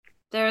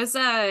There's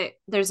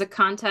a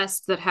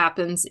contest that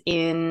happens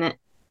in,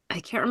 I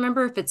can't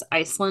remember if it's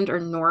Iceland or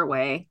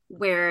Norway,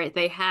 where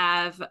they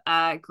have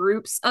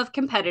groups of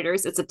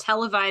competitors. It's a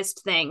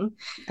televised thing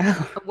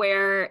Oh,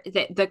 where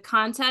the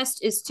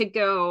contest is to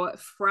go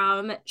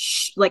from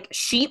like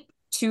sheep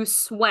to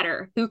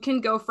sweater. Who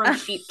can go from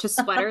sheep to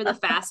sweater the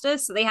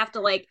fastest? So they have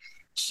to like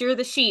shear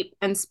the sheep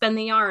and spin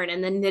the yarn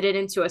and then knit it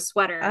into a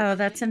sweater. oh,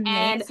 that's And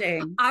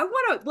amazing. I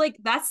want to like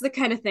that's the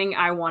kind of thing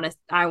I want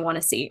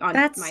to see on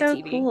That's my so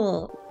TV.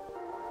 cool.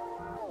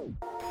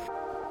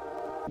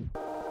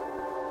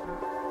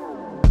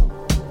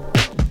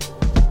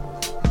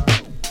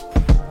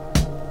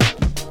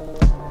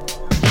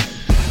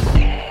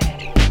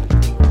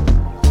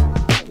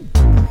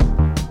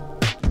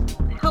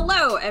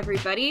 Hello,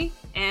 everybody,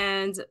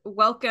 and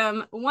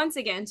welcome once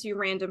again to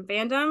Random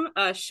Fandom,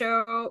 a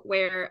show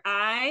where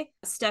I,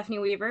 Stephanie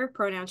Weaver,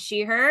 pronouns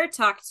she, her,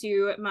 talk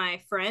to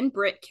my friend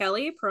Brit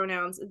Kelly,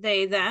 pronouns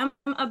they, them,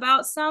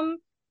 about some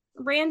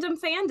random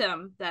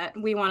fandom that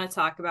we want to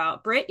talk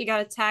about. Brit, you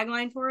got a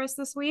tagline for us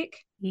this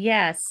week?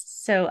 Yes.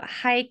 So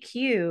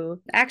Haikyuu,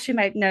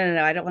 actually,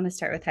 no, I don't want to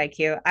start with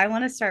Haikyuu. I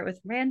want to start with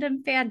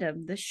Random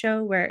Fandom, the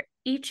show where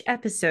each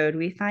episode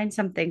we find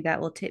something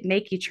that will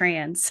make you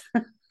trans.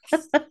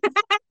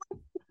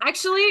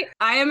 Actually,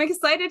 I am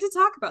excited to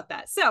talk about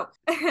that. So,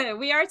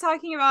 we are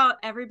talking about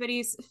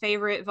everybody's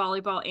favorite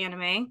volleyball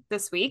anime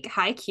this week,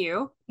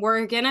 Haikyuu.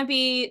 We're going to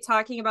be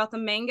talking about the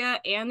manga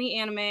and the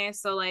anime.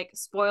 So, like,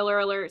 spoiler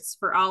alerts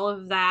for all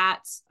of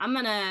that. I'm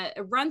going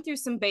to run through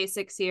some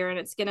basics here, and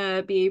it's going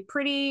to be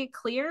pretty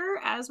clear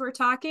as we're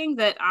talking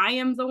that I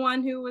am the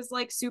one who was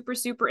like super,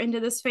 super into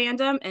this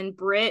fandom, and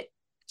Brit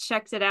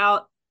checked it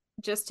out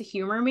just to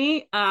humor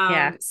me.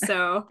 Yeah.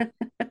 So,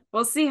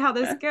 we'll see how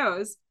this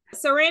goes.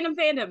 So random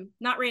fandom,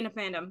 not random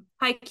fandom.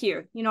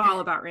 Haikyuu, you know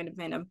all about random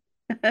fandom.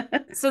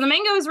 So the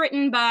manga was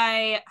written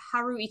by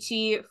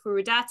Haruichi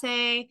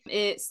Furudate.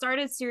 It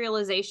started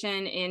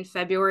serialization in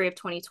February of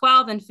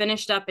 2012 and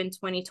finished up in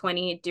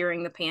 2020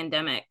 during the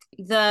pandemic.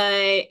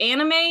 The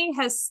anime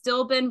has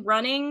still been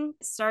running,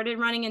 started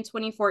running in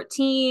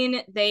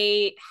 2014.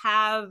 They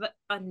have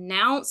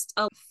announced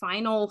a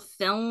final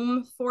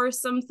film for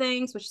some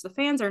things, which the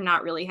fans are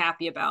not really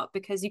happy about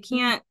because you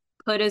can't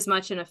put as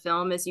much in a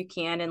film as you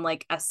can in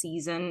like a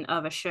season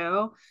of a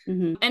show.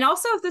 Mhm. And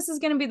also, if this is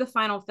going to be the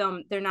final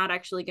film, they're not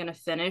actually going to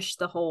finish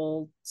the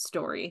whole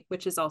story,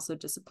 which is also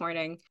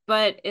disappointing.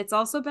 But it's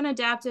also been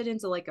adapted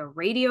into like a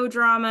radio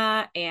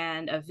drama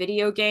and a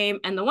video game.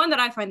 And the one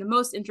that I find the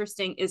most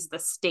interesting is the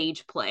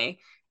stage play.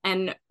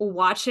 And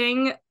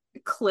watching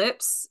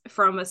clips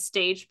from a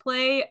stage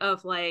play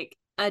of like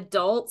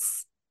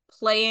adults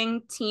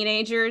playing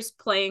teenagers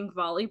playing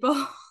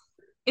volleyball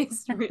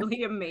is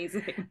really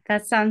amazing.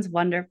 That sounds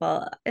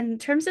wonderful. In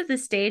terms of the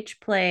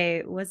stage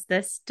play, was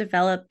this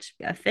developed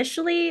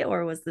officially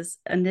or was this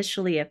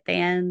initially a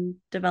fan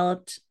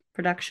developed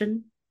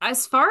production?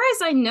 As far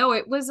as I know,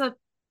 it was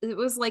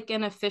like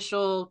an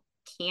official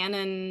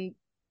canon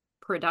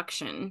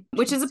production,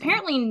 which is Interesting.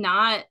 apparently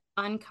not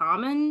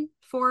uncommon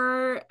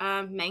for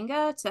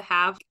manga to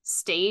have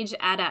stage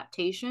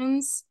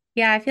adaptations.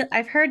 Yeah, I feel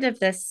I've heard of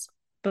this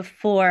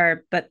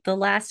before, but the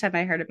last time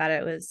I heard about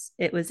it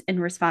was in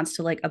response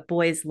to like a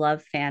boys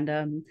love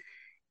fandom.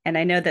 And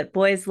I know that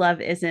boys love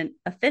isn't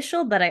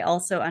official, but I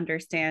also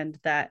understand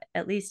that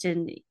at least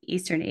in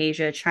Eastern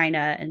Asia,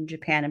 China and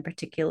Japan in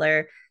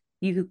particular,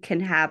 you can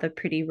have a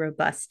pretty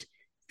robust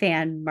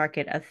fan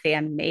market of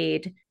fan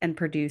made and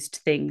produced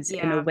things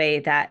in a Yeah. way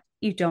that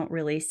you don't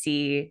really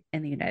see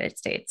in the United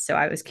States. So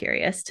I was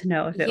curious to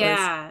know if it was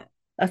Yeah.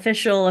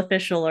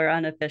 official or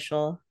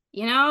unofficial.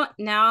 Now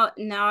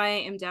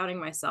I am doubting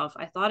myself.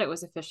 I thought it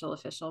was official,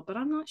 but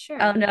I'm not Oh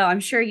sure. no,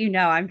 I'm sure you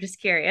know. I'm just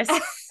curious.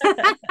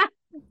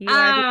 You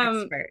are the um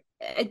expert.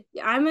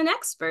 I'm an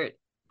expert.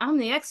 I'm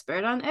the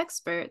expert on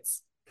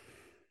experts.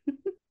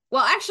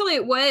 Well, actually,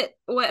 what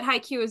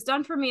Haikyuu has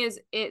done for me is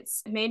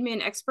it's made me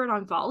an expert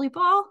on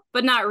volleyball,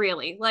 but not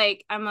really.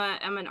 Like I'm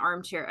an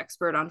armchair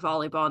expert on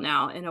volleyball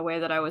now in a way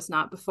that I was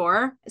not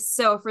before.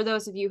 So for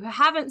those of you who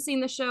haven't seen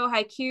the show,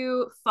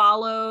 Haikyuu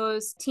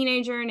follows a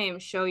teenager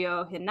named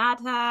Shoyo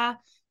Hinata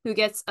who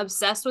gets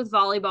obsessed with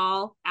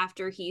volleyball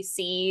after he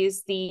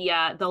sees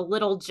the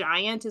little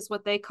giant is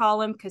what they call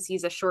him because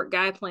he's a short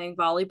guy playing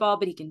volleyball,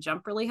 but he can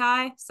jump really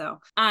high. So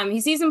he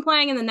sees him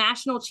playing in the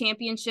national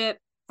championship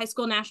high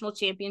school national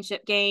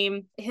championship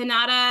game.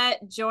 Hinata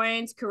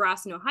joins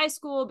Kurasuno High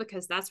School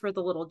because that's where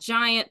the little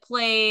giant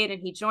played,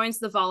 and he joins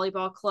the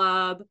volleyball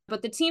club.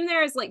 But the team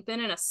there has like been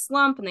in a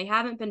slump and they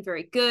haven't been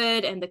very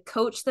good. And the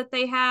coach that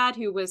they had,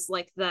 who was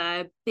like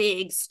the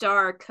big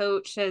star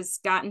coach, has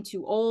gotten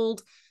too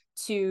old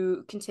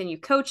to continue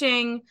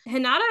coaching.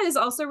 Hinata is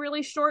also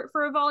really short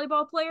for a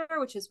volleyball player,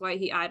 which is why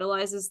he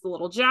idolizes the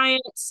little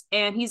giant.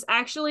 And he's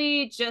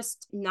actually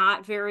just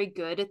not very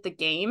good at the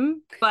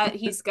game, but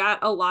he's got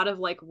a lot of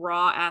like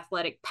raw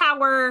athletic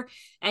power.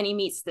 And he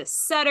meets this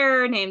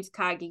setter named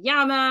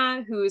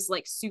Kageyama, who's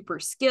like super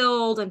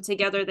skilled. And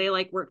together they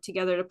like work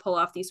together to pull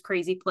off these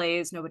crazy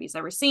plays nobody's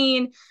ever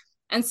seen.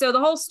 And so the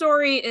whole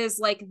story is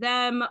like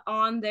them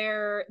on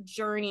their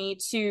journey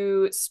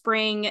to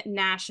spring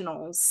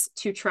nationals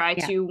to try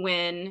Yeah. to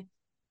win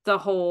the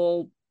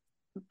whole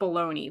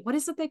baloney. What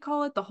is it they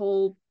call it? The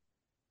whole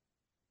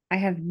I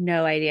have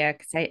no idea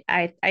because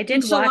I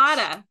did watch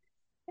enchilada.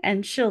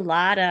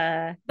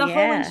 Enchilada. The whole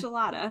Yeah,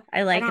 enchilada. I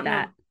I like don't know.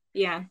 that.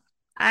 Yeah.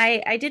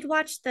 I did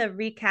watch the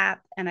recap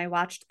and I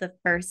watched the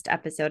first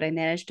episode. I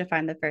managed to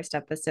find the first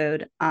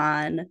episode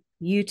on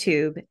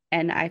YouTube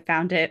and I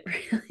found it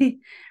really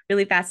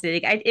really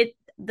fascinating.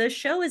 The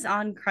show is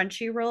on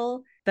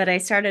Crunchyroll, but I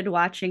started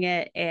watching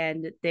it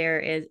and there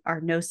is are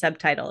no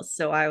subtitles.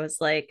 So I was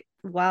like,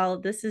 while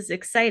this is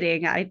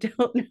exciting, I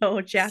don't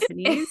know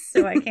Japanese,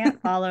 so I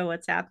can't follow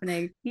what's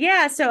happening.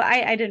 Yeah, so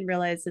I didn't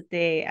realize that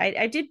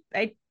I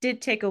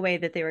did take away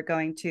that they were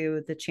going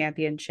to the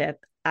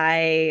championship.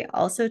 I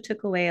also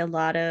took away a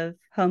lot of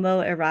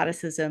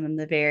homoeroticism in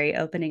the very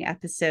opening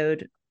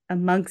episode,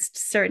 amongst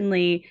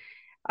certainly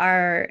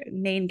our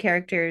main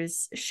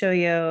characters,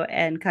 Shoyo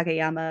and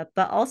Kageyama.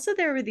 But also,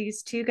 there were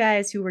these two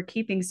guys who were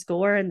keeping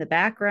score in the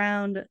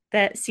background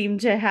that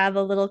seemed to have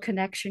a little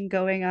connection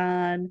going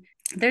on.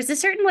 There's a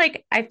certain,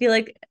 like, I feel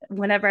like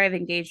whenever I've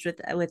engaged with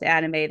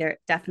anime, there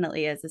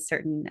definitely is a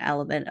certain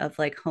element of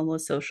like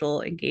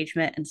homosocial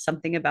engagement and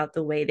something about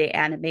the way they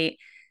animate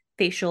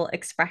facial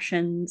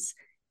expressions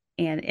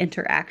and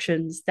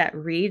interactions that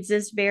reads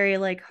as very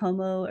like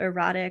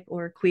homoerotic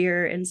or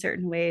queer in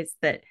certain ways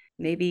that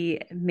maybe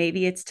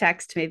it's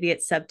text, maybe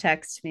it's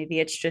subtext, maybe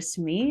it's just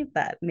me,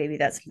 but maybe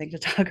that's something to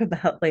talk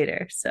about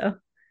later. So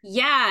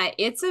Yeah,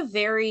 it's a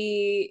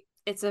very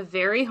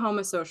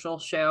homosocial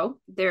show.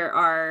 There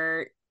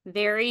are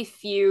very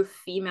few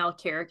female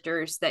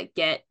characters that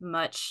get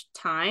much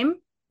time.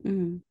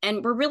 mm,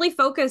 And we're really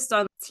focused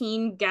on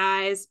teen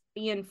guys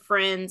being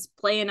friends,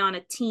 playing on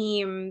a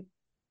team,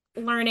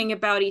 learning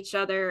about each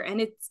other,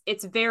 and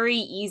it's very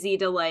easy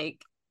to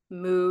like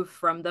move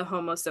from the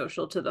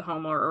homosocial to the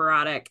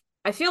homoerotic.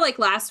 I feel like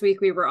last week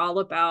we were all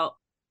about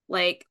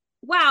like,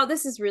 wow,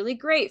 this is really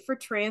great for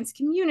trans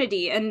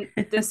community, and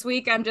this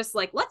week I'm just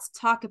like, let's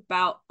talk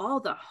about all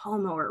the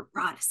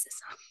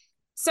homoeroticism.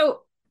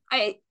 So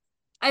I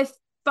I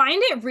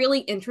find it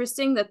really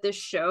interesting that this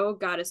show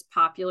got as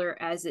popular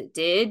as it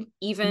did,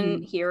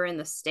 even mm, here in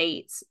the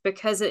States,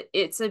 because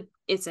it's an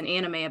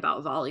anime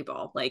about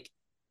volleyball. Like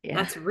yeah.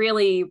 that's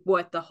really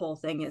what the whole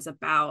thing is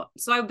about.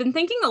 So I've been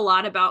thinking a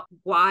lot about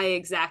why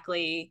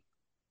exactly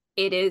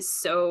it is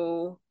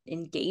so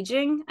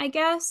engaging, I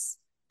guess.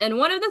 And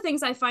one of the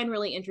things I find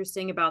really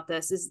interesting about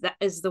this is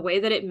the way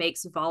that it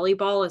makes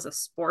volleyball as a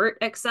sport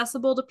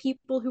accessible to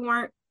people who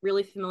aren't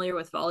really familiar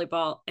with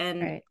volleyball.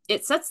 And Right.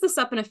 it sets this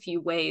up in a few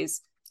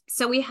ways.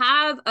 So we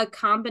have a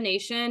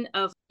combination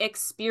of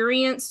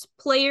experienced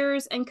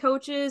players and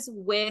coaches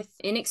with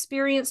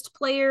inexperienced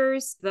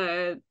players.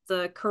 The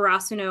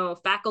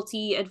Karasuno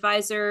faculty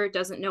advisor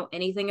doesn't know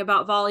anything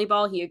about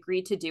volleyball. He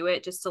agreed to do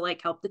it just to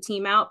like help the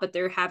team out, but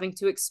they're having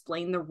to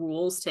explain the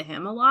rules to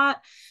him a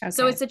lot.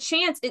 So Okay. it's a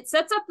chance, it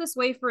sets up this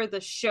way for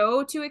the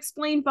show to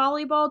explain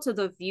volleyball to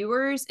the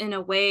viewers in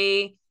a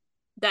way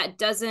that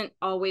doesn't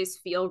always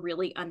feel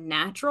really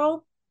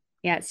unnatural.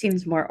 Yeah, it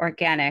seems more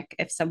organic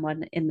if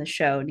someone in the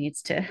show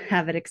needs to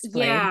have it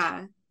explained.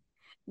 Yeah.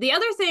 The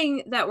other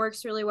thing that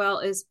works really well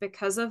is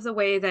because of the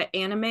way that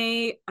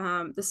anime,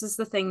 this is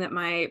the thing that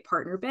my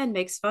partner Ben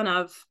makes fun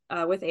of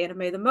with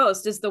anime the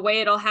most, is the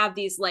way it'll have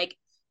these like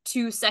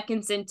 2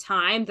 seconds in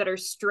time that are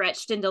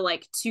stretched into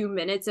like 2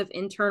 minutes of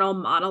internal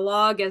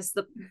monologue as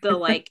the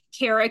like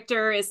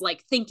character is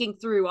like thinking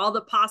through all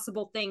the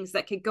possible things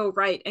that could go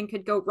right and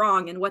could go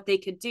wrong and what they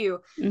could do.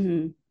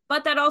 Hmm.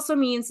 But that also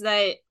means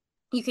that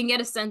you can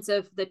get a sense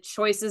of the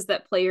choices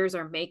that players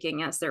are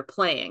making as they're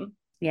playing.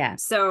 Yeah.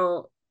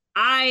 So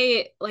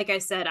like I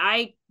said,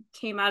 I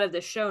came out of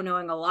the show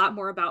knowing a lot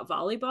more about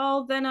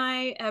volleyball than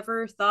I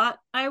ever thought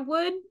I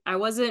would. I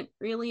wasn't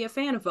really a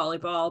fan of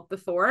volleyball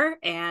before,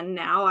 and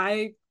now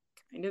I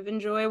kind of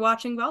enjoy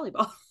watching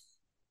volleyball.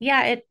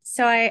 Yeah,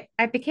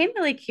 I became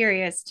really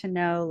curious to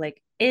know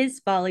like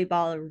is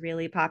volleyball a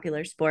really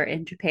popular sport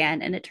in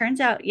Japan? And it turns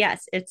out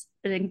yes, it's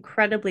an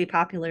incredibly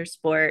popular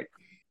sport.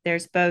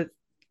 There's both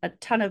a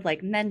ton of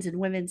like men's and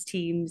women's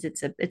teams.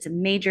 It's a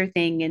major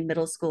thing in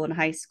middle school and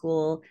high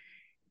school.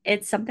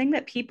 It's something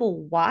that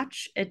people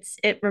watch.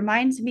 It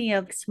reminds me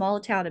of small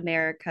town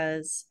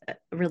America's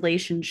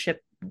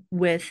relationship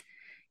with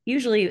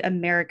usually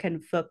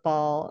American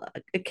football,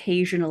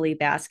 occasionally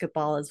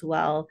basketball as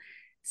well.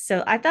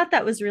 So I thought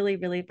that was really,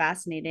 really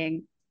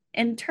fascinating.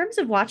 In terms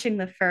of watching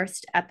the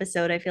first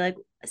episode, I feel like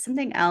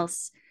something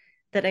else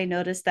that I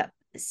noticed that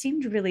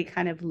seemed really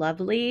kind of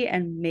lovely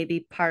and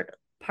maybe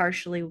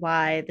partially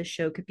why the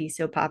show could be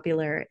so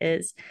popular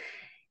is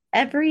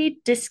every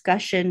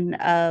discussion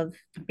of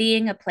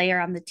being a player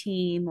on the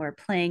team or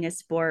playing a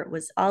sport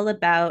was all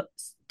about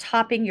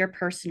topping your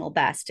personal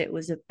best. It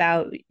was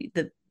about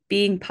the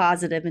being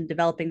positive and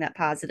developing that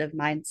positive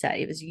mindset.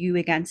 It was you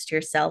against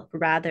yourself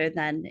rather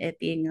than it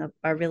being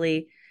a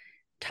really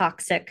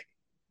toxic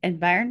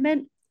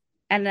environment.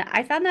 And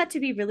I found that to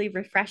be really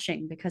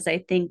refreshing because I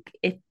think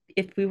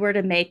if we were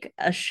to make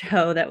a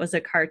show that was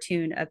a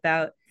cartoon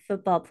about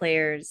football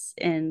players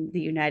in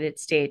the United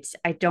States,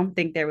 I don't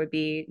think there would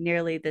be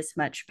nearly this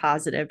much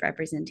positive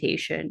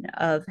representation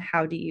of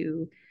how do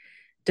you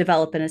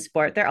develop in a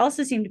sport. There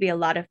also seemed to be a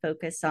lot of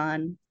focus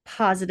on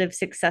positive,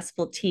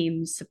 successful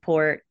team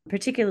support,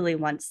 particularly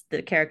once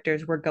the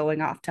characters were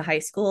going off to high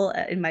school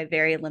in my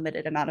very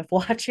limited amount of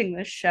watching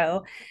this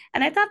show.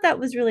 And I thought that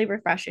was really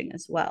refreshing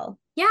as well.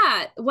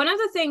 Yeah, one of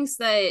the things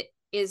that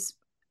is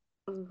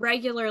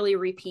regularly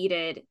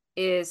repeated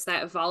is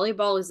that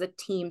volleyball is a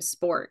team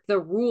sport. The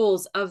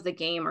rules of the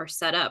game are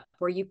set up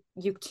where you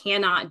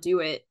cannot do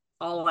it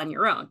all on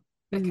your own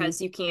Mm-hmm.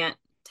 because you can't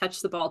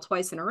touch the ball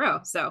twice in a row.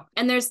 So,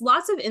 and there's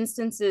lots of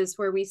instances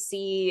where we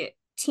see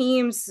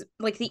teams,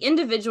 like the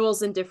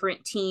individuals in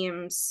different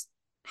teams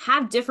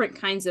have different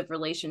kinds of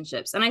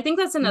relationships. And I think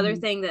that's another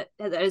Mm-hmm. thing that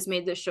has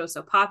made this show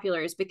so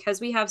popular is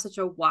because we have such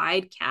a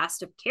wide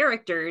cast of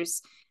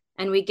characters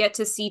and we get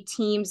to see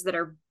teams that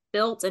are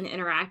built and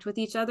interact with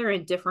each other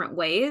in different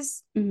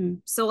ways. Mm-hmm.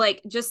 So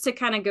like just to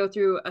kind of go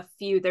through a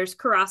few, there's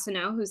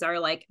Karasuno, who's our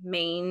like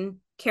main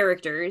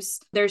characters.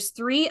 There's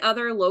three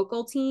other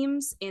local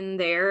teams in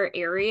their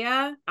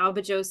area, Aoba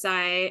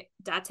Josai,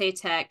 Date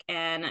Tech,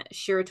 and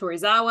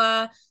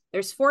Shiratorizawa.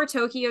 There's four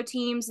Tokyo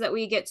teams that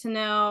we get to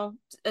know,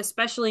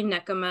 especially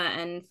Nekoma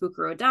and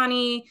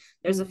Fukurodani.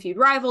 There's a few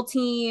rival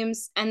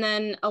teams. And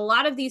then a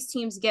lot of these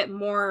teams get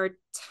more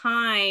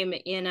time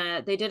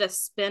they did a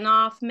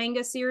spin-off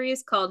manga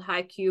series called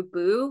Haikyuu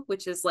Boo,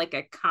 which is like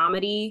a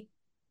comedy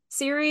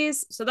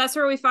series. So that's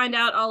where we find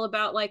out all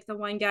about like the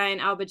one guy in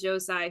Aoba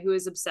Josai who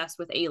is obsessed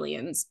with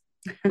aliens,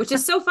 which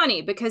is so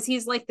funny because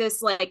he's like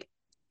this like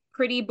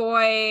pretty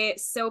boy,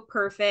 so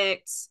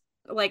perfect,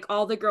 like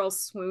all the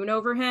girls swoon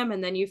over him,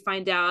 and then you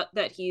find out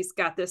that he's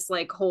got this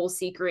like whole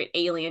secret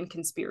alien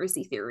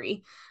conspiracy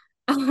theory.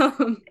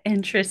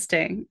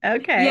 Interesting.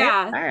 Okay.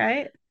 Yeah, All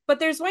right. but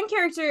there's one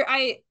character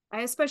I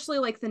especially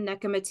like the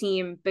Nekoma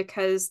team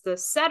because the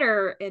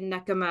setter in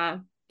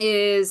Nekoma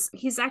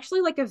he's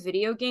actually like a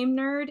video game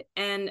nerd,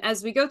 and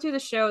as we go through the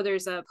show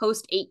there's a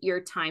post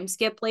 8-year time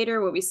skip later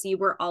where we see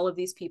where all of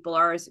these people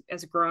are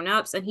as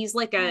grown-ups, and he's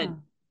like a Oh.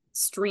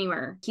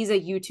 streamer, he's a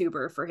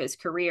YouTuber for his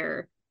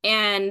career,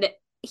 and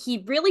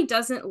he really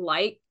doesn't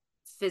like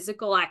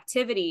physical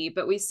activity,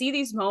 but we see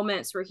these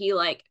moments where he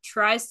like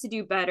tries to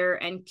do better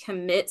and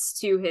commits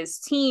to his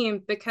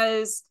team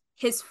because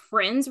his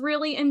friends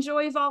really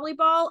enjoy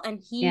volleyball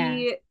and Yeah.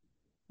 he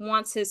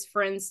wants his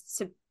friends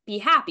to be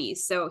happy.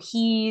 So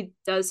he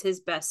does his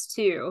best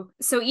too.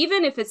 So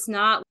even if it's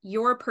not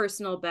your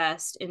personal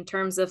best in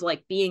terms of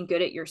like being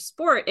good at your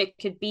sport, it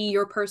could be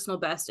your personal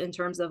best in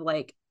terms of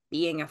like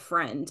being a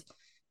friend.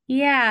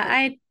 Yeah,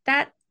 I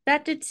that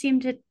did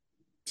seem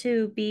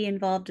to be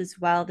involved as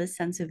well, this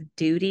sense of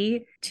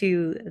duty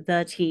to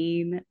the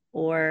team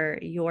or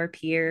your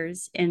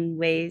peers in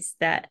ways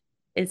that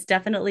is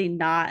definitely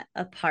not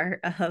a part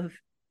of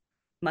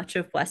much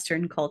of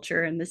Western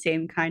culture in the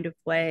same kind of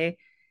way,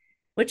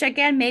 which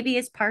again, maybe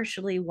is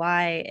partially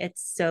why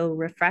it's so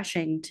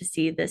refreshing to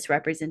see this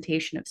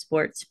representation of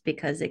sports.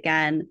 Because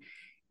again,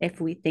 if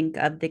we think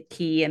of the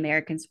key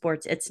American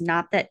sports, it's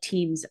not that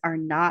teams are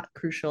not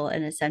crucial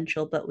and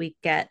essential, but we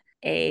get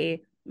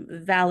a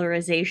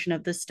valorization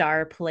of the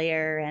star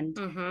player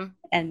Mm-hmm.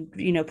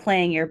 and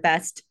playing your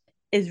best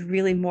is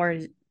really more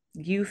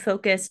you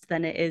focused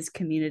than it is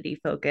community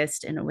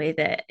focused in a way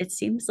that it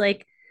seems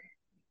like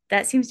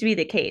that seems to be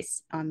the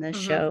case on this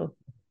Mm-hmm. show.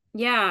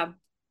 Yeah.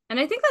 And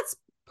I think that's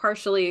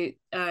partially,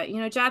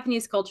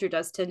 Japanese culture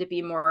does tend to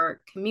be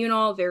more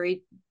communal,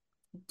 very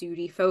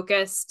duty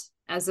focused,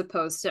 as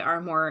opposed to our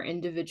more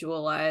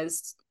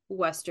individualized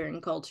Western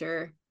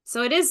culture.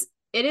 So it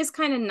is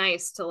kind of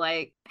nice to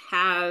like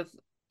have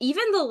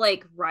even the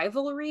like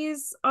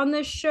rivalries on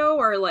this show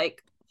are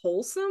like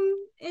wholesome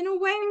in a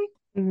way.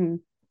 Mm-hmm.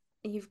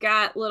 You've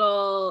got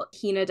little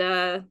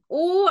Hinata.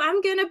 Oh,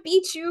 I'm gonna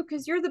beat you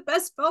because you're the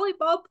best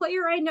volleyball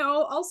player I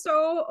know. Also,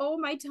 oh,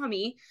 my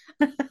tummy.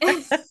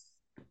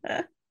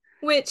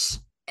 Which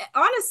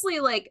honestly,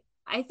 like,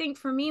 I think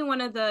for me,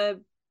 one of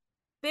the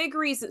big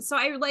reasons. So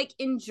I like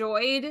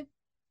enjoyed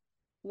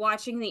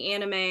watching the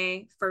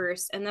anime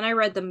first, and then I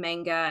read the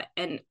manga.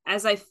 And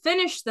as I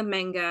finished the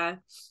manga,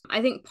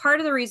 I think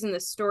part of the reason the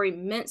story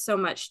meant so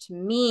much to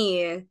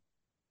me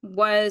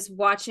was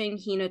watching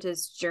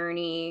Hinata's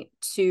journey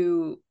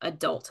to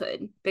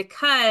adulthood,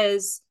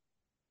 because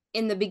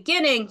in the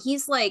beginning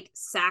he's like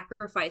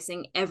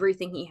sacrificing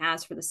everything he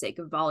has for the sake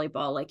of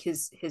volleyball. Like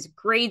his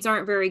grades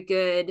aren't very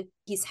good,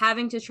 he's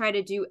having to try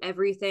to do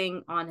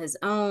everything on his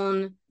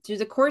own. Through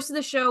the course of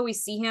the show we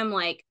see him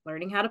like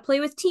learning how to play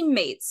with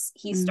teammates.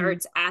 He Mm-hmm.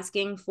 starts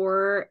asking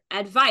for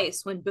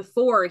advice when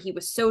before he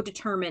was so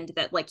determined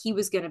that like he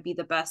was going to be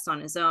the best on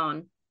his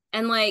own.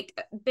 And like,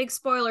 big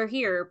spoiler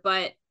here,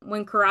 but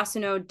when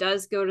Karasuno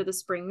does go to the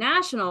spring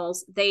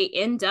nationals, they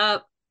end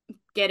up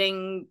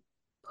getting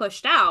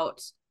pushed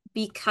out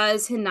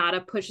because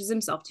Hinata pushes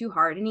himself too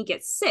hard and he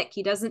gets sick.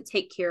 He doesn't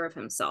take care of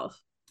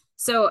himself.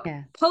 So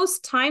Yeah.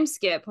 post time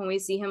skip, when we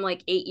see him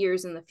like 8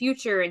 years in the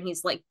future and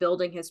he's like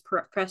building his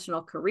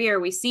professional career,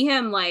 we see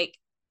him like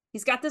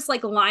he's got this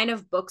like line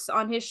of books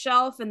on his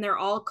shelf, and they're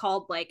all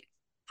called like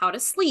how to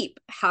sleep,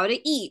 how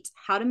to eat,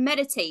 how to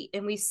meditate.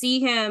 And we see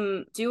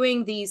him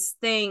doing these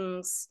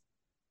things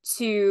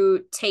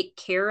to take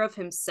care of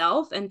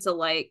himself and to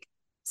like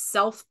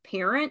self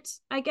parent,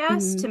 I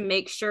guess, to Mm-hmm.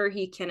 make sure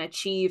he can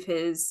achieve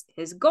his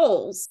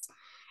goals.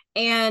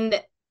 And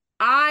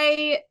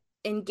I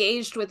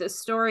engaged with a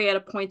story at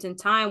a point in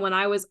time when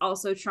I was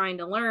also trying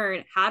to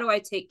learn, how do I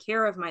take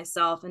care of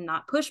myself and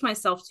not push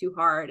myself too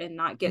hard and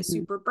not get Mm-hmm.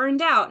 super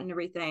burned out and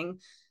everything,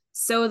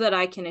 so that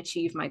I can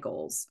achieve my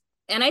goals.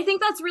 And I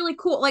think that's really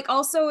cool. Like,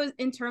 also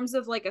in terms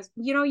of like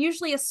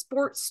usually a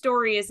sports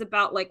story is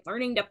about like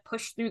learning to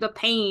push through the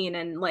pain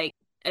and like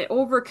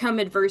overcome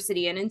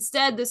adversity. And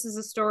instead, this is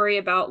a story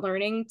about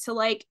learning to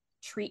like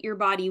treat your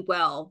body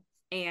well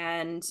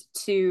and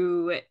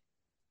to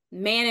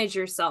manage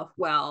yourself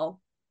well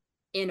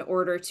in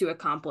order to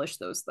accomplish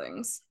those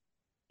things.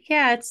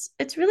 Yeah,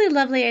 it's really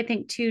lovely, I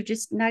think, too,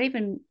 just not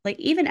even like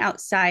even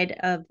outside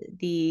of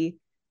the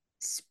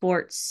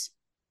sports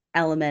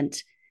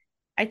element.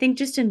 I think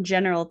just in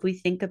general, if we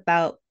think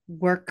about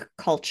work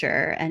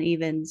culture and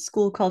even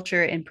school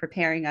culture in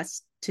preparing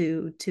us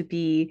to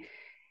be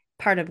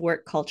part of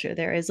work culture,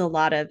 there is a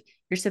lot of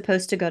you're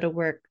supposed to go to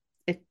work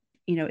if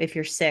if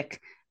you're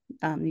sick.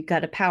 You've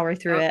got to power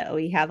through Yep. it.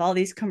 We have all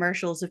these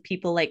commercials of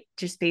people like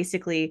just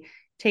basically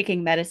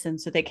taking medicine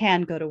so they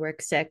can go to work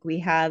sick. We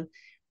have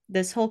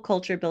this whole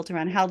culture built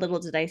around how little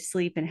did I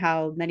sleep and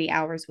how many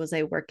hours was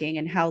I working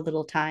and how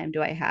little time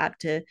do I have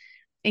to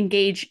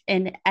engage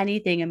in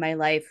anything in my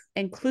life,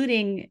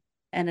 including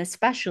and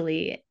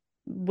especially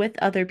with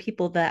other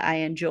people that I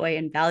enjoy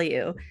and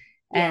value.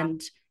 Yeah.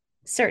 And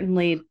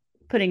certainly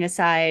putting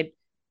aside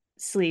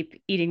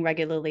sleep, eating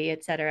regularly,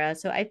 etc.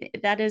 So I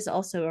think that is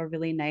also a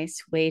really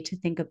nice way to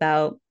think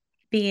about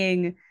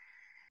being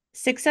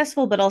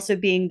successful, but also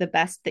being the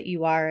best that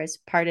you are as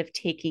part of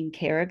taking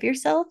care of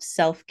yourself.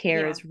 Self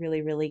care Yeah. is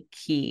really, really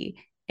key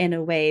in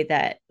a way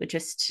that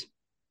just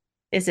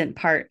isn't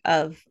part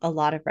of a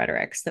lot of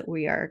rhetorics that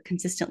we are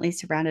consistently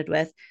surrounded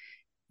with.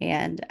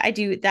 And I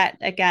do that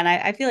again.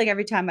 I feel like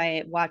every time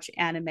I watch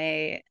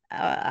anime,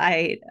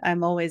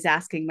 I'm always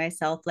asking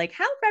myself, like,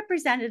 how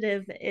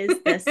representative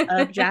is this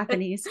of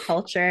Japanese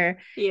culture?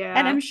 And Yeah.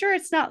 I'm sure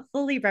it's not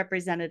fully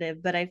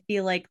representative, but I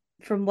feel like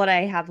from what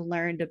I have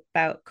learned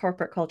about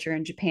corporate culture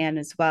in Japan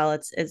as well,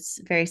 it's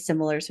very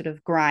similar sort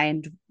of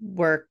grind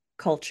work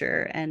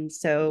culture. And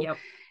so Yep.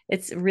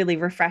 it's really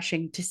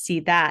refreshing to see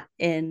that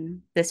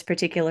in this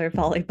particular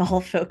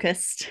volleyball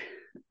focused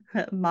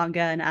manga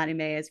and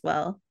anime as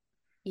well.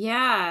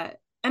 Yeah.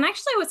 And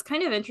actually, what's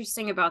kind of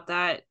interesting about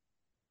that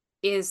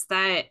is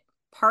that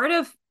part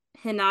of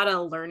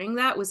Hinata learning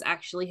that was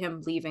actually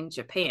him leaving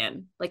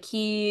Japan. Like,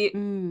 he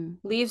Mm,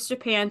 leaves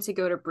Japan to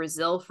go to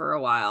Brazil for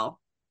a while,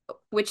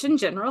 which in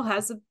general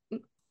has a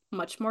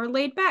much more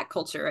laid back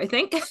culture, I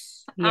think.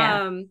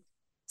 yeah. um,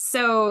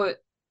 so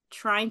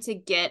trying to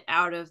get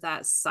out of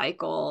that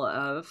cycle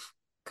of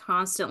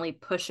constantly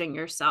pushing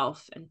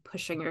yourself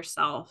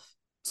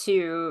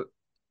to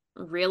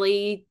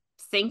really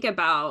think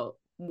about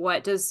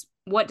what does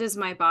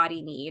my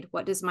body need,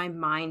 what does my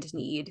mind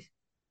need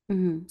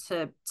Mhm.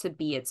 to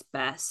be its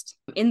best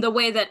in the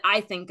way that I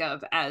think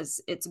of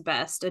as its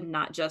best, and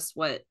not just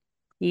what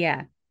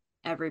Yeah.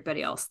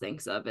 everybody else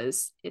thinks of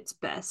as its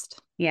best.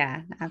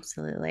 Yeah,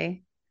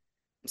 absolutely.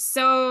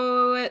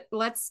 So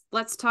let's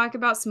talk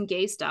about some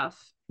gay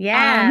stuff.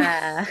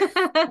 Yeah.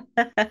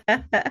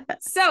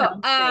 So,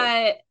 Sounds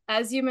great.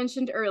 as you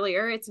mentioned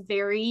earlier, it's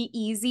very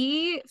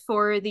easy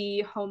for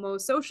the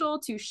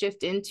homosocial to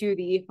shift into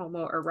the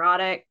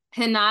homoerotic.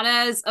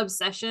 Hinata's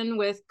obsession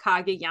with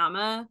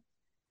Kageyama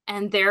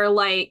and their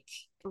like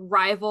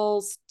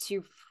rivals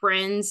to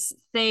friends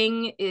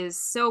thing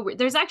is so weird.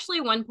 There's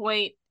actually one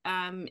point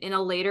in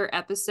a later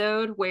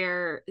episode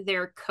where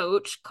their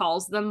coach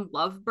calls them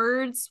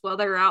lovebirds while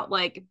they're out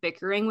like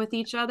bickering with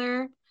each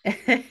other.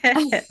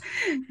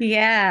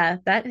 Yeah,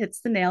 that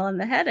hits the nail on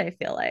the head, I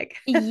feel like.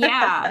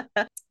 Yeah,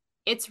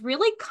 it's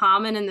really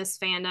common in this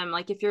fandom.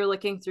 Like, if you're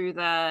looking through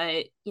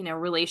the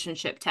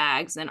relationship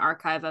tags and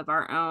archive of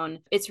our own,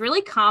 it's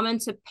really common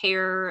to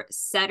pair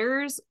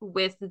setters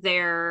with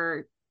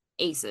their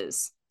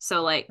aces.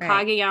 So like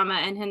Right. Kageyama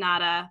and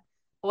Hinata,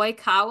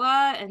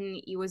 Oikawa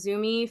and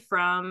Iwazumi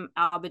from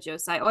Alba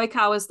Josai.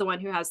 Oikawa is the one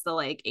who has the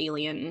like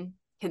alien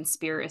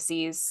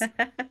conspiracies,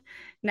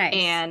 Nice.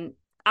 and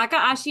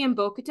Akaashi and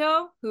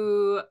Bokuto,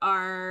 who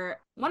are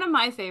one of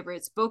my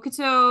favorites.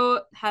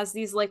 Bokuto has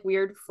these like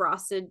weird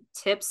frosted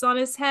tips on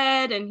his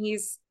head, and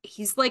he's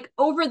like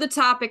over the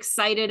top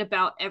excited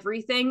about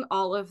everything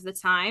all of the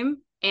time.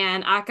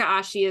 And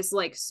Akaashi is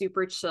like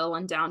super chill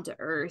and down to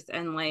earth,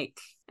 and like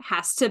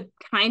has to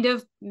kind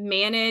of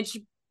manage.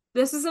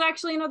 This is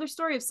actually another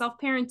story of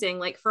self-parenting.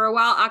 Like, for a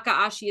while,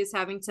 Akaashi is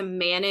having to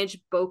manage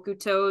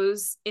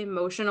Bokuto's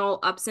emotional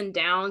ups and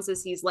downs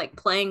as he's like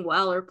playing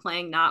well or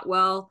playing not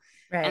well.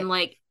 And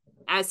Right. like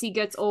as he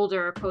gets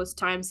older, post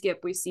time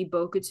skip, we see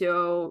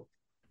Bokuto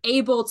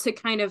able to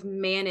kind of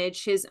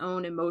manage his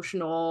own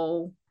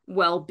emotional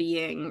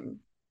well-being.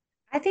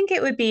 I think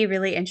it would be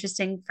really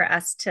interesting for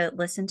us to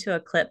listen to a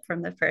clip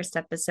from the first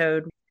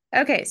episode.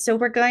 Okay, so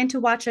we're going to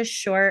watch a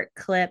short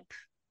clip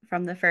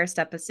from the first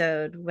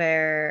episode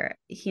where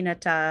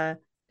Hinata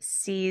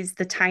sees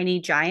the tiny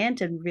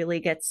giant and really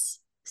gets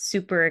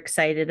super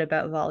excited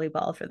about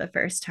volleyball for the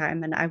first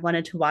time. And I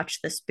wanted to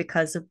watch this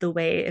because of the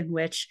way in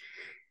which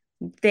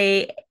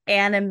they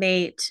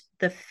animate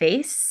the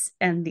face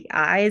and the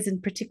eyes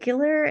in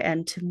particular.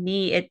 And to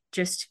me, it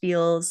just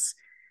feels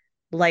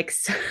like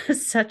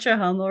such a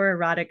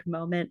homoerotic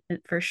moment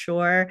for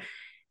sure,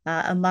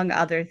 among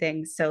other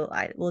things. So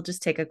I will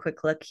just take a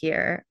quick look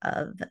here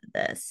of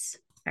this.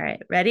 All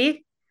right,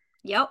 ready?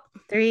 Yep.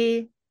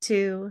 3,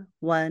 2,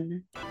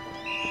 1.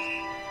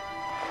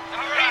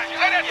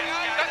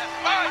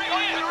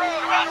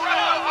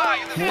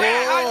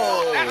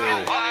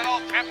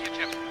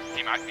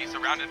 He might be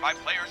surrounded by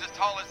players as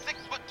tall as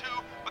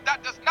 6'2", but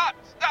that does not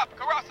stop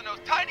Karasuno's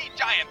tiny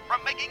giant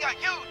from making a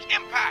huge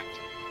impact.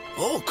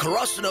 Oh,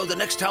 Karasuno, the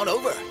next town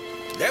over.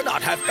 They're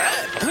not half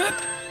bad. Huh?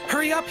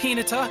 Hurry up,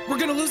 Hinata. We're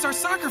gonna lose our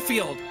soccer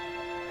field.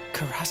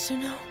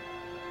 Karasuno?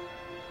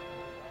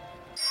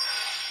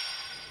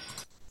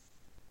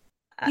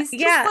 He's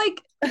just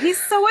like,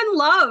 he's so in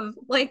love.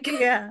 Like,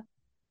 yeah.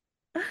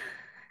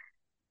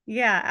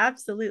 Yeah,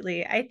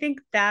 absolutely. I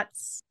think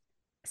that's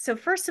so.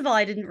 First of all,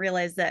 I didn't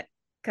realize that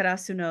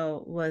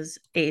Karasuno was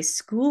a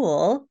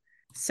school.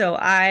 So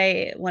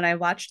when I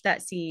watched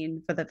that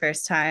scene for the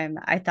first time,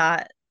 I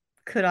thought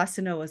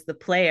Karasuno was the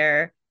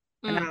player.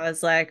 And I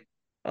was like,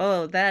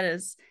 oh,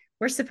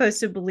 we're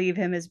supposed to believe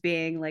him as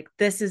being like,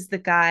 this is the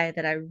guy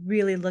that I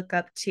really look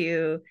up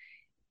to.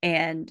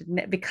 And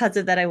because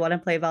of that, I want to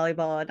play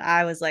volleyball. And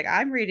I was like,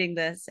 I'm reading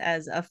this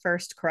as a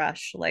first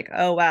crush. Like,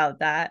 oh, wow,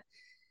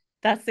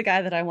 that's the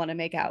guy that I want to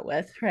make out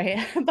with,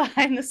 right?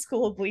 Behind the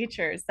school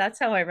bleachers. That's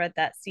how I read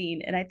that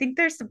scene. And I think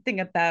there's something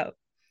about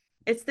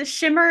it's the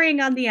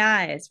shimmering on the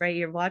eyes, right?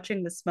 You're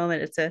watching this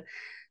moment. It's a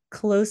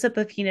close up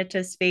of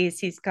Hinata's face.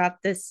 He's got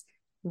this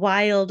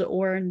wild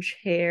orange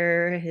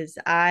hair. His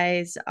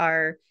eyes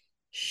are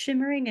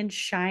shimmering and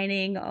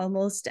shining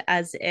almost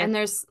as if, and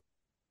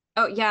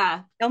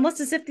almost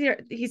as if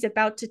he's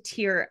about to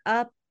tear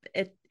up.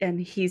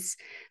 And there's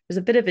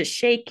a bit of a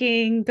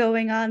shaking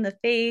going on the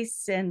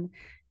face. And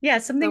yeah,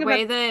 something the about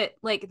way that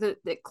like the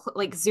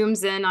like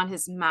zooms in on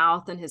his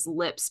mouth and his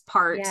lips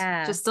part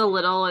just a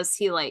little as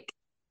he like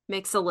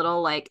makes a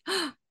little like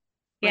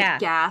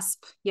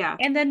gasp. Yeah.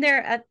 And then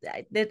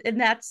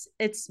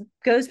it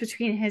goes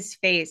between his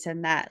face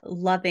and that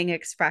loving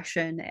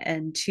expression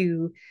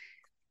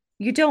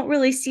you don't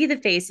really see the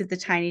face of the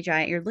tiny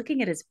giant. You're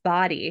looking at his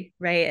body,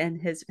 right?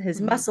 And his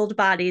muscled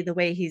body, the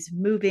way he's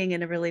moving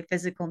in a really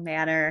physical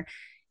manner.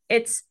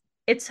 It's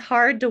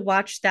hard to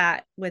watch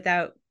that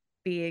without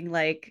being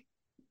like,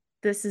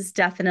 this is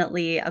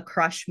definitely a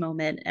crush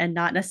moment and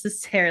not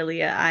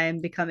necessarily I am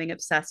becoming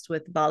obsessed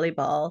with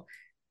volleyball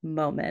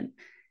moment.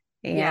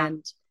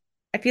 And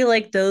I feel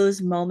like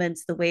those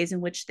moments, the ways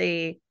in which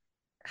they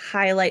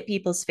highlight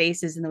people's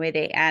faces and the way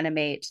they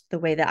animate, the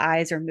way the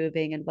eyes are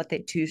moving and what they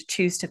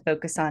choose to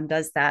focus on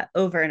does that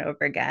over and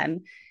over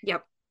again.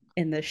 Yep.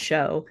 In the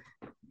show.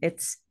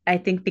 I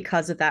think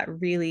because of that,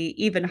 really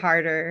even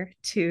harder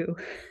to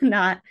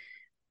not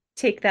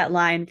take that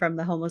line from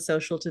the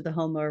homosocial to the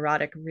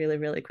homoerotic really,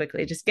 really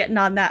quickly. Just getting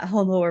on that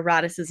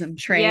homoeroticism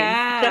train.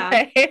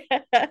 Yeah.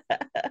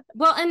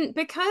 Well, and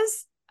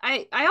because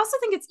I also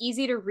think it's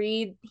easy to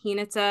read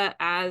Hinata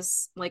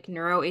as like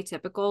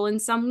neuroatypical in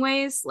some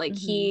ways. Like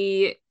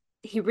he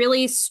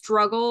really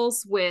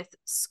struggles with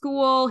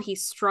school. He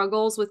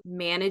struggles with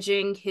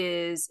managing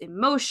his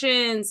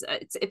emotions.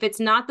 If it's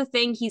not the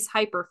thing he's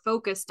hyper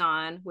focused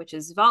on, which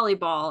is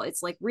volleyball,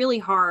 it's like really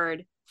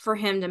hard for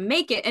him to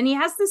make it. And he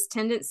has this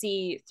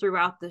tendency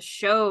throughout the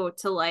show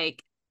to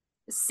like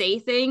say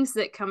things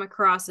that come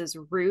across as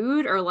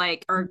rude or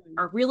like are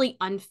really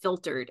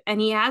unfiltered. And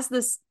he has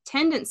this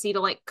tendency to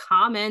like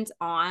comment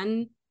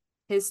on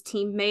his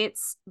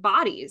teammates'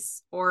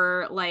 bodies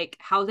or like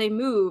how they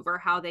move or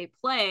how they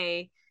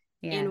play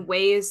in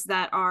ways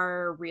that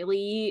are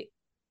really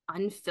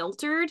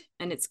unfiltered.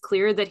 And it's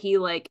clear that he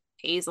like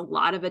pays a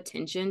lot of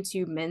attention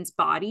to men's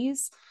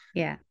bodies.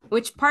 Yeah.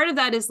 Which part of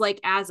that is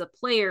like as a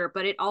player,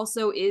 but it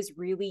also is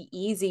really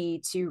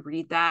easy to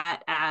read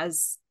that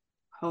as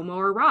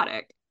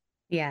homoerotic.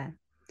 Yeah.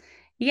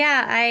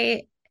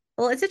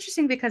 Well, it's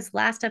interesting because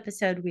last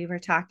episode we were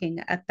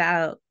talking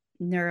about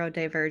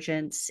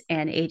neurodivergence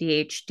and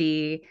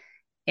ADHD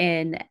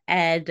in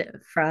Ed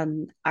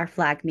from Our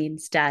Flag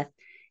Means Death.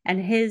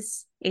 And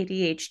his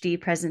ADHD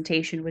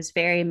presentation was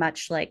very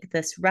much like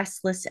this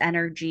restless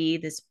energy,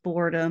 this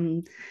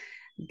boredom,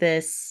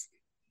 this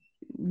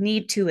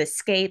need to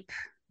escape,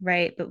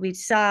 right? But we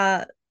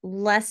saw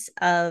less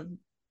of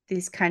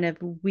these kind of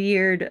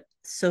weird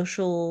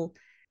social,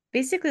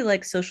 basically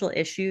like social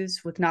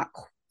issues with not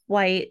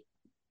quite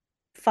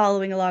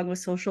following along with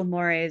social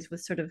mores,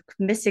 was sort of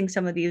missing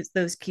some of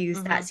those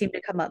cues that Mm-hmm. seem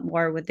to come up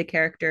more with the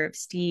character of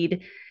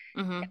Steed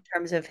Mm-hmm. in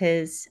terms of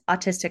his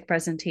autistic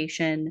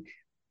presentation.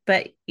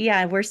 But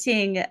yeah, we're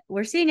seeing an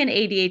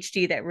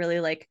ADHD that really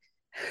like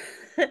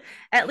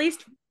at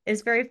least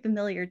is very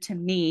familiar to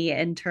me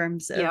in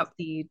terms of Yep.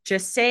 the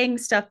just saying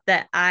stuff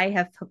that I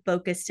have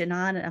focused in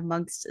on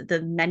amongst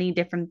the many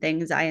different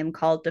things I am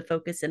called to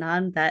focus in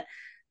on that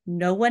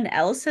no one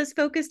else has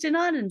focused in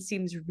on, and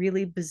seems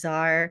really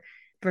bizarre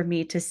for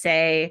me to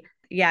say.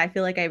 Yeah, I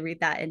feel like I read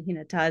that in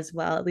Hinata as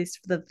well, at least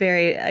for the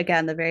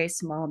very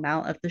small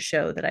amount of the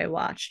show that I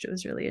watched. It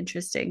was really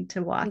interesting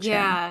to watch him.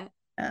 Yeah.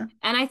 Yeah.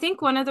 And I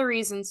think one of the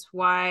reasons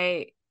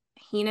why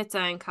Hinata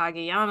and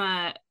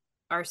Kageyama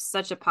are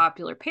such a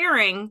popular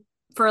pairing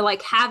for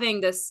like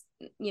having this,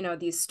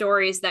 these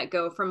stories that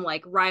go from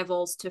like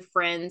rivals to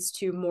friends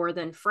to more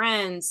than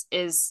friends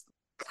is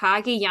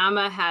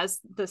Kageyama has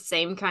the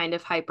same kind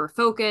of hyper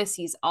focus.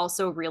 He's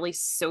also really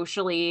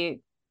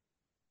socially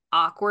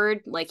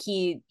awkward. Like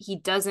he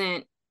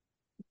doesn't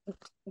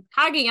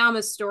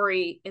Kageyama's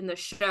story in the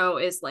show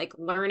is like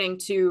learning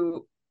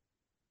to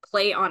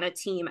play on a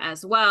team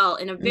as well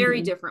in a very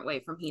Mm-hmm. different way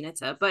from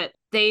Hinata, but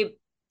they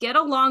get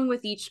along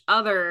with each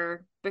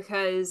other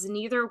because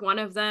neither one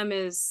of them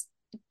is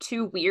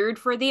too weird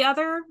for the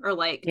other or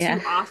like Yeah.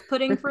 too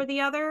off-putting for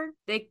the other.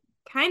 They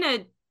kind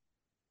of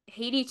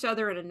hate each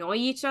other and annoy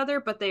each other,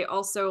 but they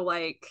also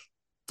like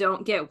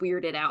don't get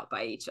weirded out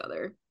by each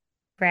other.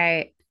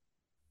 Right.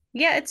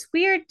 Yeah, it's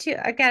weird too.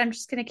 Again, I'm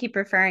just going to keep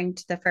referring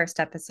to the first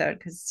episode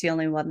because it's the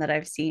only one that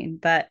I've seen.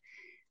 But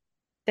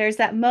there's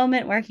that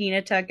moment where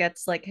Hinata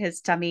gets like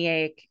his tummy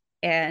ache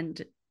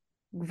and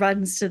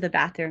runs to the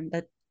bathroom,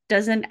 but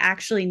doesn't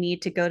actually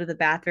need to go to the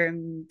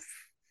bathroom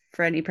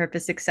for any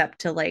purpose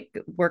except to like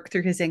work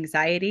through his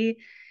anxiety.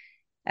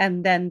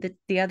 And then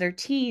the other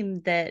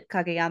team that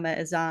Kageyama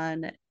is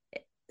on,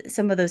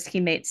 some of those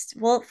teammates,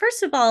 well,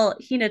 first of all,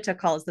 Hinata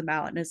calls them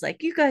out and is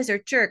like, you guys are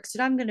jerks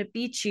and I'm going to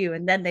beat you.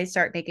 And then they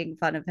start making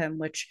fun of him,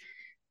 which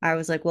I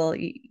was like, well,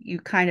 you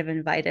kind of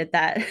invited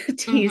that Mm-hmm.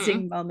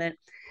 teasing moment.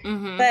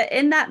 Mm-hmm. But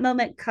in that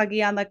moment,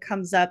 Kageyama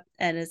comes up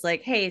and is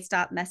like, hey,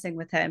 stop messing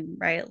with him,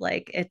 right?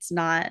 Like, it's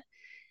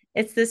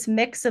this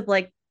mix of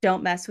like,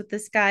 don't mess with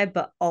this guy,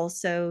 but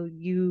also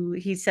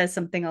he says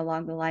something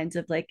along the lines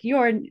of like,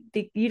 you're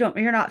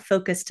not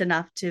focused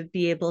enough to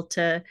be able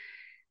to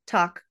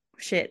talk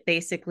shit,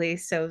 basically.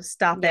 So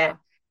stop Yeah. it.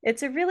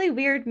 It's a really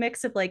weird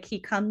mix of like, he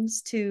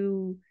comes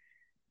to,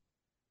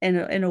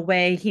 in a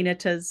way,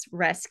 Hinata's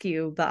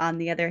rescue, but on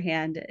the other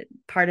hand,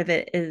 part of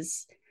it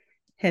is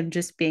him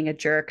just being a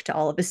jerk to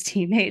all of his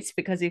teammates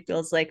because he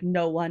feels like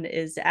no one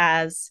is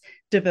as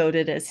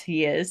devoted as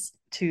he is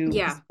to the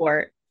Yeah.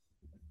 sport.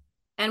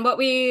 And what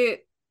we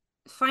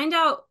find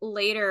out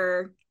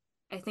later,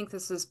 I think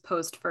this was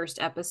post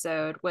first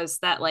episode, was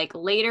that like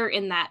later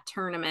in that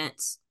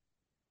tournament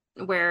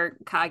where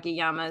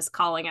Kageyama is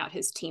calling out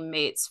his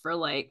teammates for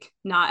like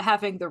not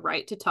having the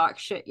right to talk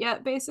shit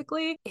yet,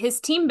 basically, his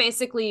team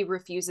basically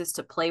refuses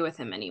to play with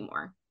him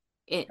anymore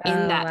in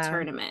Oh that wow.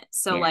 tournament.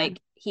 So Yeah. like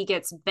he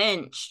gets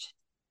benched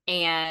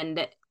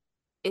and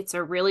it's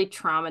a really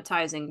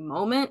traumatizing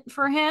moment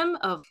for him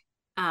of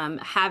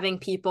having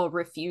people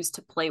refuse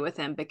to play with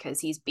him because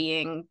he's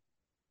being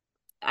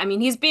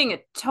a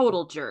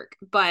total jerk,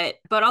 but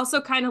also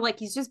kind of like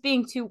he's just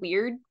being too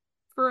weird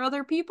for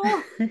other people.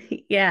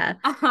 Yeah.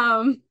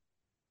 um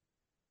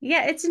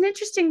Yeah, it's an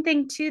interesting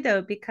thing too,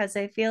 though, because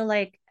I feel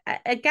like,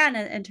 again,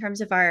 in terms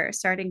of our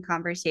starting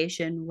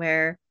conversation,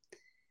 where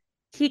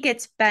he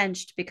gets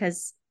benched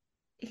because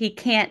he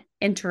can't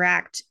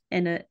interact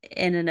in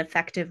an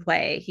effective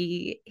way.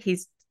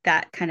 He's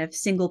that kind of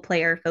single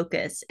player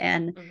focus,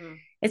 and mm-hmm.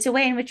 it's a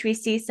way in which we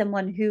see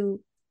someone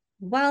who,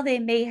 while they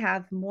may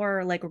have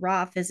more like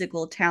raw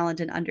physical talent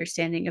and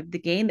understanding of the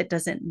game, it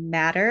doesn't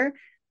matter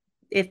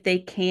if they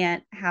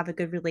can't have a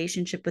good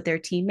relationship with their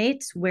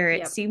teammates, where it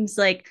Yep. seems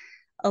like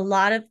a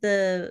lot of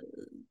the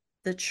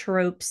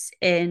tropes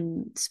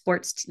in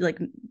sports, like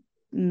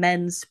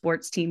men's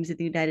sports teams in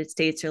the United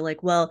States, are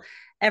like, well,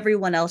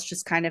 everyone else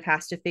just kind of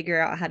has to figure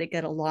out how to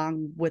get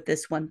along with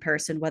this one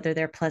person, whether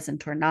they're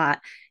pleasant or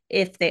not,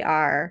 if they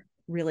are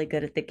really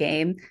good at the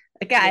game.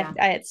 Again,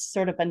 Yeah. it's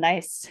sort of a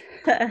nice,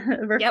 Yep.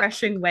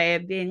 refreshing way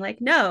of being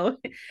like, no,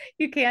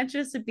 you can't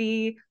just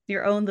be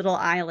your own little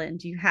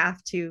island. You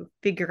have to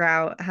figure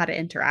out how to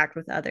interact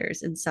with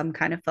others in some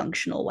kind of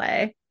functional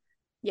way.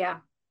 Yeah.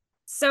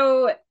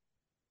 So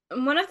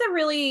one of the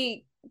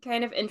really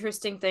kind of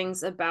interesting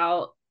things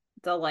about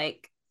the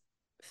like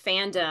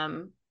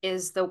fandom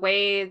is the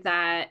way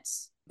that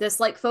this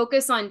like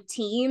focus on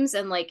teams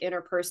and like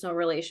interpersonal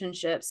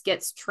relationships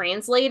gets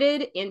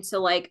translated into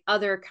like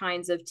other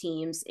kinds of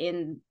teams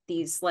in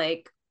these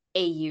like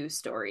AU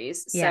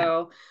stories. Yeah.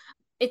 So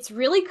it's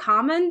really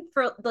common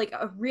for like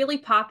a really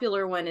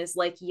popular one is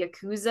like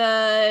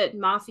Yakuza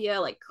mafia,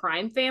 like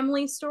crime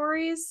family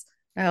stories.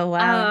 Oh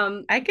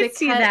wow. I could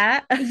see Because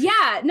that.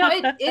 yeah, no,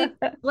 it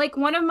like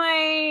one of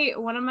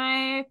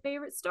my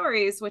favorite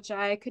stories, which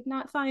I could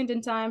not find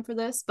in time for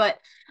this, but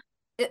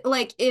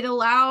it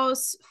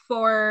allows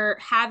for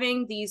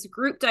having these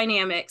group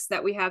dynamics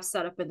that we have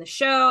set up in the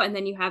show, and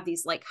then you have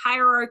these like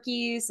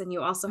hierarchies, and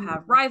you also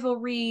have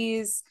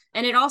rivalries,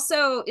 and it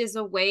also is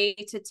a way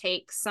to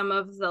take some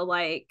of the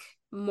like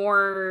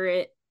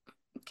more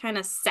kind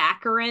of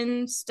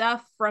saccharine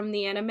stuff from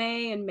the anime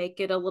and make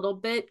it a little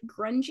bit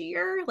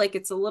grungier. Like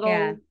it's a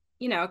little,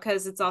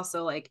 because it's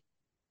also like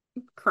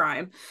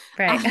crime.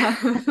 Right.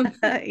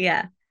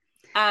 Yeah.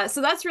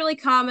 So that's really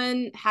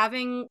common.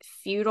 Having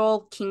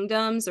feudal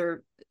kingdoms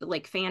or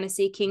like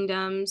fantasy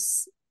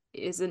kingdoms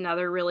is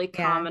another really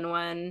common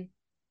one.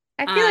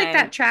 I feel like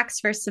that tracks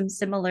for some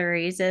similar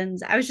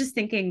reasons. I was just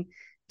thinking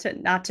to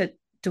not to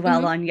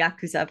dwell on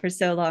Yakuza for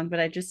so long, but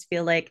I just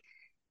feel like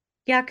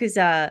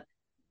Yakuza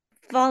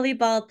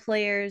volleyball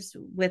players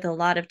with a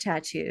lot of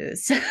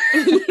tattoos.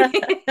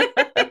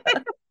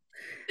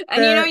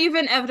 And you've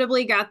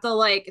inevitably got the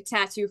like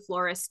tattoo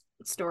florist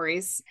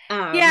stories.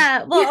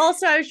 Well,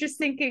 also I was just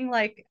thinking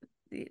like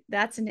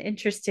that's an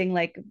interesting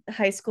like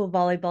high school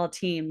volleyball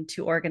team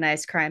to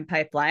organize crime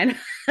pipeline.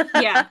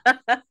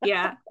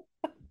 Yeah.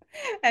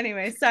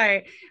 Anyway,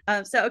 sorry.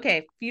 So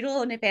okay,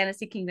 feudal and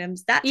fantasy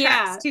kingdoms, that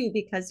tracks too,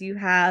 because you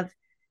have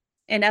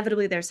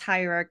inevitably there's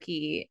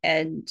hierarchy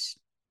and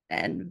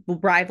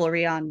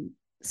rivalry on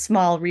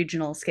small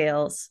regional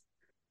scales.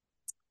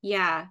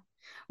 Yeah.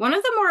 One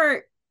of the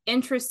more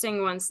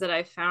interesting ones that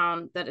I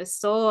found that is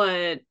still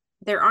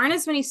there aren't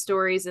as many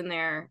stories in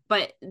there,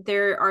 but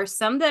there are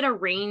some that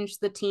arrange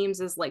the teams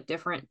as like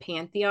different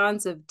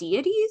pantheons of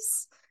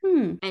deities.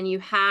 And you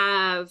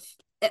have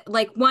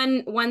like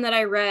one that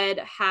I read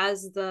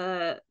has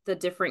the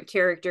different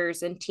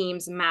characters and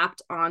teams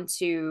mapped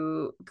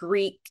onto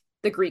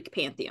the Greek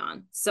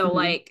pantheon. So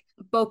like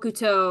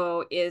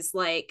Bokuto is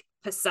like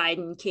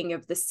Poseidon, king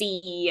of the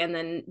sea, and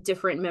then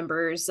different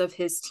members of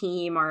his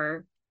team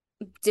are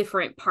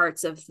different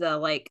parts of the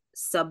like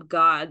sub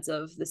gods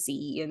of the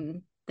sea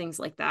and things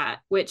like that,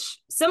 which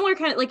similar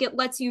kind of like it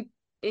lets you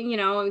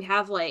we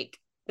have like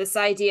this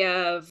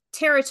idea of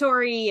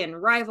territory and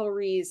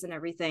rivalries and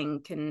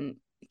everything can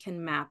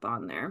map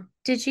on there.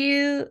 Did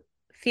you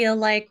feel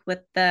like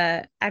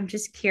I'm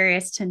just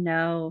curious to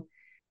know,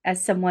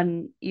 as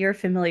someone you're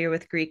familiar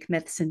with Greek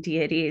myths and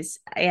deities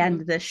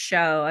and the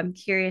show, I'm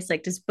curious,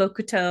 like, does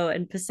Bokuto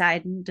and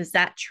Poseidon, does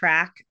that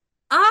track?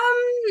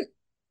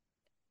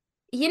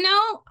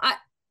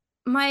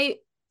 My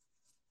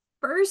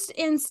first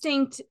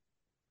instinct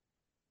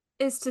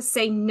is to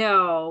say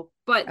no,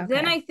 but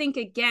then I think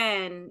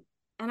again,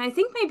 and I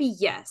think maybe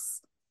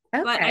yes.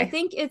 Okay. But I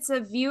think it's a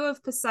view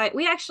of Poseidon.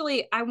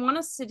 I want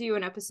us to do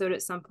an episode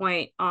at some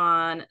point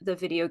on the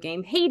video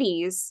game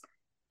Hades.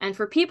 And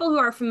for people who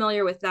are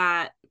familiar with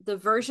that, the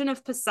version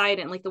of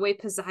Poseidon, like the way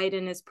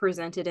Poseidon is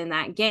presented in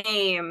that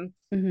game,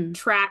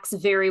 tracks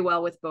very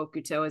well with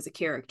Bokuto as a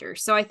character.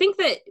 So I think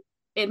that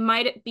it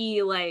might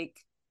be like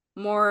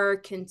more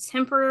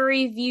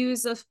contemporary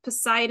views of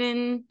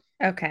Poseidon.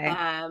 Okay.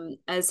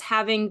 As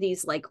having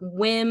these like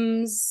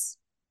whims,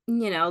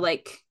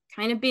 like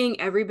kind of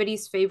being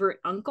everybody's favorite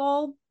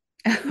uncle.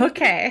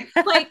 Okay.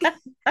 Like,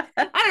 I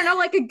don't know,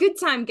 like a good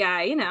time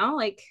guy,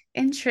 like.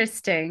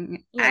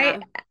 Interesting. Yeah.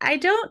 I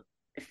don't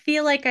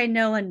feel like I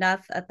know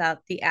enough about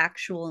the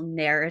actual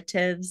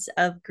narratives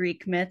of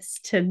Greek myths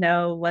to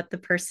know what the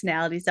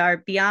personalities are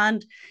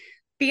beyond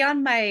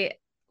my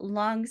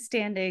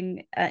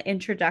long-standing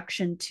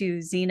introduction to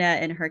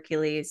Xena and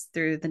Hercules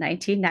through the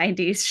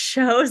 1990s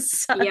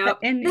shows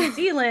in New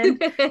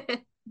Zealand.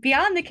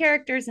 Beyond the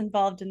characters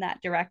involved in that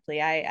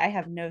directly, I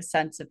have no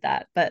sense of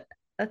that, but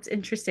that's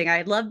interesting.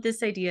 I love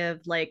this idea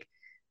of like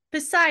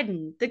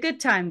Poseidon, the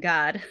good time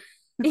god.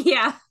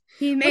 Yeah.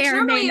 He may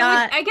or may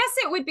not. I guess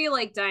it would be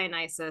like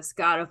Dionysus,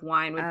 god of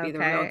wine, would be the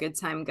real good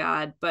time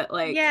god. But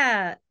like,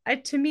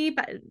 to me,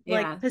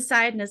 like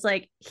Poseidon is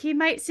like, he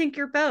might sink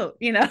your boat,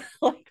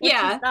 like, which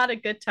is not a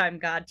good time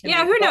god to me.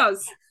 Who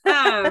knows?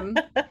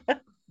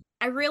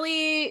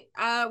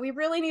 We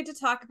really need to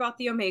talk about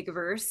the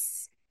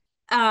Omegaverse.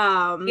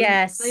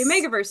 Yes, the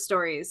Omegaverse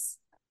stories.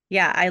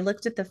 Yeah, I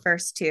looked at the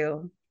first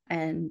two,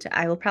 and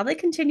I will probably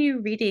continue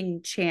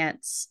reading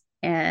Chance.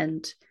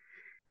 And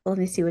let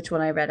me see which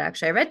one I read.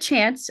 Actually, I read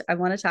Chance. I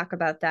want to talk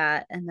about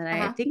that, and then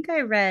I think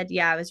I read.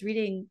 I was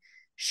reading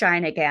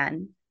Shine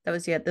Again.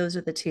 Those are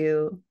the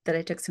two that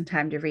I took some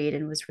time to read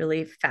and was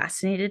really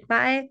fascinated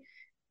by.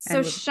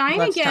 So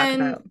Shine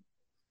Again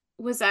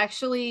was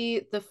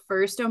actually the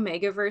first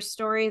Omegaverse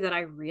story that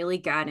I really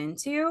got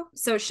into.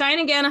 So Shine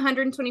Again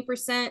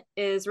 120%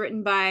 is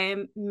written by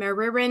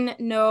Maririn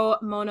no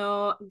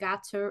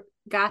Monogatari.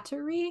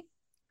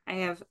 I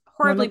have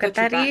horribly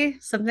butchered that.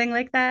 Something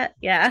like that.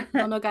 Yeah.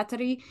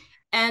 Monogatari.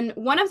 And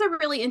one of the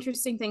really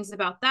interesting things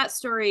about that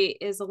story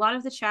is a lot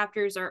of the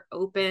chapters are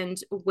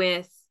opened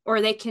with,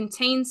 or they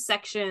contain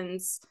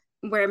sections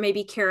where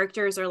maybe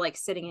characters are like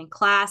sitting in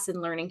class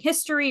and learning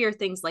history or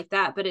things like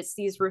that, but it's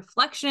these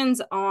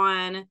reflections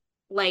on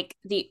like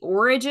the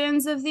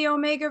origins of the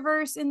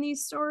Omegaverse in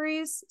these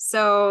stories.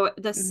 So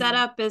the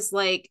setup is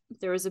like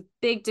there was a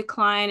big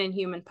decline in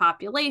human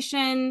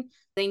population,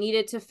 They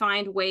needed to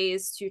find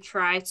ways to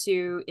try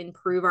to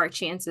improve our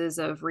chances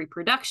of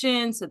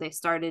reproduction. So they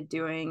started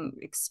doing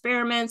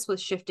experiments with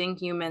shifting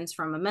humans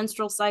from a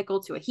menstrual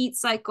cycle to a heat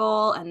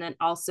cycle, and then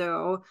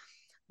also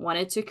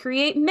wanted to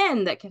create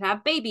men that could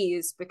have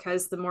babies,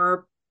 because the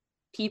more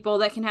people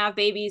that can have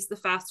babies, the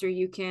faster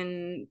you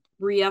can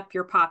re-up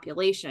your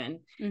population.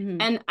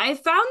 And I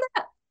found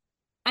that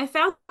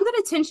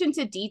attention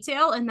to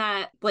detail and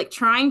that like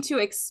trying to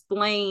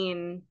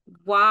explain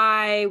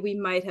why we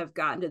might have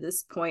gotten to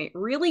this point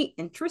really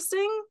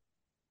interesting.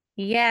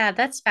 Yeah,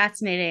 that's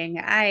fascinating.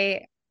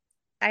 I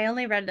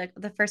only read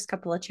the first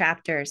couple of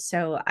chapters,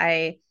 so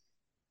I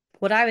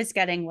what I was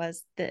getting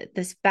was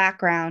this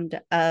background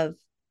of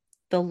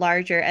the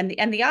larger, and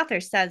the author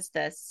says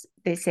this.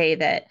 They say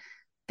that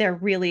they're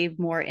really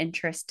more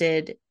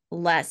interested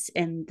less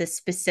in the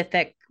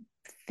specific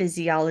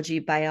physiology,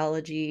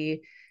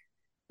 biology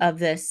of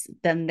this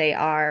than they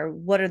are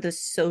what are the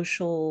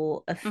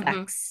social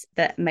effects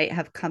that might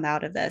have come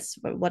out of this,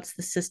 what's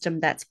the system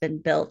that's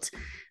been built,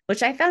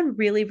 which I found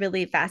really,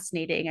 really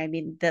fascinating. I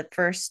mean, the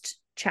first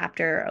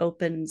chapter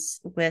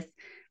opens with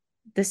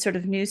this sort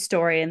of news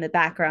story in the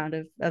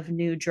background of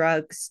new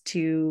drugs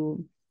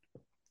to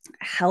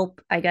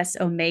help, I guess,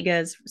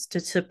 omegas to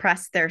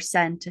suppress their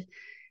scent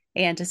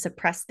and to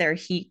suppress their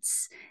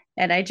heats.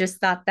 And I just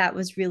thought that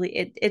was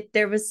really it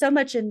there was so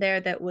much in there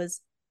that was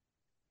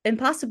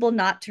impossible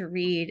not to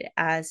read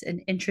as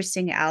an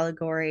interesting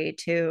allegory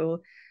to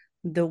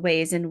the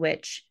ways in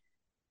which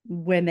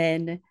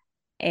women,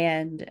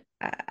 and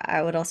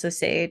I would also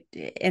say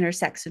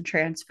intersex and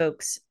trans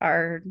folks,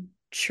 are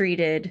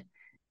treated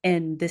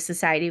in the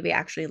society we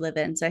actually live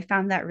in. So I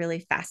found that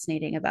really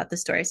fascinating about the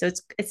story. So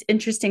it's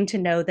interesting to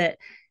know that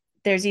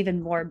there's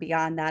even more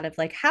beyond that of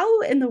like,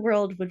 how in the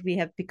world would we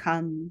have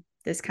become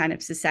this kind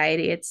of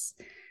society? It's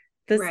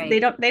this, Right. they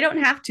don't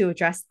have to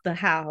address the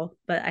how,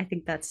 but I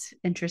think that's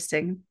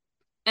interesting.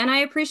 And I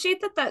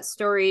appreciate that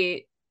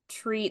story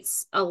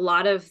treats a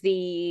lot of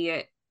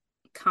the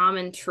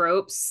common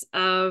tropes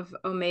of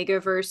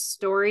Omegaverse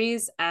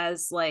stories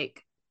as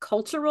like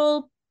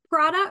cultural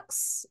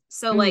products.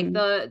 So like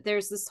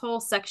there's this whole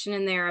section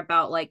in there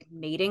about like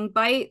mating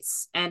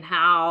bites, and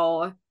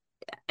how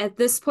at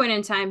this point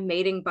in time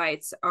mating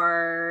bites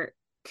are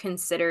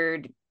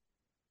considered,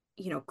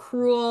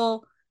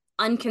 cruel,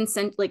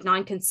 like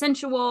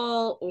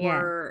non-consensual Yeah.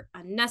 or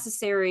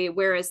unnecessary,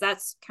 whereas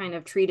that's kind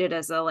of treated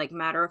as a like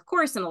matter of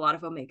course in a lot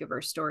of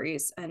Omegaverse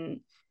stories. And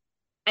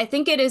I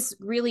think it is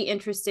really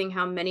interesting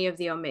how many of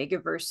the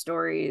Omegaverse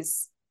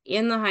stories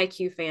in the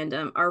Haikyuu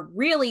fandom are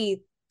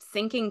really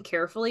thinking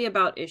carefully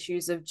about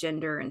issues of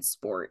gender in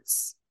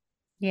sports.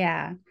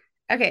 Yeah.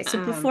 Okay,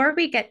 so before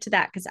we get to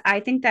that, because I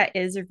think that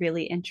is a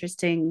really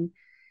interesting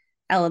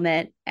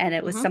element, and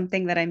it was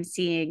something that I'm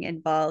seeing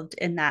involved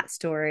in that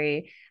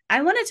story.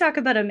 I want to talk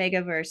about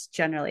Omegaverse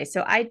generally.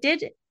 So I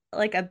did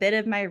like a bit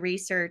of my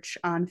research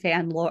on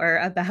fan lore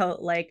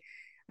about like,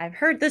 I've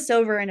heard this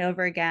over and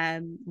over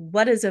again.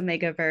 What is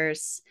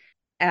Omegaverse?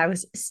 And I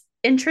was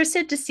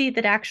interested to see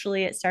that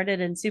actually it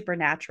started in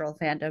supernatural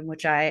fandom,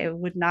 which I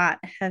would not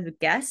have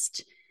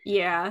guessed.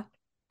 Yeah.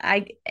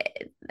 I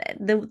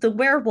the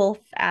werewolf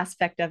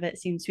aspect of it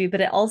seems to be, but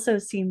it also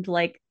seemed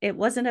like it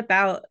wasn't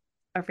about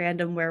a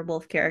random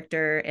werewolf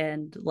character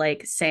and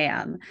like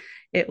Sam.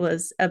 It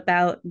was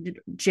about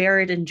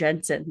Jared and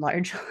Jensen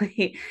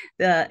largely,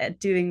 the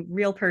doing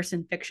real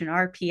person fiction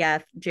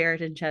RPF,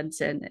 Jared and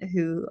Jensen,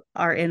 who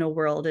are in a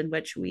world in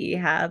which we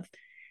have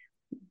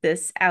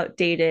this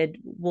outdated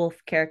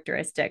wolf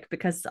characteristic,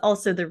 because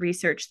also the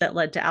research that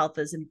led to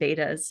alphas and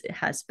betas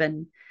has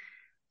been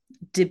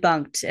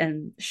debunked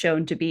and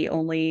shown to be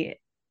only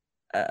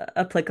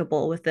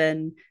applicable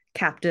within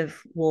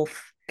captive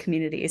wolf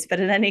communities.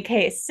 But in any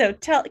case, so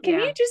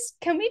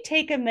can we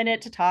take a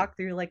minute to talk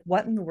through like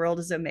what in the world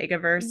is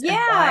Omegaverse and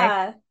why?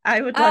 Yeah.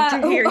 I would love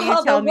to hear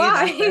you tell me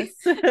about this.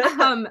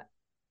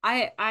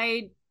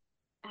 I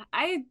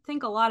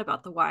think a lot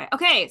about the why.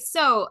 Okay,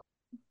 so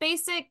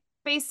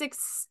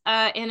basics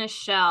in a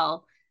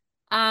shell.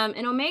 In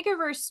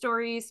Omegaverse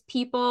stories,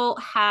 people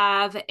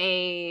have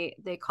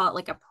they call it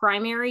like a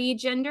primary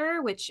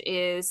gender, which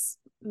is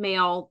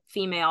male,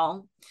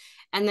 female.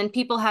 And then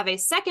people have a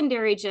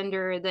secondary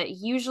gender that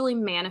usually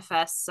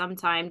manifests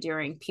sometime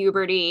during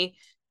puberty.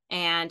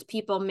 And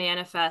people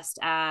manifest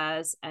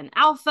as an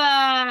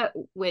alpha,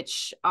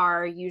 which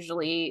are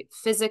usually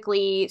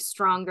physically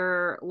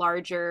stronger,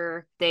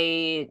 larger.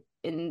 They,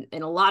 in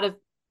a lot of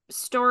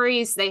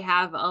stories, they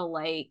have a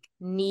like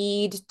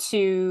need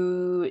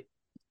to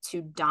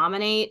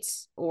dominate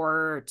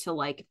or to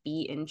like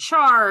be in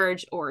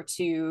charge or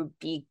to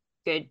be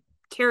good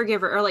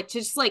caregiver or like to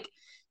just like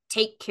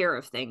take care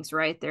of things,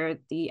 right? They're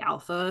the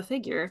alpha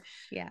figure.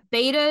 Yeah.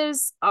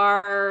 Betas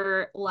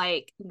are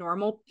like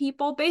normal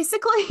people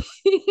basically.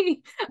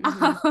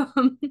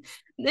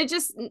 They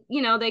just,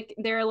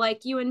 they're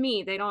like you and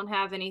me. They don't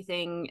have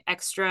anything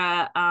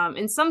extra.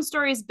 In some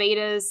stories,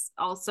 betas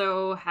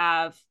also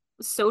have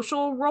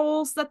social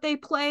roles that they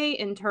play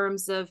in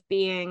terms of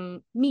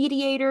being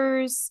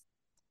mediators.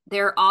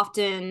 They're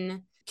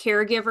often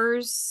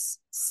caregivers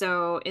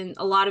So in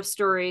a lot of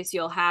stories,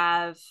 you'll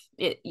have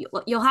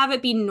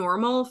it be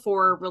normal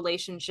for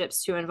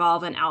relationships to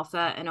involve an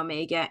alpha, an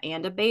omega,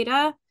 and a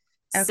beta.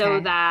 So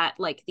Okay. that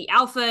like the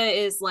alpha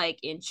is like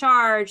in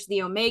charge,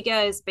 the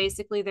omega is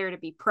basically there to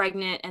be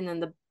pregnant, and then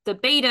the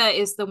beta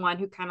is the one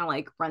who kind of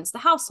like runs the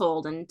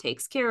household and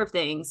takes care of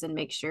things and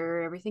makes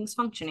sure everything's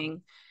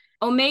functioning.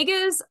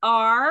 Omegas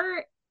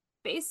are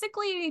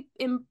basically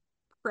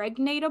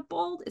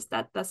impregnable.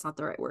 That's not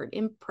the right word.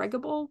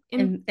 Impregnable. They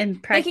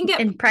can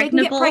get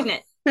Impregnable.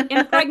 pregnant.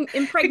 Because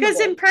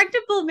Impregnable.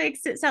 impregnable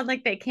makes it sound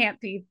like they can't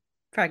be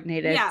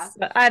pregnated. Yeah.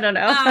 So I don't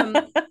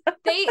know.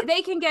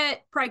 They can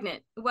get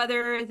pregnant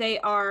whether they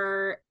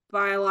are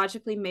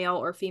biologically male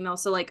or female.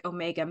 So like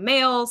omega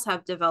males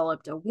have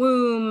developed a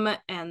womb,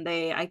 and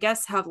they I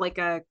guess have like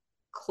a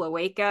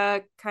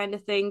cloaca kind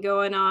of thing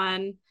going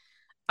on.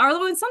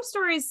 Although in some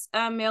stories,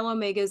 male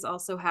omegas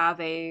also have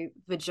a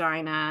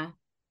vagina,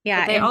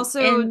 Yeah, but they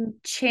also and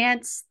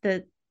chance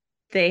that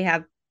they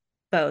have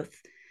both.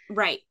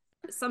 right.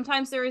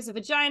 Sometimes there is a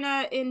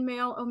vagina in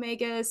male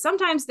omegas.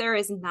 Sometimes there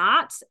is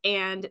not,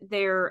 and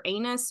their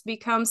anus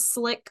becomes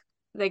slick.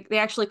 They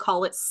actually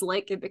call it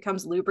slick. It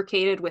becomes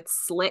lubricated with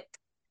slick.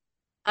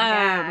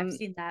 Yeah, I've Um,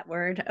 seen that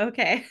word.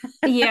 Okay.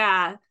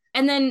 yeah.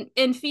 And then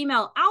in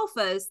female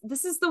alphas,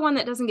 this is the one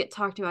that doesn't get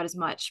talked about as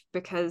much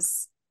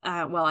because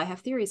well, I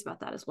have theories about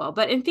that as well.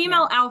 But in Yeah.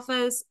 female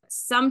alphas,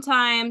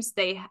 sometimes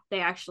they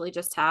actually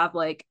just have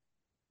like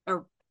a,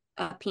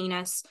 a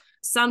penis.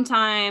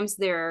 Sometimes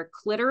their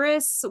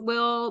clitoris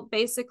will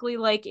basically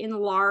like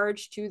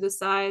enlarge to the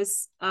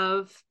size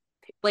of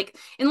like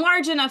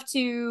enlarge enough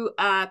to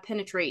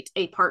penetrate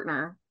a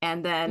partner,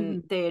 and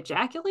then Mhm. they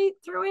ejaculate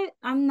through it.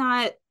 I'm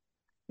not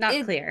Not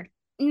it clear.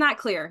 not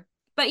clear.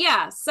 But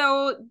yeah,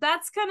 so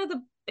that's kind of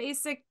the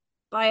basic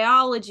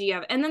biology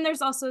of it. And then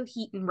there's also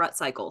heat and rut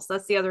cycles.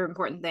 That's the other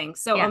important thing.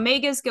 So Yeah.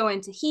 omegas go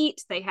into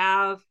heat. They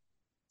have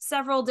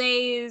several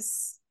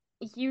days,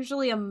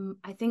 usually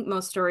I think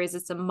most stories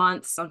it's a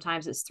month,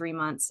 sometimes it's 3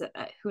 months,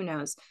 who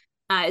knows.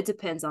 It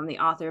depends on the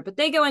author, but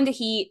they go into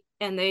heat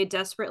and they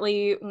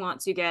desperately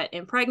want to get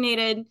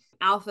impregnated.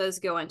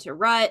 Alphas go into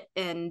rut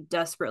and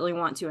desperately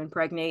want to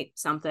impregnate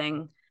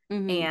something.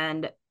 Mhm.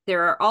 And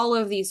there are all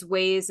of these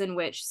ways in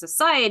which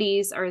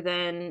societies are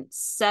then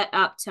set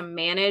up to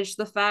manage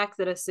the fact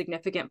that a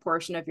significant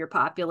portion of your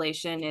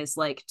population is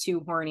like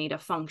too horny to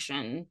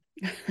function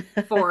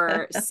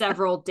for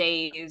several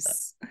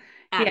days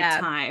at a Yeah.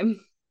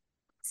 time.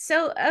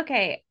 So,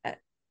 okay,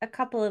 a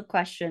couple of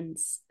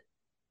questions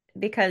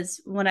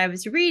because when I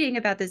was reading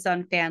about this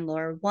on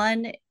fanlore,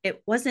 one,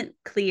 it wasn't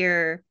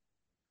clear.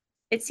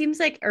 It seems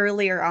like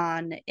earlier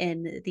on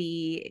in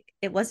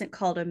it wasn't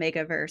called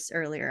Omegaverse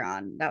earlier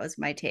on. That was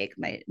my take.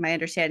 My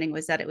understanding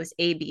was that it was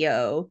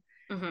ABO.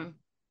 Mm-hmm.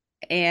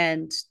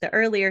 And the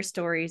earlier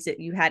stories that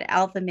you had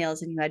alpha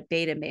males and you had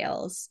beta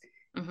males.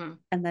 Mm-hmm.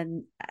 And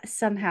then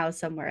somehow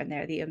somewhere in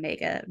there the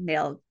omega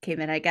male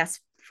came in, I guess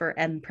for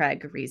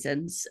mpreg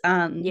reasons.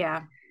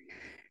 Yeah.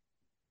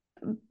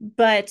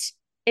 But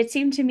it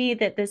seemed to me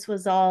that this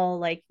was all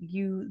like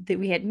that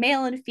we had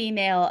male and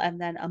female,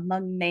 and then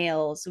among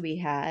males we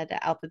had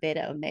alpha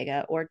beta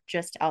omega, or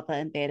just alpha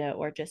and beta,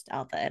 or just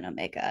alpha and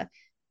omega.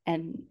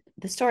 And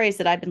the stories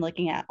that I've been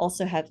looking at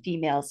also have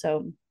female,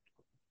 so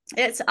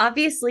it's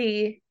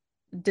obviously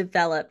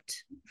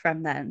developed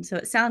from then. So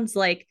it sounds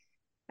like,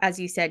 as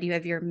you said, you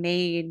have your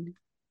main,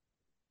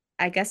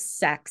 I guess,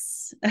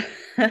 sex,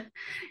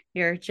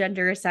 your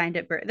gender assigned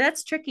at birth.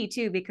 That's tricky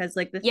too, because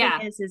like the thing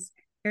Yeah. is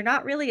you're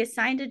not really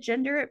assigned a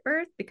gender at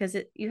birth because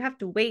you have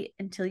to wait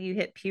until you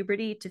hit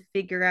puberty to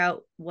figure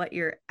out what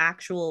your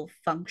actual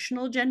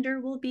functional gender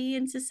will be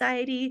in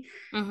society.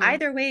 Mm-hmm.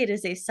 Either way, it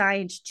is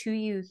assigned to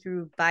you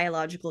through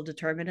biological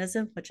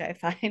determinism, which I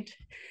find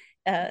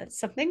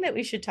something that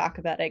we should talk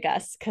about, I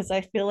guess, because I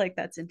feel like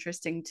that's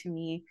interesting to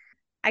me.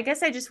 I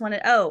guess I just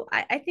wanted,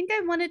 I think I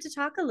wanted to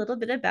talk a little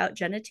bit about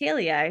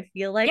genitalia. I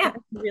feel like Yeah.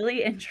 I'm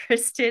really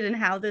interested in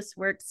how this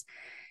works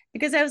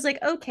because I was like,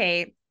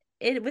 okay,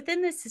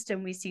 within this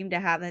system, we seem to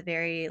have a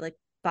very like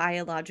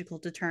biological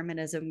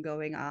determinism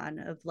going on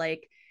of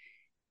like,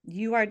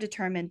 you are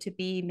determined to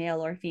be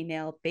male or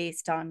female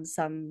based on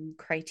some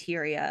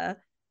criteria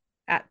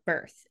at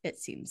birth, it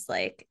seems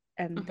like.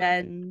 And Mm-hmm.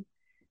 then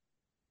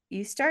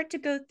you start to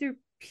go through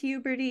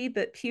puberty,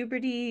 but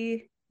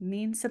puberty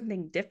means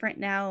something different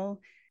now.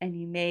 And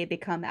you may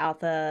become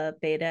alpha,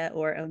 beta,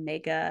 or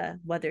omega,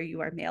 whether you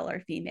are male or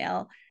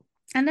female.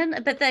 And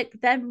then, but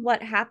then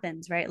what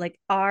happens, right? Like,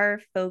 are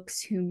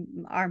folks who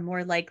are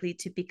more likely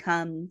to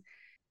become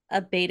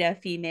a beta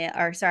female,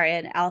 or sorry,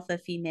 an alpha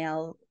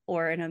female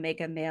or an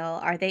omega male,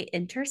 are they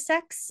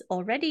intersex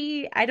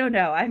already? I don't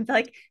know. I'm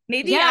like,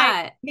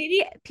 Yeah.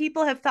 maybe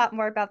people have thought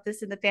more about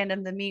this in the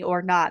fandom than me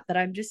or not, but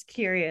I'm just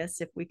curious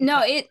if we could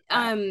No, talk about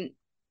that.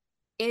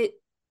 it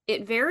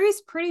it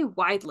varies pretty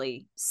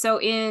widely. So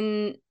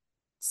in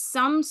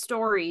some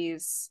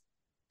stories,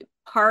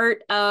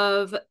 part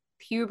of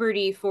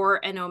puberty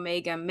for an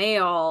omega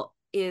male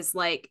is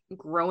like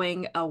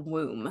growing a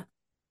womb.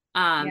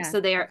 Yeah. So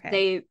Okay.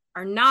 they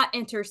are not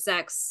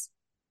intersex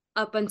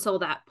up until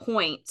that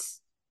point.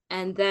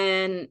 And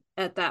then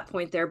at that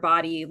point, their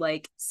body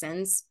like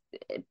sends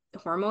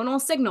hormonal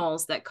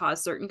signals that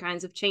cause certain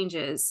kinds of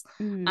changes.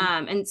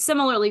 And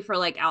similarly for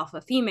like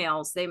alpha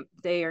females,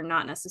 they are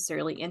not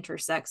necessarily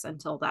intersex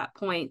until that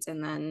point,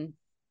 and then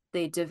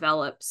they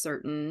develop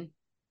certain,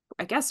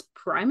 I guess,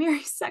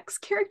 primary sex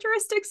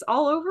characteristics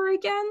all over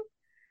again.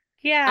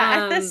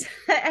 Yeah,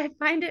 I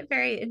find it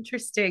very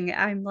interesting.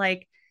 I'm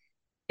like,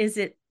 is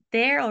it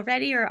there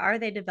already, or are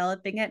they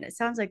developing it? And it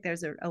sounds like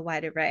there's a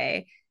wide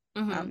array.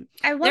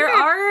 I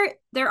wonder.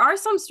 There are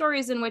some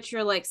stories in which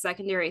your like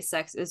secondary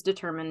sex is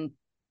determined,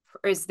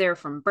 is there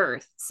from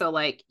birth. So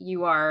like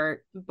you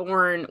are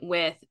born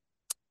with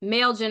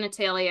male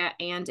genitalia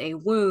and a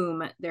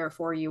womb,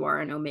 therefore you are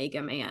an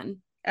Omega man.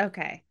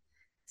 Okay.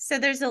 So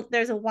there's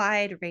a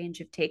wide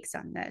range of takes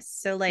on this.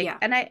 So like, Yeah.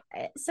 and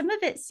some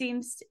of it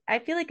seems, I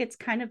feel like it's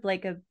kind of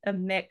like a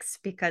mix,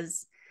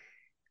 because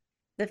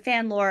the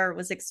fan lore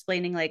was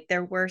explaining like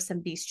there were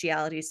some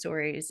bestiality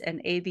stories,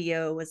 and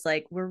ABO was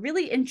like, we're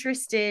really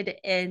interested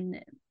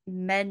in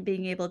men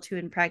being able to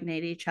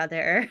impregnate each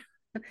other,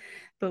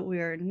 but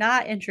we're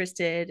not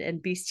interested in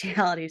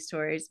bestiality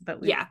stories,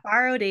 but we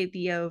borrowed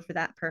ABO for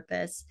that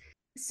purpose.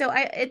 So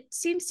it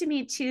seems to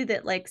me too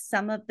that like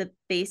some of the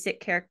basic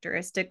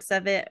characteristics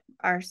of it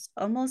are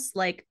almost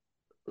like,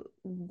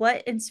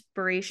 what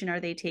inspiration are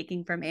they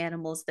taking from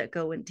animals that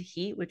go into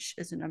heat, which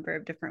is a number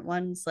of different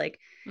ones. Like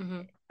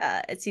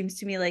it seems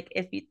to me like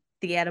if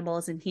the animal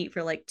is in heat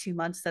for like 2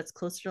 months, that's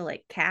closer to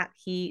like cat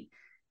heat.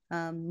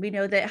 We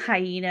know that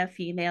hyena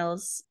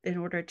females, in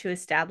order to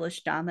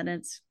establish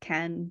dominance,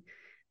 can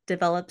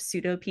develop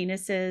pseudo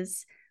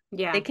penises.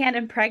 They can't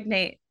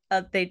impregnate.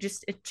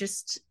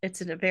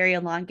 It's a very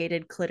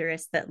elongated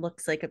clitoris that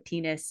looks like a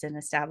penis and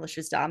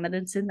establishes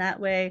dominance in that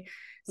way.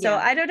 So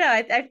I don't know.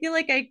 I feel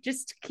like I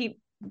just keep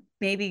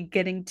maybe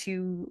getting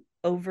too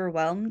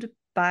overwhelmed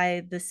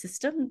by the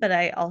system, but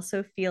I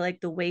also feel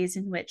like the ways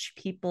in which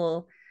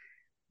people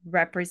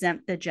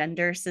represent the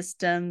gender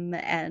system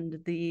and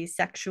the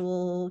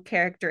sexual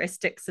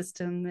characteristic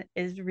system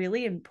is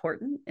really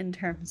important in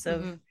terms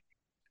of,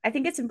 I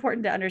think it's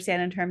important to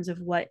understand in terms of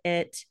what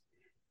it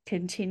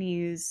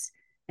continues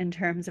in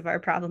terms of our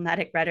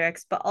problematic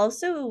rhetorics, but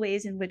also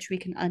ways in which we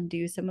can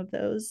undo some of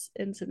those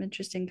in some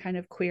interesting kind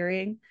of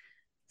querying.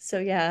 So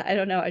yeah, I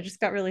don't know. I just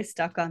got really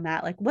stuck on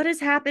that. Like, what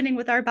is happening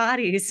with our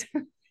bodies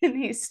in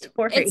these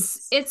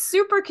stories? It's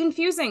super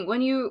confusing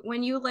when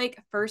you like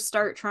first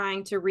start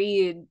trying to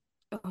read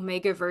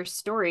Omegaverse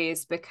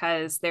stories,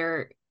 because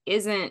there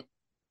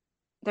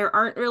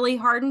aren't really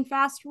hard and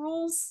fast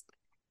rules,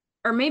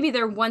 or maybe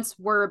there once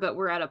were, but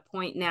we're at a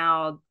point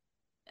now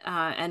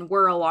and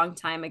were a long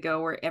time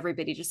ago where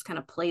everybody just kind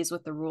of plays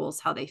with the rules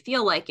how they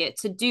feel like it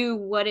to do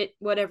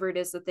whatever it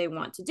is that they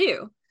want to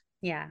do.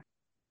 Yeah.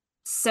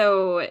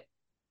 So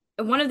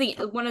one of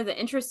the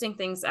interesting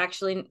things,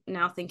 actually,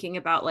 now thinking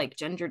about like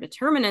gender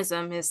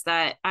determinism, is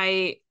that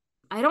I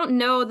don't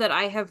know that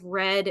I have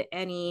read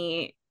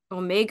any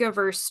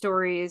Omegaverse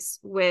stories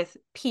with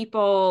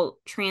people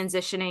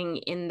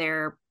transitioning in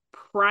their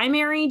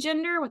primary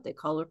gender, what they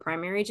call their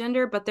primary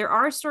gender, but there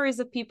are stories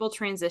of people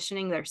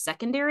transitioning their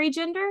secondary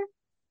gender.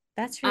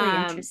 That's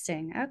really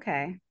interesting.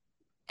 Okay.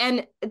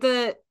 And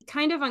the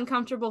kind of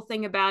uncomfortable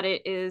thing about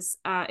it is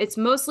it's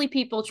mostly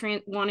people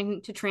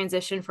wanting to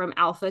transition from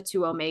alpha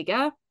to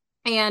omega,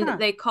 and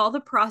they call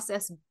the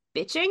process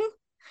bitching.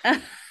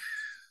 Of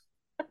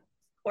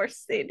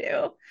course they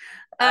do.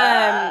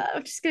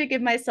 I'm just gonna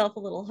give myself a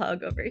little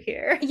hug over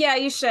here. Yeah,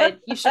 you should.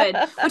 Which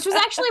was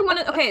actually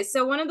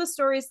one of the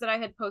stories that I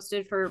had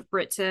posted for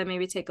Brit to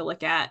maybe take a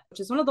look at, which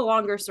is one of the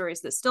longer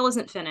stories that still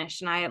isn't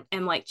finished, and I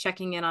am like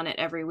checking in on it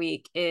every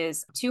week,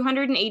 is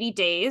 280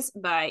 Days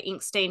by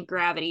Inkstained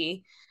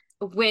Gravity,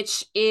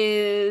 which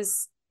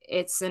is,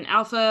 it's an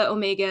alpha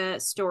omega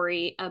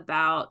story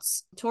about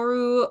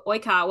Toru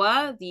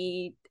Oikawa,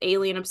 the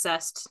alien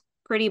obsessed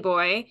pretty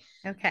boy,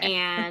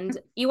 and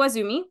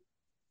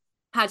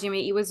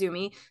Hajime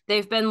Iwazumi.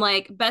 They've been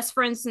like best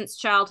friends since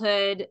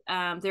childhood.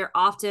 They're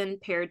often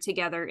paired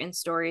together in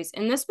stories.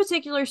 In this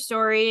particular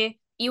story,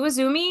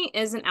 Iwazumi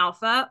is an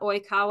alpha,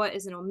 Oikawa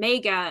is an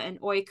omega, and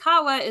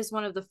Oikawa is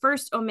one of the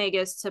first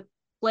omegas to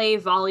play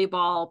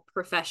volleyball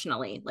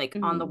professionally, like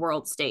on the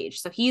world stage.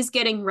 So he's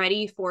getting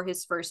ready for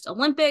his first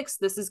Olympics.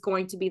 This is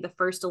going to be the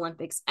first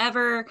Olympics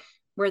ever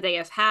where they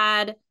have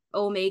had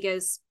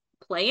omegas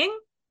playing.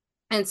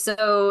 And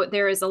so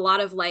there is a lot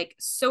of like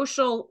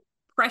social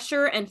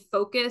pressure and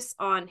focus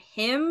on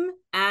him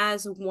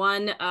as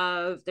one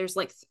of, there's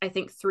like, I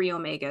think 3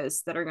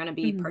 omegas that are going to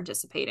be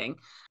participating.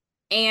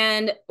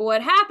 And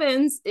what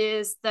happens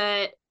is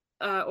that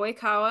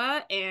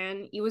Oikawa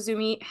and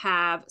Iwazumi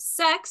have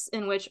sex,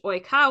 in which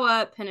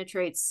Oikawa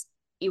penetrates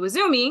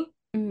Iwazumi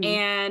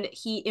and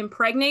he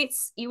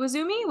impregnates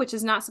Iwazumi, which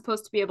is not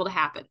supposed to be able to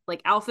happen.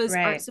 Like alphas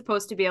aren't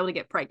supposed to be able to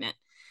get pregnant.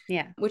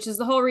 Yeah. Which is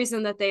the whole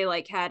reason that they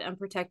like had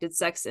unprotected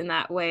sex in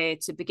that way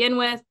to begin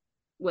with,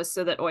 was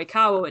so that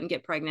Oikawa wouldn't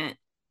get pregnant,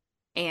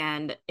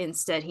 and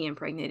instead he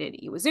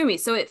impregnated Iwazumi.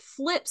 So it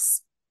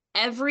flips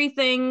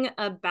everything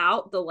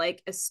about the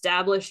like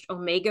established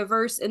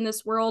Omegaverse in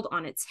this world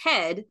on its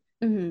head.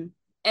 Mm-hmm.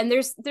 And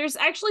there's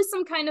actually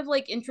some kind of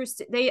like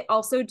interest. They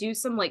also do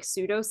some like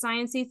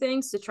pseudoscience-y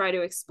things to try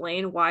to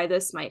explain why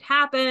this might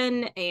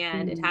happen,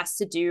 and it has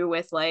to do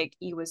with like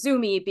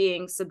Iwazumi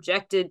being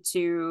subjected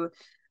to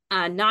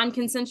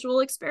non-consensual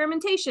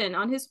experimentation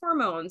on his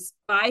hormones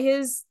by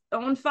his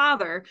own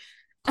father.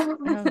 Oh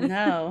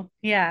no.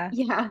 Yeah.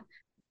 Yeah,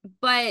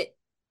 but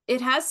it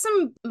has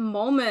some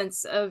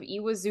moments of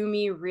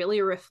Iwazumi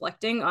really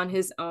reflecting on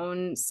his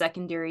own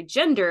secondary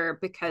gender,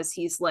 because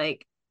he's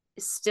like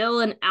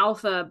still an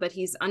alpha, but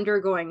he's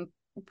undergoing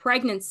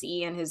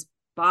pregnancy and his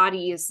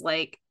body is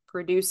like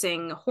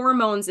producing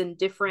hormones in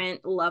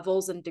different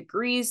levels and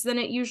degrees than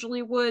it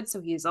usually would. So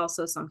he's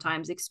also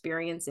sometimes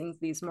experiencing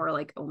these more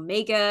like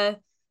omega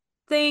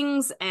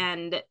things,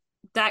 and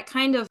that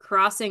kind of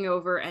crossing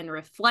over and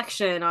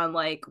reflection on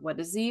like what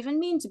does it even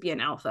mean to be an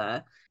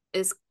alpha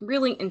is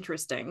really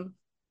interesting.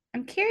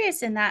 I'm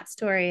curious in that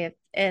story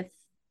if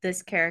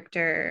this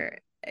character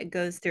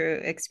goes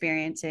through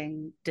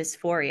experiencing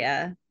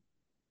dysphoria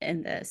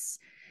in this,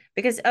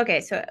 because okay,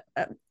 so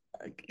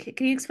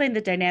can you explain the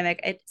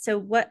dynamic? So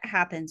what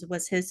happens?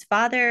 Was his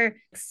father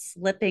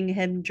slipping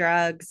him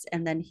drugs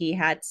and then he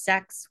had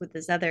sex with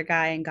this other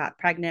guy and got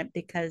pregnant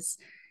because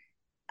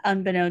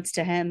unbeknownst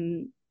to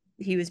him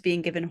he was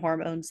being given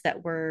hormones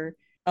that were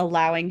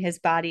allowing his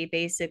body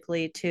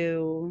basically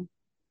to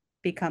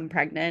become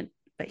pregnant,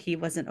 but he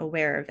wasn't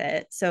aware of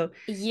it. So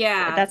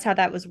Yeah, that's how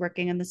that was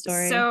working in the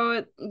story.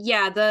 so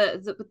yeah,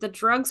 the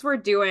drugs were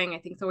doing, I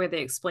think the way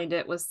they explained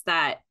it was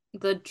that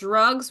the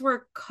drugs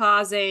were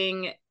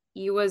causing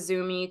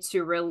Iwazumi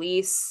to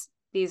release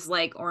these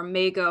like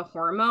omega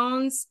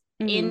hormones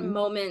in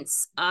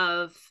moments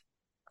of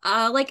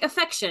like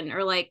affection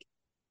or like,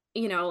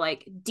 you know,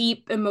 like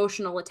deep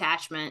emotional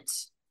attachment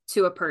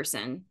to a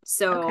person.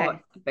 So Okay.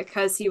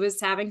 because he was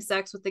having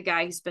sex with the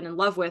guy he's been in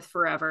love with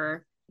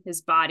forever,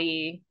 his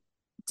body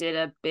did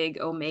a big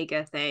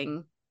omega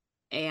thing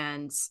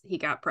and he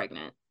got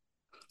pregnant.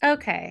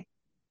 Okay.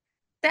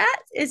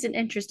 That is an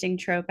interesting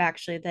trope,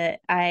 actually,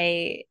 that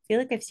I feel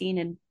like I've seen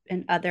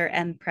in other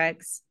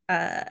MPregs.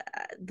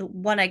 The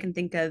one I can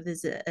think of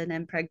is an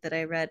MPreg that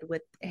I read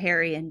with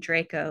Harry and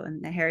Draco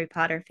and the Harry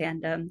Potter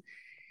fandom.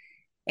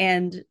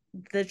 And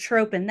the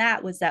trope in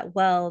that was that,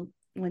 well,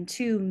 when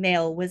two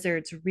male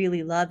wizards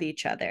really love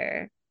each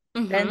other,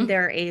 then Mm-hmm.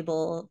 they're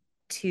able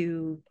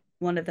to,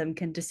 one of them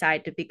can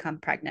decide to become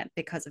pregnant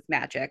because of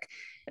magic.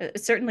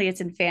 Certainly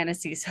it's in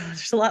fantasy, so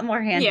there's a lot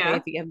more hand Yeah.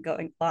 wavy of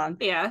going along.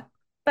 Yeah.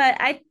 But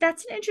I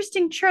that's an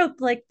interesting trope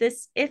like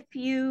this. If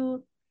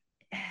you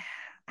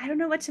I don't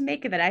know what to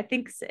make of it. I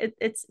think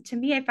it's to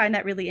me, I find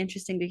that really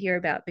interesting to hear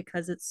about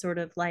because it's sort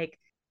of like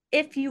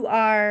if you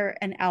are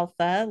an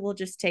alpha, we'll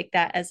just take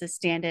that as a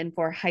stand-in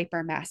for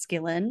hyper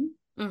masculine,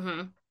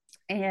 Mm-hmm.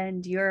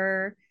 and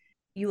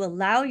you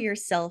allow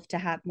yourself to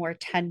have more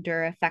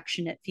tender,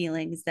 affectionate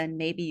feelings than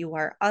maybe you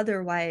are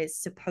otherwise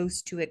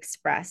supposed to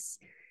express.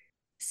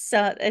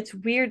 So it's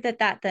weird that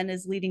that then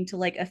is leading to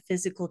like a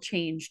physical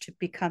change to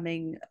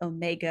becoming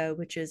omega,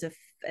 which is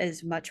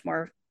much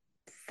more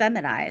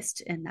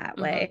feminized in that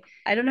Mm-hmm. way.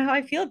 I don't know how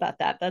I feel about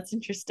that. That's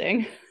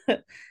interesting.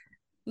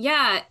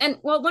 Yeah. And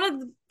well, one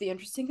of the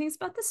interesting things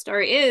about this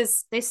story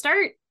is they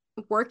start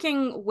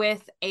working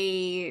with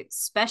a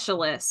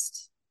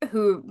specialist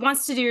who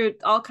wants to do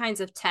all kinds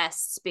of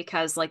tests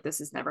because like this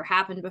has never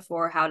happened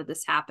before. How did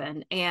this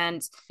happen?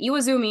 And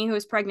Iwazumi, who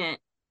is pregnant,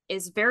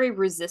 is very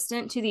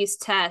resistant to these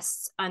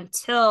tests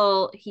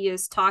until he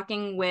is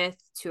talking with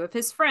two of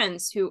his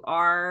friends who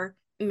are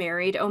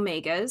married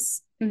Omegas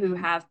who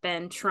Mhm. have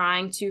been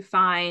trying to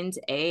find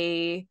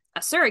a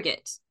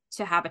surrogate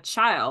to have a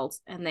child,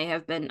 and they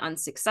have been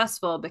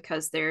unsuccessful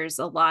because there's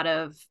a lot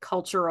of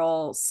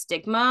cultural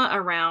stigma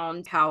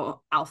around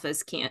how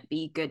alphas can't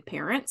be good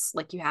parents.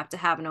 Like you have to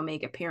have an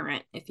omega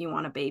parent if you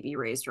want a baby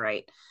raised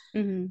right.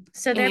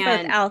 So they're both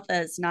And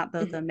alphas, not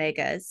both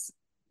omegas.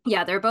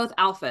 yeah, they're both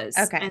alphas.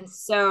 Okay. And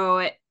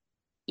so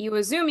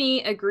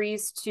Iwazumi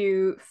agrees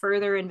to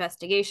further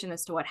investigation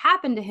as to what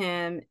happened to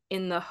him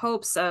in the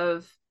hopes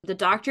of the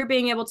doctor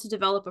being able to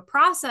develop a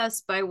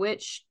process by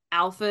which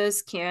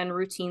alphas can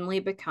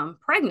routinely become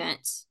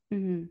pregnant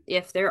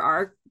if there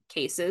are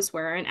cases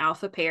where an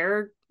alpha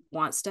pair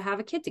wants to have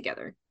a kid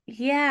together.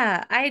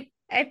 Yeah, I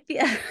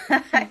feel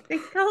I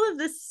think all of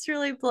this is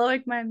really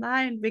blowing my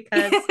mind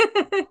because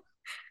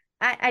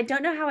I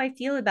don't know how I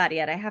feel about it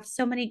yet. I have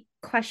so many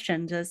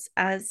questions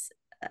as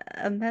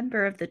a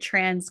member of the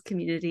trans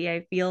community.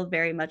 I feel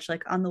very much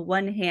like on the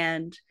one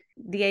hand,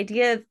 the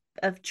idea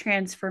of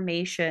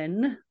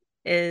transformation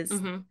is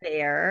Mm-hmm.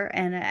 there,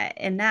 and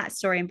in that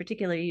story in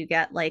particular you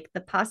get like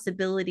the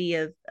possibility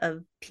of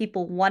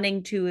people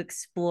wanting to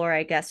explore,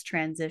 I guess,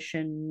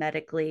 transition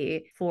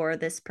medically for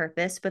this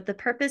purpose, but the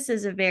purpose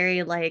is a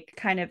very like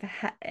kind of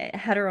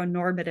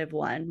heteronormative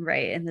one,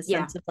 right, in the Yeah.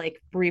 sense of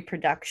like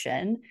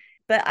reproduction.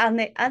 But on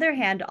the other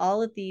hand,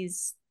 all of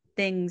these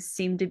things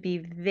seem to be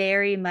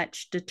very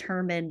much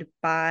determined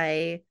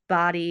by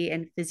body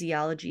and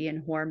physiology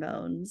and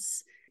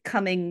hormones.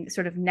 coming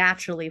sort of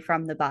naturally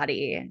from the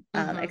body,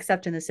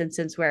 except in this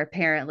instance where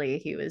apparently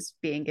he was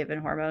being given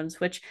hormones,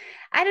 which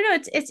I don't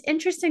know. It's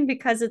interesting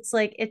because it's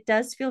like, it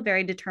does feel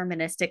very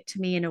deterministic to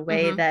me in a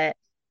way that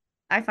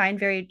I find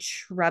very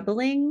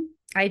troubling.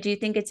 I do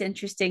think it's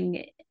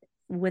interesting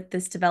with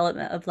this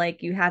development of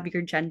like, you have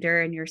your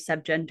gender and your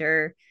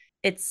subgender.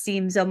 It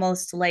seems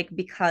almost like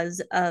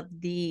because of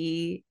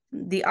the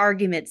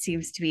argument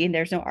seems to be, and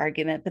there's no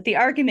argument, but the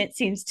argument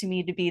seems to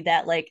me to be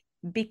that like,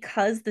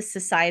 because the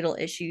societal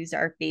issues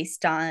are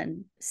based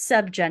on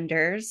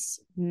subgenders,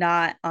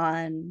 not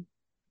on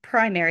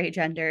primary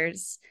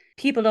genders,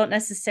 people don't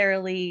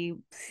necessarily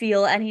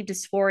feel any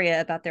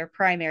dysphoria about their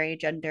primary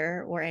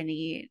gender or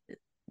any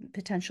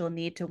potential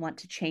need to want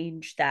to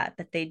change that,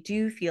 but they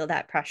do feel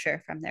that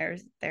pressure from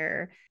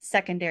their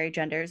secondary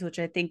genders, which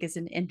I think is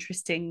an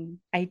interesting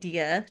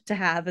idea to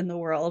have in the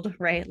world,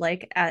 right?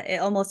 Like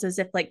it almost as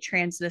if like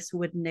transness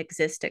wouldn't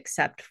exist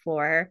except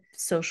for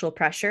social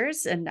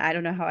pressures, and I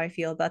don't know how I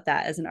feel about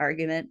that as an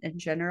argument in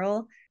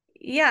general.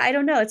 Yeah, I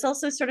don't know. It's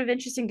also sort of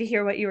interesting to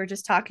hear what you were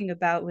just talking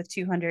about with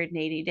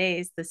 280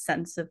 days, the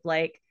sense of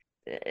like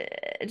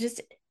just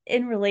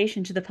in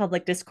relation to the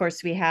public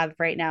discourse we have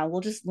right now.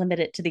 We'll just limit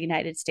it to the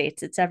United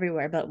States. It's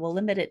everywhere, but we'll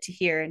limit it to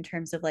here in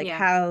terms of like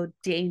how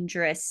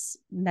dangerous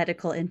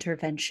medical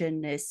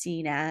intervention is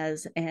seen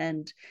as,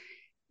 and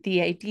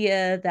the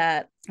idea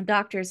that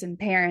doctors and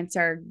parents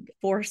are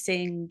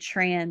forcing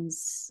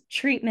trans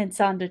treatments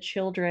onto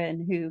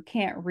children who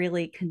can't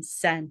really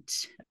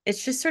consent.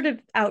 It's just sort of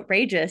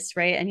outrageous,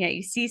 right? And yet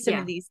you see some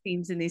of these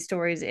themes in these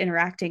stories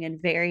interacting in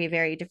very,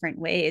 very different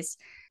ways.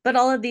 But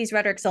all of these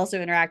rhetorics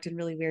also interact in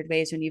really weird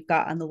ways when you've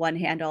got, on the one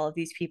hand, all of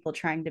these people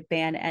trying to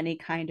ban any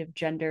kind of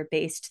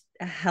gender-based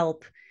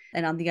help,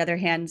 and on the other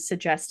hand,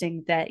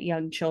 suggesting that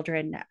young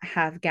children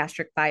have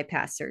gastric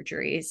bypass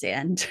surgeries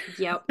and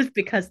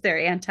because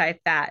they're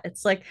anti-fat.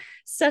 It's like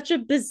such a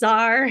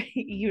bizarre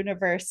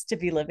universe to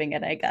be living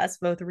in, I guess,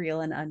 both real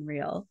and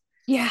unreal.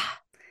 Yeah.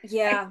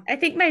 I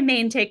think my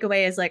main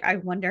takeaway is like, I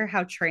wonder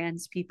how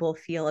trans people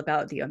feel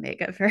about the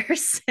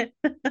Omegaverse.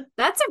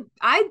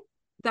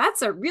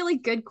 That's a really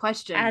good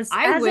question. As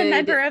a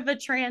member of a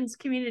trans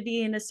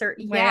community in a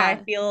certain way,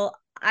 I feel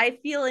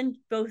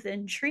both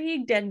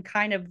intrigued and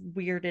kind of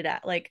weirded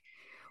out. Like,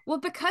 well,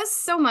 because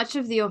so much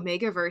of the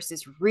Omegaverse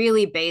is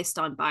really based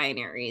on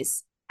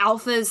binaries.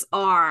 Alphas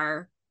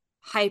are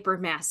hyper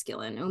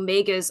masculine,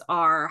 omegas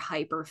are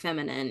hyper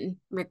feminine,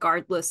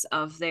 regardless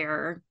of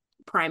their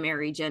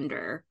primary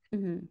gender.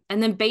 And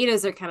then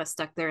betas are kind of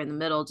stuck there in the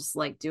middle, just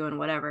like doing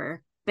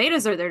whatever.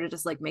 Betas are there to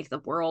just like make the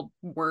world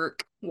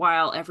work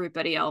while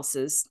everybody else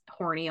is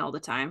horny all the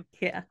time.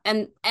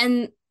 And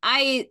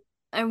I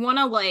want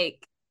to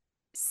like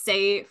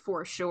say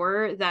for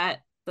sure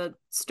that the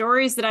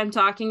stories that I'm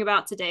talking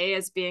about today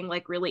as being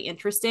like really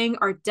interesting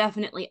are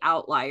definitely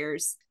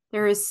outliers.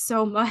 There is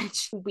so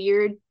much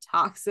weird,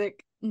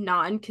 toxic,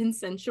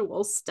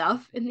 non-consensual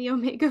stuff in the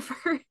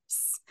Omegaverse.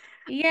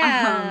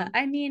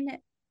 I mean,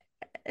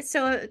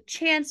 so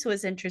Chance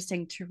was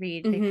interesting to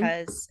read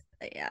because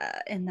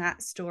in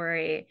that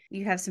story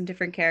you have some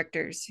different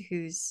characters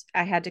whose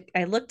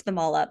I looked them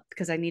all up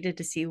because I needed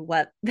to see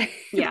what they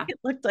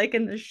looked like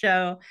in the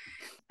show.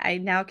 I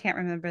now can't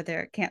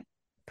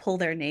pull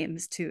their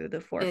names to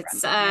the forefront.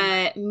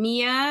 It's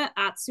Mia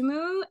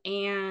Atsumu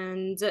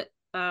and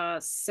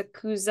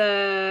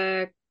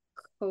Sakuza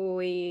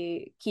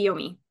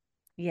Kiyomi.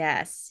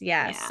 Yes.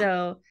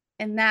 So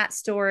in that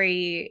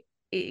story,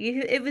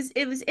 it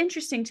was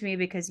interesting to me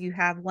because you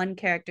have one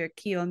character,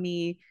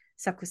 Kiyomi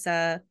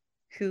Sakusa,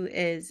 who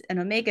is an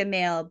Omega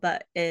male,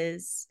 but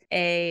is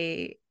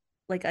a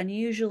like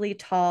unusually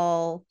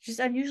tall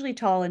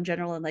in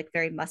general, and like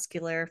very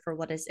muscular for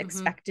what is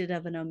expected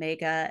of an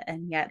Omega.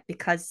 And yet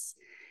because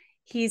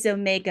he's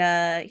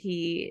Omega,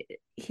 he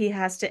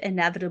has to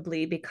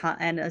inevitably become,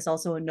 and is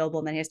also a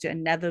nobleman, he has to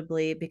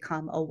inevitably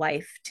become a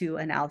wife to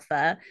an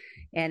alpha.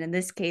 And in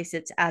this case,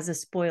 it's as a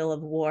spoil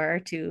of war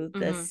to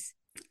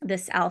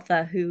this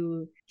alpha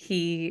who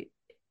he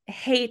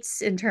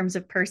hates in terms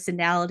of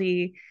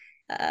personality.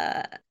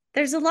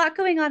 There's a lot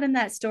going on in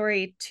that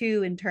story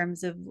too, in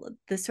terms of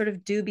the sort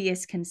of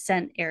dubious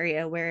consent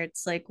area where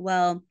it's like,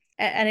 well,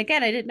 and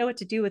again, I didn't know what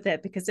to do with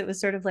it because it was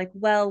sort of like,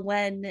 well,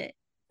 when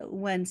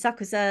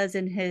Sakusa is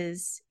in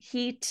his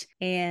heat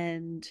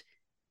and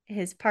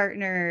his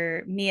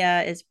partner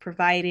Mia is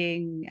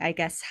providing, I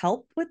guess,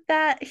 help with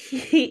that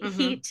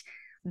heat,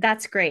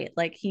 that's great.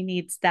 Like he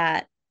needs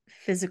that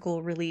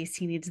physical release.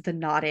 He needs the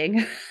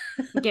nodding.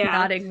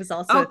 Nodding was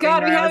also we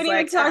haven't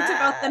even talked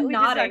about the nodding. We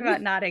did talk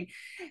about nodding,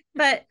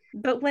 but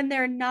when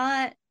they're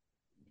not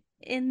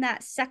in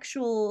that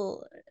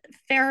sexual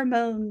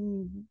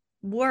pheromone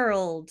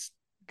world,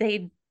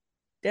 they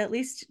at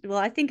least, well,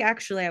 I think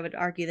actually I would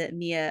argue that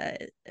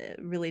Mia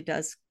really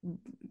does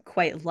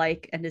quite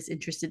like and is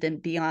interested in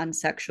beyond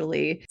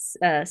sexually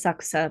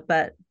Sakusa,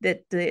 but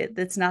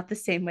that's not the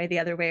same way the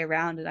other way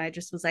around. And I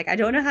just was like, I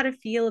don't know how to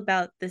feel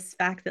about this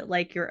fact that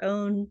like your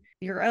own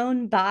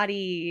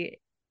body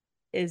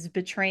is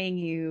betraying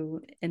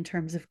you in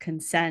terms of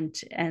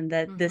consent, and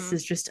that this Mm-hmm.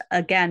 is just,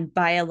 again,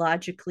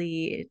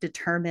 biologically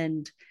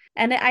determined.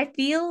 And I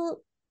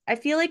feel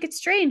like it's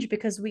strange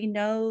because we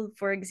know,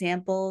 for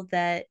example,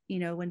 that,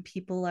 when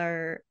people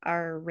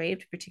are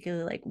raped,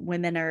 particularly like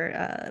women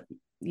are,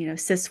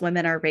 cis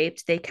women are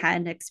raped, they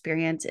can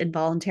experience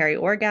involuntary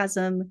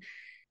orgasm,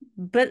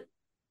 but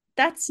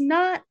that's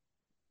not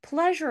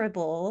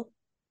pleasurable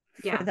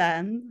for Yeah.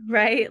 them,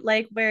 right?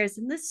 Like, whereas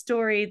in this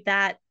story,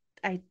 that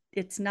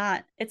it's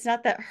not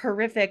that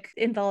horrific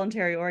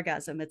involuntary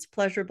orgasm. It's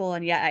pleasurable,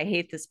 and yet I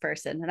hate this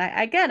person. And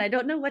I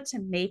don't know what to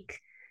make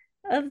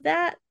of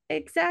that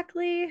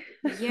exactly.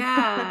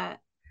 Yeah.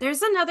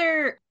 There's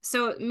another,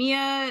 so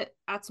Mia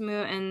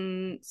Atsumu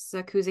and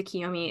Sakuza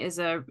Kiyomi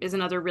is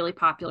another really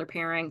popular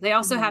pairing. They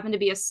also Mhm. happen to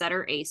be a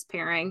setter ace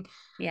pairing.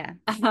 Yeah.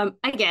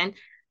 Again,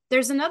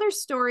 there's another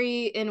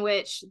story in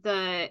which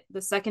the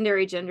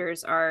secondary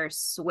genders are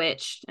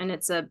switched, and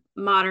it's a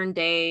modern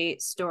day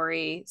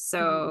story.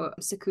 So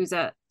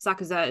Sakuza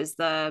is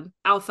the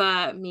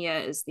alpha, Mia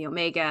is the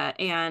omega,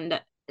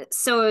 and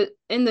so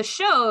in the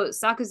show,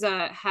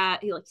 Sakuza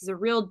he's a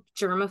real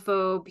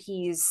germaphobe.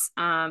 He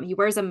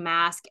wears a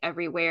mask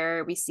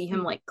everywhere. We see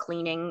him like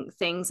cleaning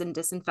things and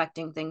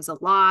disinfecting things a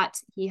lot.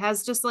 He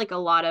has just like a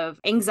lot of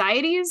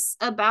anxieties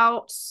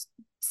about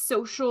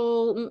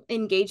social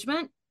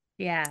engagement.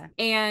 Yeah.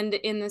 And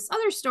in this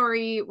other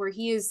story where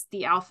he is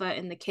the alpha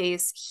in the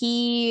case,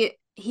 he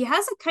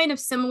has a kind of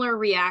similar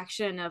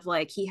reaction of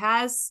like he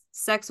has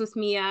sex with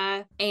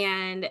Mia,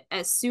 and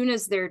as soon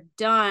as they're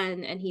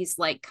done and he's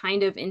like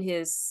kind of in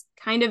his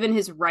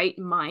right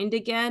mind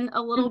again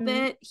a little Mhm.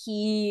 bit,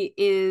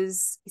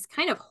 he's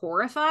kind of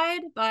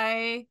horrified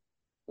by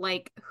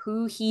like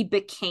who he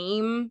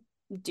became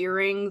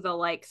during the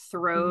like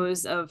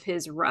throes Mhm. of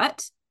his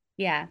rut.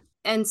 Yeah.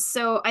 And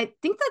so I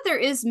think that there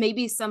is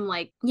maybe some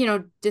like,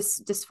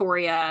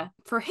 dysphoria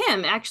for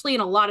him actually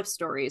in a lot of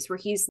stories where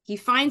he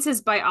finds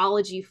his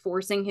biology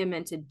forcing him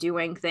into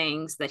doing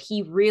things that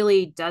he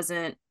really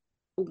doesn't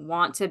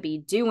want to be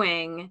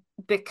doing,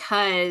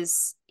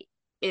 because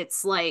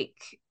it's like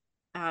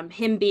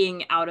him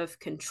being out of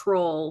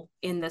control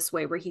in this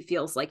way where he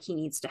feels like he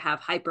needs to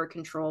have hyper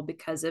control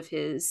because of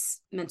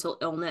his mental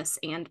illness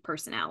and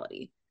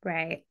personality.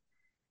 Right.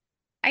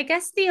 I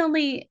guess the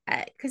only,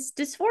 because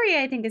dysphoria,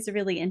 I think, is a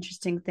really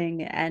interesting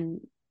thing.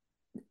 And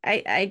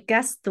I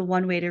guess the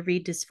one way to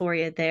read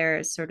dysphoria there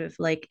is sort of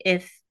like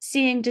if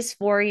seeing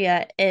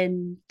dysphoria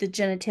in the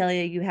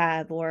genitalia you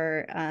have,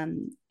 or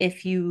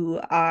if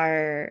you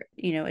are,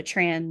 a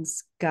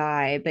trans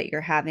guy, but you're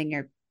having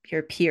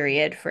your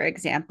period, for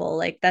example,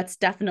 like that's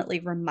definitely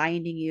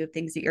reminding you of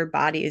things that your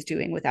body is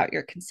doing without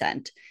your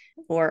consent,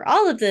 or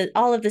all of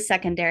the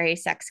secondary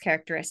sex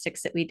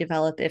characteristics that we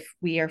develop if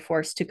we are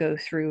forced to go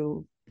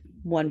through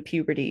one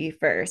puberty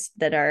first,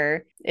 that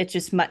are, it's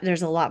just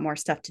there's a lot more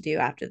stuff to do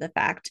after the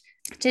fact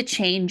to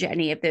change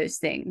any of those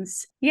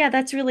things. Yeah,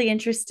 that's really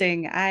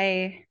interesting.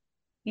 I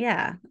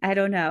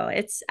don't know.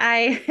 It's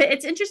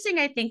interesting,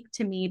 I think,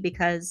 to me,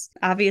 because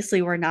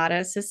obviously we're not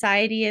a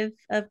society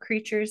of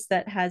creatures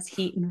that has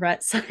heat and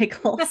rut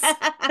cycles.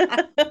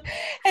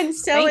 And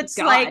so Thank it's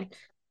like, God.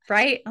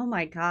 right? Oh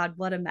my God,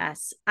 what a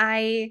mess.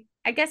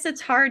 I guess it's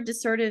hard to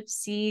sort of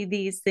see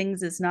these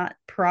things as not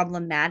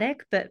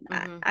problematic, but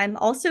Mm-hmm. I'm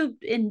also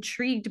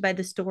intrigued by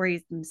the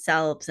stories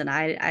themselves. And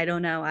I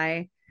don't know.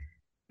 I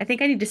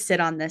think I need to sit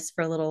on this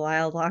for a little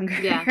while longer.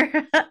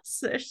 Yeah.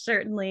 So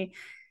certainly.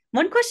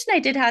 One question I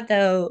did have,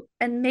 though,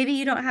 and maybe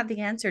you don't have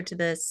the answer to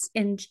this,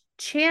 in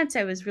Chance,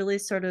 I was really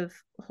sort of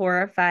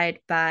horrified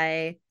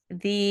by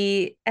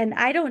and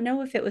I don't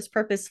know if it was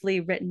purposefully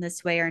written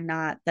this way or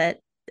not, but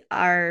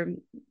our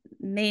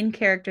main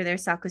character there,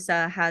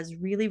 Sakusa, has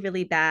really,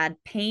 really bad,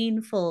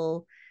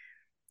 painful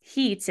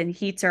heats, and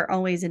heats are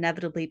always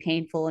inevitably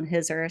painful, and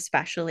his are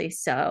especially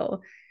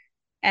so.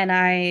 And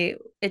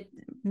it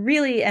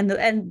really, and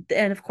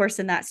of course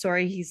in that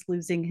story he's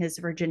losing his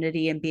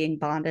virginity and being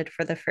bonded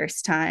for the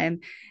first time.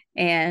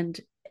 And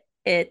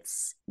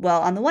it's,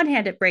 well, on the one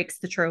hand it breaks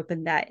the trope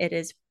in that it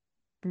is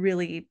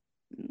really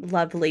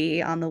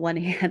lovely on the one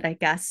hand, I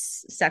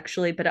guess,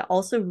 sexually, but it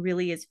also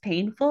really is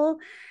painful.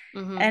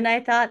 Mm-hmm. And I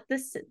thought,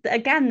 this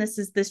again, this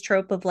is this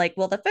trope of like,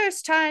 well, the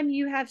first time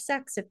you have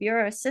sex, if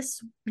you're a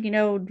cis,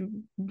 woman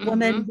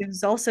Mm-hmm.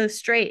 who's also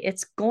straight,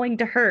 it's going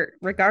to hurt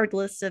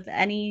regardless of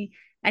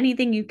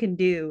anything you can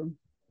do,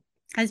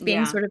 as being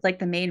Yeah. sort of like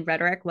the main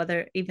rhetoric,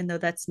 whether, even though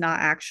that's not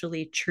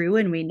actually true,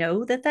 and we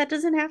know that that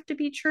doesn't have to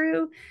be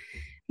true.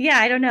 Yeah,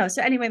 I don't know.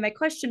 So anyway, my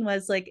question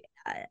was like,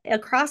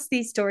 across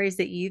these stories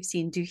that you've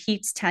seen, do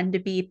heats tend to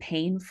be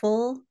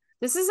painful?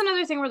 This is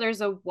another thing where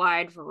there's a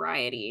wide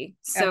variety.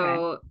 Okay.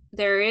 So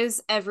there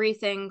is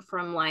everything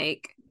from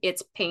like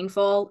it's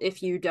painful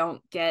if you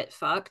don't get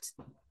fucked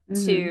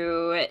Mm-hmm.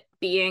 to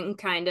being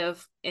kind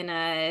of in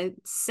a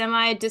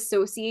semi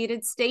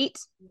dissociated state,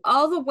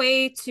 all the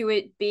way to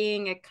it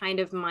being a kind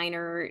of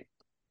minor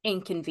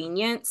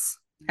inconvenience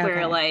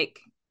where Okay. like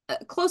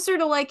closer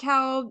to like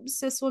how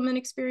cis women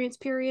experience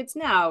periods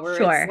now, where it's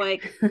Sure.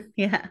 like,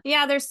 Yeah.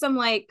 yeah, there's some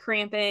like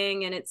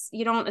cramping, and it's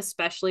you don't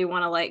especially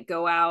want to like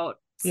go out.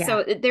 Yeah.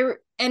 So there,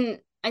 and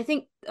I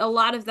think a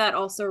lot of that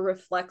also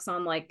reflects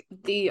on like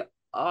the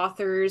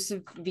author's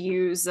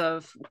views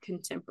of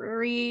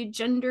contemporary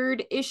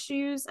gendered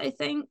issues, I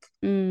think.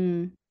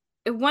 Mm.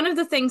 One of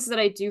the things that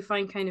I do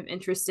find kind of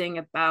interesting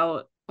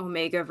about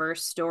Omegaverse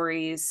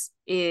stories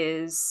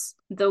is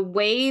the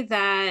way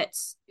that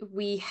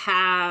we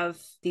have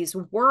these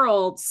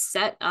worlds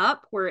set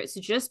up where it's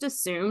just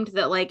assumed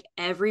that like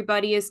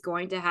everybody is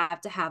going to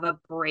have a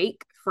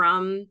break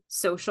from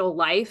social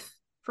life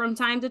from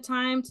time to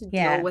time to deal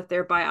Yeah. with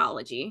their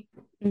biology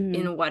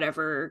in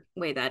whatever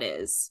way that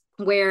is.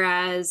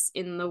 Whereas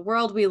in the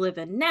world we live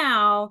in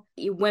now,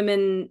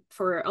 women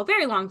for a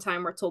very long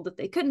time were told that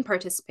they couldn't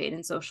participate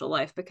in social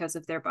life because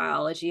of their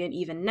biology. And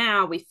even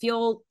now, we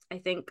feel, I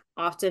think,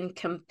 often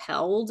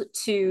compelled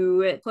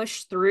to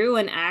push through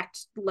and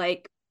act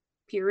like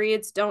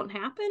periods don't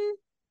happen.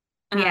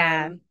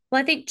 Yeah.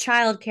 Well, I think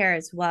childcare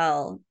as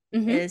well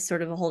Mhm. is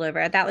sort of a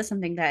holdover. That was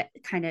something that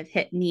kind of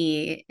hit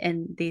me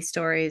in these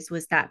stories,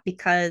 was that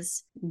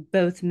because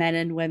both men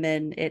and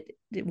women it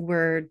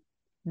were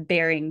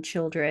bearing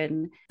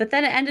children, but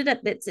then it ended up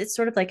it's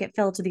sort of like it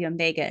fell to the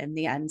omega in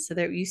the end. So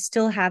there you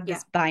still have Yeah.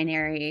 this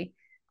binary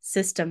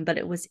system, but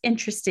it was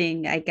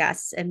interesting, I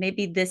guess. And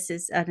maybe this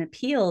is an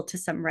appeal to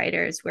some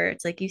writers where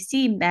it's like you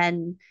see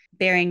men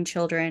bearing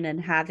children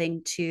and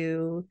having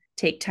to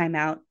take time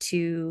out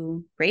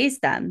to raise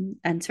them,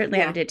 and certainly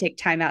Yeah. having to take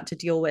time out to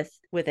deal with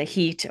a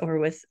heat, or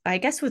with, I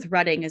guess, with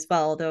rutting as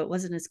well, although it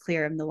wasn't as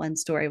clear in the one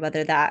story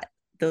whether that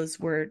those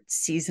were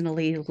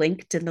seasonally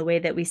linked in the way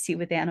that we see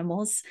with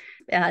animals,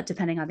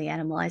 depending on the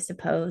animal, I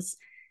suppose.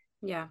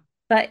 Yeah.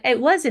 But it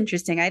was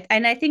interesting.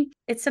 And I think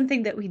it's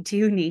something that we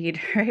do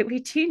need, right? We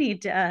do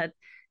need to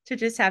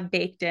just have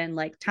baked in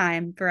like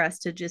time for us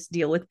to just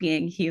deal with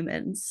being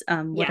humans,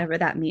 Yeah. whatever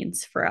that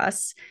means for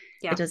us.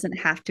 It Yeah. doesn't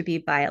have to be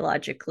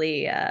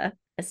biologically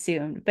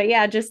assumed. But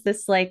yeah, just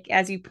this, like,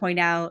 as you point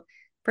out,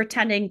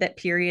 pretending that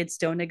periods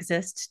don't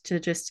exist to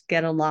just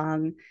get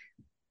along,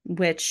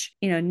 which,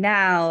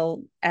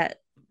 now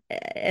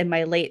in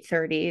my late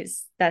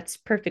 30s, that's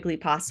perfectly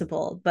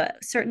possible.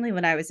 But certainly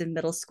when I was in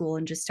middle school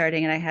and just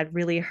starting, and I had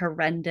really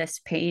horrendous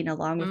pain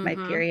along with my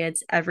Mm-hmm.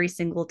 periods every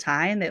single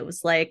time, it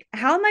was like,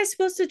 how am I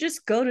supposed to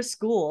just go to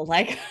school?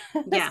 Like,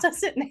 this Yeah.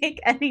 doesn't make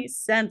any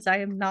sense. I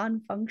am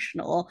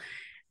non-functional.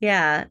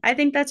 Yeah, I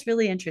think that's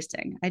really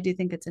interesting. I do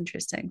think it's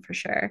interesting for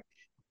sure.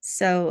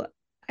 So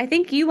I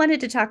think you wanted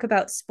to talk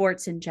about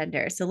sports and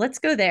gender. So let's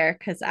go there,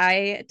 because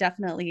I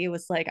definitely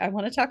was like, I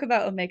want to talk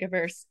about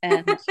Omegaverse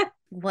and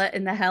what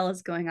in the hell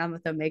is going on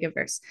with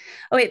Omegaverse.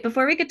 Oh wait,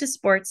 before we get to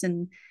sports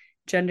and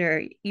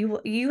gender,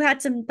 you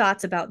had some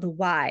thoughts about the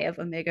why of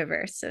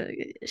Omegaverse. So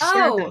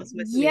share Oh, those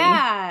with me.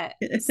 yeah.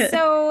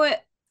 So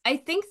I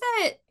think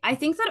that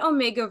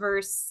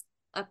Omegaverse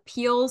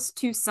appeals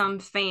to some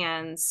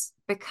fans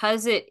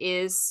because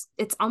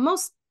it's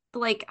almost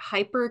like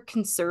hyper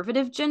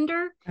conservative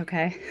gender.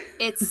 Okay.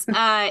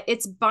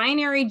 It's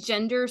binary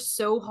gender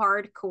so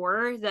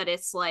hardcore that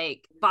it's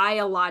like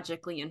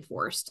biologically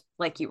enforced,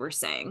 like you were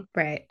saying.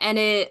 Right.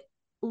 And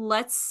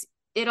lets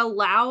it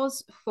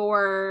allows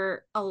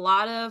for a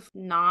lot of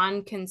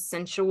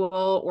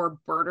non-consensual or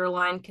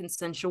borderline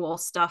consensual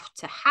stuff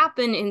to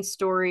happen in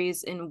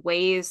stories in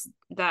ways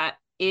that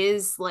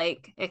is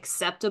like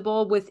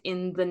acceptable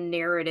within the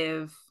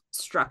narrative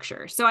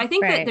structure. So I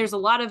think that Right. there's a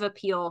lot of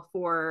appeal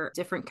for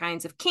different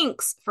kinds of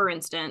kinks, for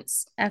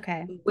instance,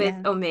 Okay. with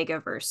Yeah.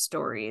 Omegaverse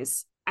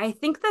stories. I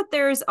think that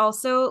there's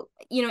also,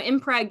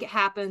 impreg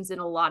happens in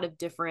a lot of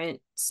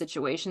different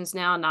situations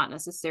now, not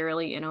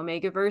necessarily in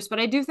Omegaverse, but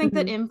I do think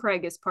that Mhm.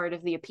 impreg is part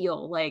of the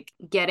appeal, like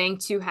getting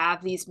to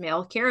have these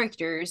male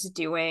characters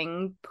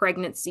doing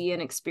pregnancy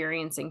and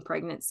experiencing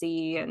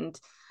pregnancy. And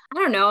I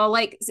don't know,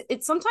 like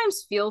it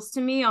sometimes feels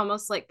to me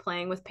almost like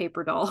playing with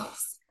paper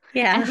dolls.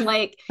 Yeah. And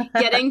like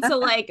getting to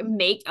like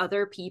make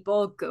other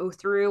people go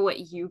through what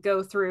you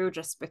go through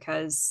just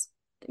because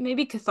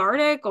maybe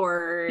cathartic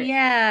or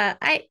Yeah,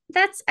 I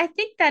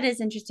think that is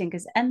interesting,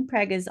 because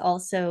MPreg is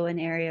also an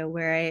area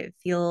where I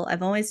feel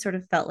I've always sort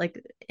of felt like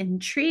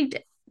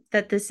intrigued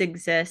that this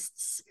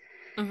exists,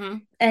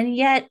 Mhm. and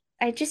yet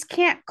I just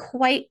can't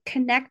quite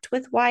connect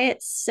with why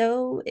it's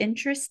so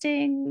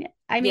interesting.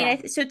 I mean,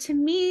 Yeah. so to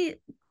me,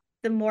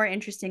 the more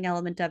interesting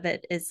element of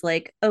it is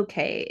like,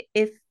 okay,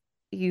 if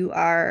you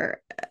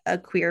are a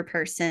queer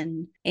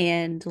person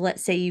and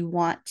let's say you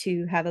want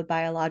to have a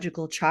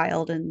biological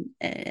child, and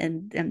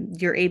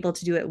you're able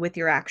to do it with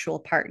your actual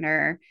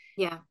partner,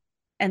 Yeah.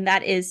 and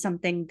that is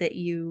something that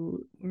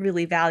you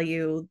really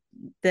value,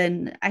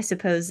 then I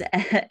suppose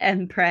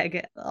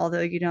mpreg, although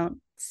you don't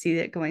see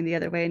it going the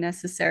other way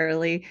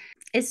necessarily,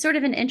 is sort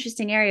of an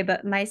interesting area.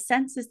 But my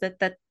sense is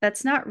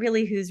that's not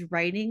really who's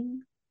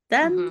writing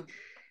them. Mhm.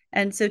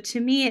 And so to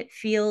me, it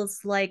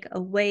feels like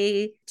a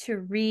way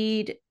to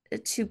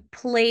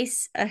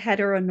place a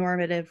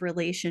heteronormative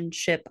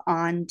relationship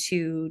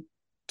onto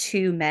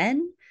two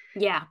men,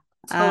 Yeah.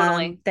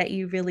 Totally. that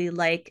you really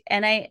like.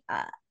 And I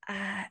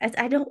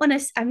don't want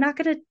to, I'm not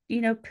going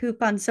to,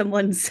 poop on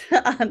someone's,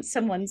 on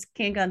someone's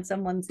kink, on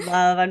someone's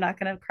love. I'm not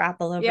going to crap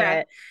all over Yeah.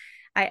 it.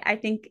 I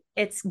think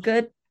it's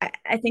good.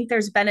 I think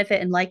there's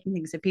benefit in liking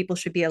things, and people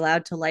should be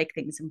allowed to like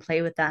things and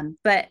play with them.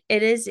 But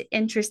it is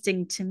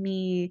interesting to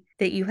me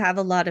that you have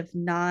a lot of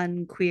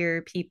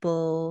non-queer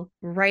people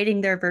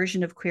writing their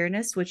version of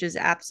queerness, which is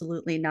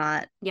absolutely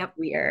not Yep.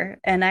 queer.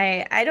 And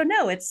I don't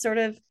know, it's sort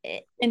of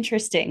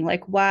interesting.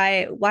 Like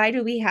why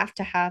do we have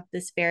to have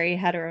this very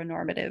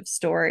heteronormative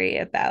story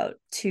about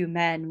two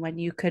men when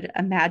you could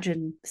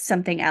imagine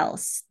something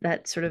else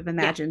that sort of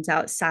imagines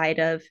outside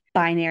of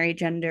binary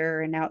gender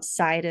and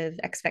outside of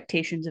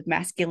expectations of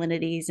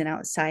masculinities and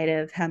outside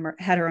of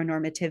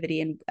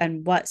heteronormativity,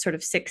 and what sort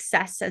of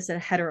success as a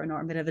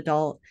heteronormative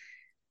adult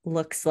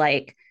looks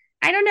like.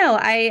 I don't know.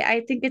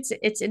 I think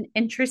it's an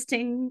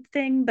interesting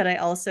thing, but I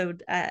also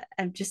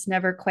I'm just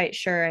never quite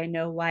sure I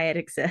know why it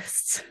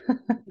exists.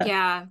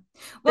 Yeah.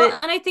 Well,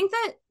 But and I think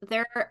that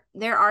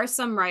there are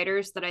some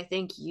writers that I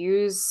think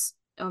use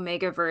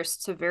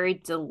Omegaverse to very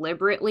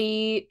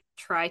deliberately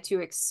try to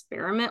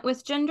experiment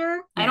with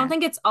gender. I don't yeah,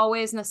 think it's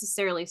always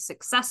necessarily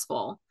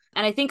successful.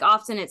 And I think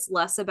often it's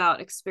less about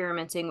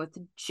experimenting with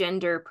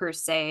gender per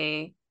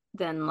se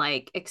than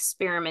like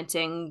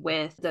experimenting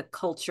with the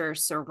culture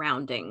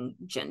surrounding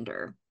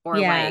gender, or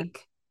yeah,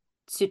 like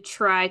to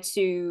try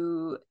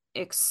to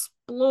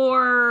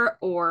explore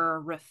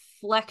or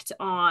reflect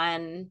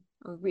on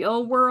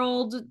real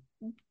world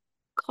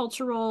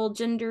cultural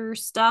gender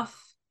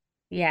stuff.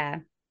 yeah.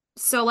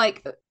 So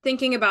like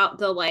thinking about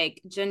the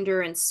like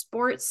gender and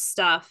sports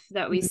stuff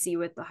that we Mhm. see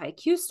with the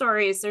Haikyuu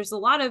stories, there's a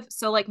lot of,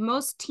 so like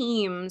most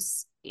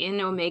teams in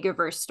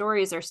Omegaverse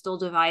stories are still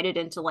divided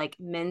into like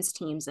men's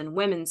teams and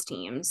women's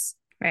teams.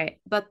 Right.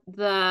 But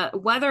the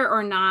whether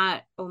or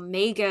not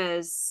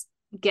Omegas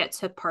get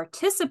to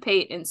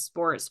participate in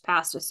sports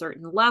past a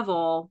certain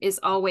level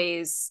is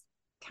always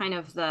kind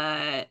of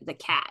the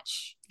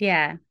catch.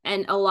 Yeah.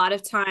 And a lot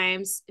of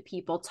times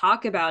people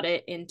talk about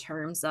it in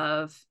terms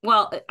of,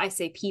 well, I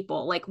say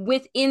people, like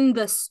within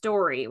the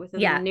story, within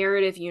the Yeah.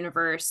 narrative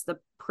universe, the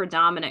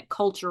predominant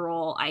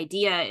cultural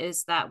idea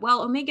is that,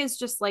 well, Omegas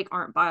just like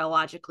aren't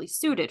biologically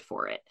suited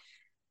for it.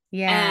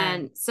 Yeah.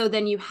 And so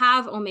then you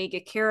have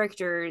Omega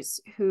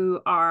characters who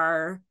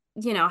are,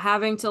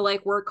 having to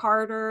like work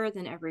harder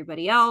than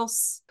everybody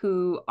else,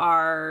 who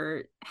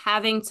are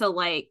having to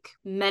like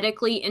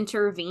medically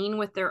intervene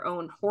with their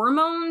own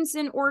hormones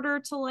in order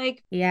to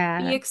like be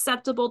Yeah.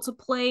 acceptable to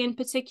play in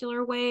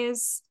particular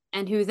ways,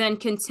 and who then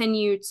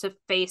continue to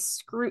face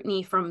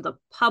scrutiny from the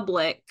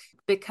public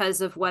because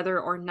of whether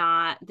or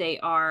not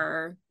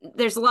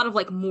there's a lot of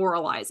like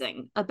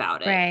moralizing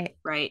about it, Right.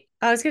 right?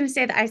 I was going to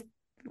say that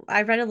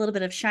I read a little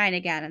bit of Shine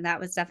again, and that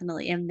was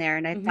definitely in there.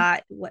 And I Mm-hmm.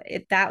 thought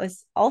that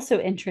was also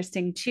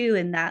interesting too,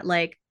 in that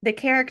like the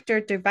character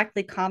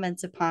directly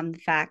comments upon the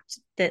fact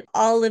that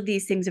all of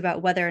these things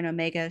about whether an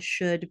Omega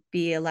should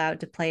be allowed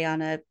to play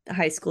on a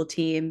high school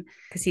team,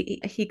 because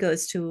he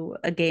goes to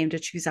a game to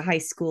choose a high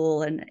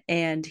school,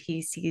 and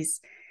he sees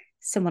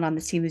someone on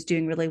the team who's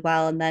doing really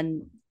well, and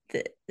then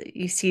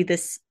you see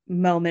this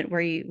moment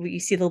where you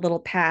see the little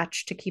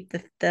patch to keep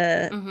the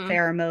Mm-hmm.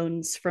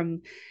 pheromones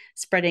from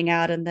spreading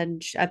out, and then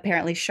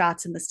apparently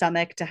shots in the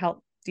stomach to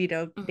help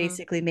Mm-hmm.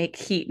 basically make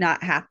heat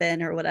not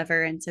happen or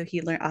whatever. And so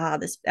he learned,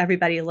 this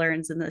everybody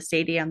learns in the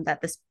stadium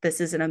that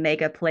this is an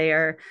Omega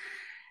player,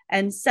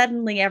 and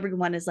suddenly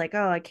everyone is like,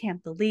 oh, I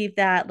can't believe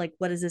that, like,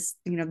 what is this,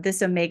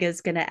 this Omega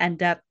is going to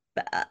end up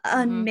Mm-hmm.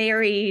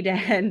 unmarried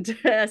and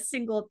a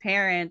single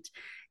parent,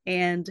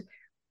 and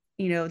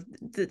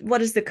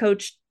what is the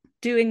coach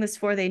doing this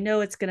for? They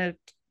know it's going to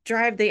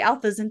drive the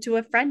alphas into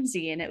a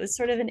frenzy. And it was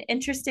sort of an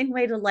interesting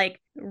way to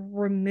like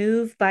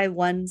remove by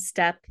one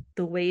step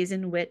the ways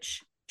in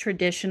which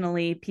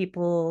traditionally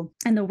people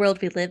in the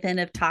world we live in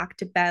have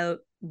talked about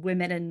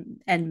women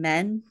and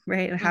men,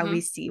 right? How Mm-hmm.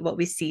 we see what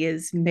we see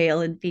as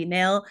male and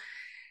female,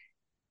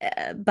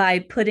 by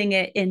putting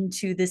it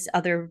into this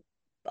other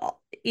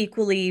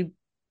equally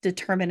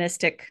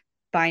deterministic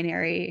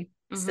binary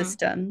Mm-hmm.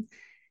 system.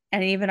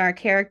 And even our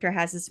character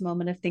has this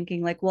moment of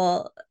thinking like,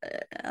 well,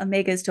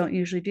 Omegas don't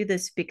usually do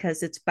this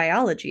because it's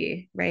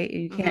biology, right?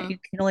 Mm-hmm. You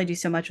can only do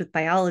so much with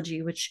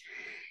biology, which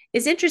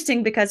is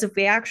interesting, because if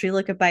we actually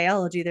look at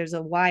biology, there's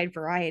a wide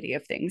variety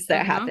of things that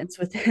Mm-hmm. happens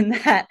within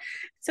that.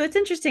 So it's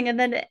interesting. And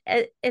then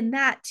in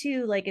that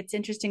too, like, it's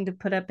interesting to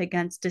put up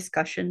against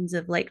discussions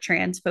of like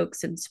trans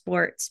folks in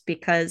sports,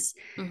 because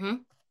Mm-hmm.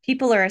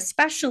 people are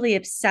especially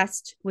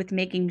obsessed with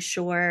making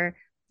sure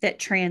that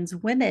trans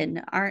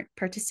women aren't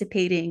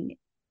participating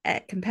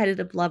at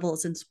competitive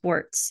levels in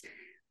sports,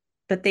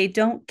 but they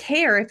don't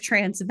care if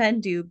trans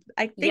men do.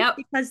 I think Yep.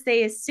 because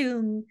they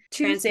assume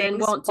two Trans men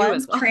things. won't do One,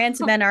 as well.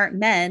 trans men aren't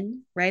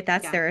men, right?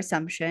 That's Yeah. their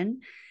assumption.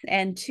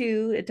 And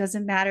two, it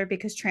doesn't matter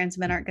because trans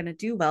men aren't going to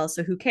do well.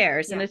 So who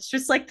cares? And Yeah. it's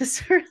just like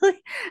this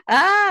really,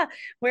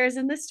 whereas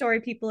in this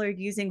story, people are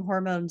using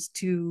hormones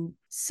to,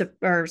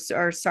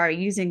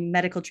 using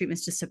medical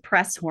treatments to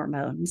suppress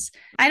hormones.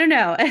 I don't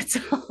know. It's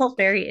all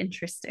very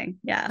interesting.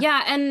 Yeah.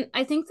 Yeah. And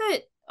I think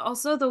that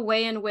also the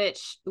way in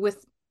which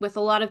with a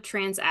lot of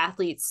trans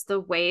athletes, the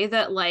way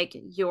that like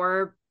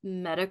your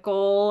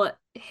medical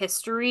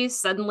history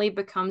suddenly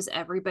becomes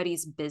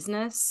everybody's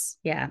business.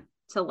 Yeah.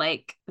 To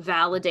like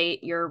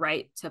validate your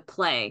right to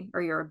play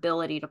or your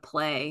ability to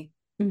play.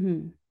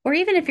 Mm-hmm. Or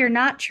even if you're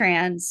not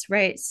trans,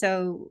 right?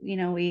 So,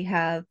 we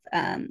have,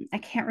 I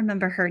can't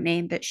remember her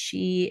name, but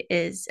she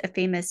is a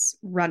famous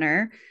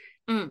runner.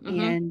 Mm-hmm.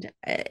 And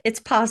it's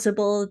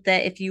possible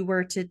that if you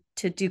were to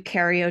do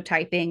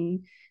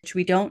karyotyping, which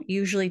we don't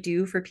usually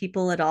do for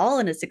people at all,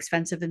 and it's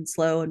expensive and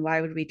slow, and why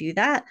would we do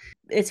that?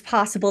 It's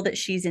possible that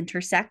she's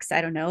intersex,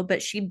 I don't know,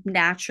 but she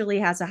naturally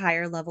has a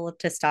higher level of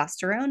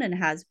testosterone and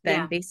has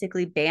been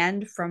basically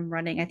banned from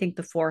running, I think,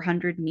 the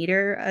 400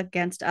 meter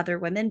against other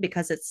women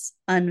because it's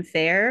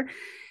unfair.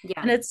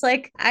 Yeah. And it's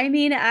like, I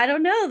mean, I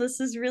don't know. This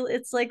is really,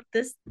 it's like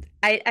this,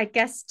 I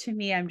guess to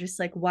me, I'm just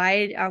like,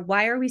 why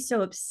are we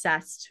so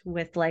obsessed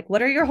with like,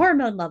 what are your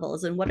hormone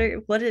levels and what are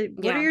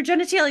your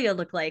genitalia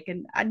look like?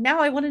 And now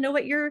I want to know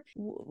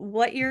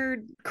what your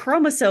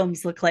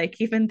chromosomes look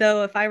like, even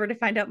though if I were to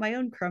find out my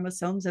own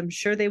chromosomes, I'm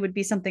sure they would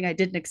be something I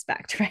didn't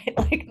expect, right?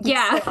 Like,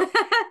 yeah. So,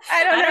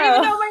 I don't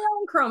even know my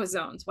own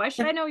chromosomes. Why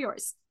should I know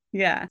yours?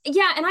 Yeah.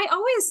 Yeah. And I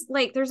always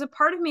like, there's a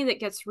part of me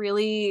that gets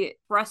really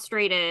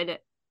frustrated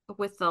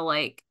with the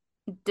like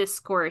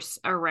discourse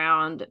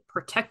around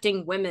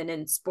protecting women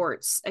in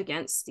sports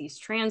against these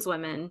trans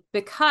women,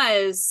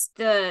 because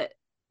the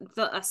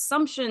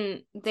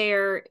assumption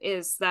there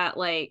is that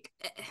like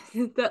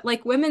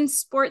women's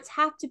sports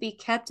have to be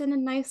kept in a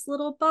nice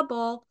little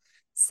bubble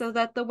so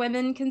that the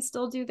women can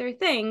still do their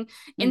thing,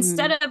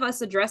 instead of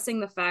us addressing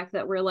the fact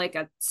that we're like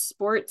a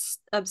sports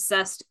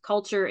obsessed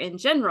culture in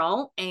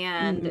general,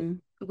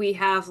 and we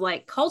have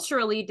like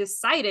culturally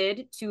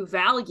decided to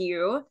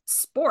value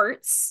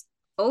sports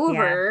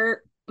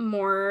over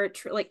more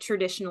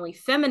traditionally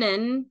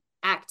feminine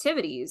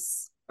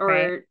activities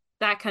or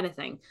that kind of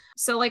thing.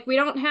 So like we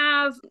don't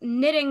have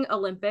knitting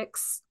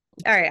Olympics.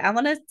 All right, I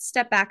want to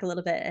step back a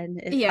little bit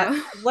and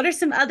what are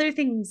some other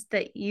things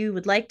that you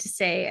would like to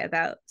say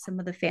about some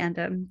of the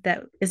fandom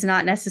that is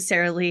not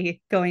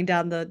necessarily going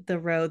down the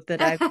road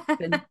that I've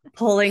been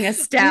pulling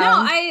us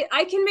down? No,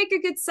 I can make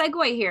a good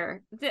segue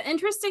here. The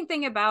interesting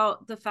thing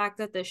about the fact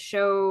that the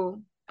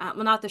show,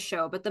 well, not the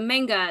show, but the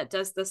manga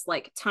does this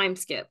like time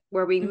skip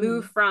where we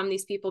move from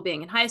these people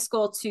being in high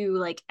school to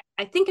like,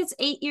 I think it's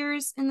 8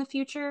 years in the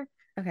future.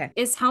 Okay.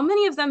 Is how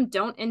many of them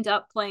don't end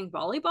up playing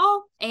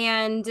volleyball.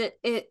 And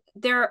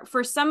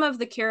for some of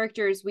the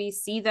characters, we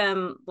see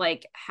them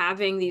like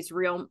having these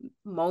real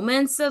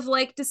moments of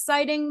like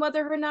deciding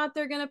whether or not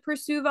they're going to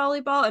pursue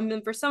volleyball. And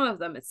then for some of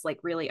them, it's like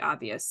really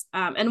obvious.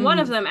 And one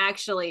of them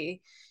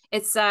actually,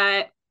 it's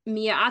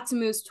Mia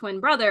Atsumu's twin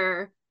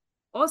brother,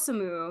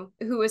 Osamu,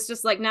 who was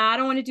just like, nah, I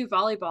don't want to do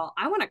volleyball.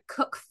 I want to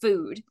cook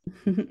food.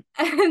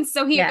 And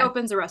so he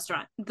opens a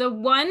restaurant. The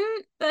one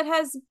that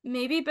has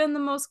maybe been the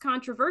most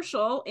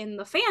controversial in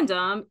the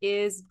fandom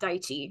is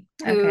Daichi,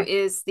 who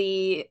is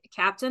the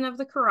captain of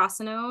the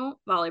Karasuno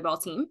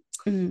volleyball team.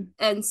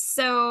 And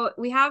so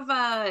we have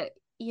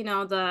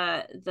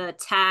the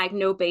tag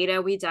 "No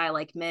beta, we die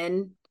like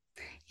men."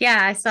 Yeah,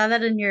 I saw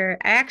that in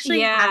I actually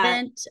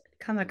haven't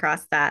come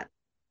across that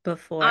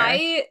before.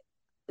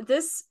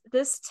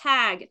 This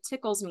tag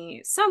tickles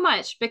me so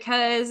much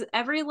because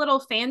every little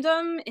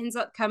fandom ends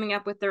up coming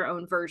up with their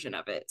own version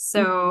of it.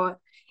 So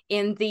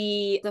in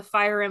the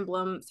Fire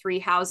Emblem Three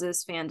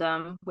Houses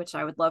fandom, which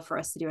I would love for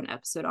us to do an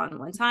episode on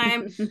one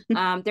time,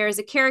 there's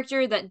a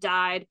character that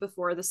died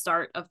before the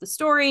start of the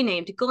story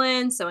named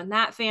Glenn. So in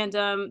that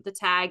fandom, the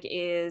tag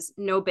is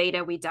 "No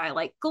beta, we die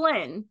like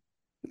Glenn."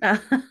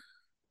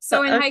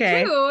 So in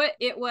Haikyuu,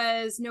 it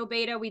was "No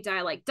beta, we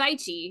die like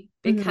Daichi,"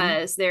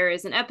 because there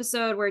is an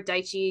episode where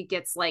Daichi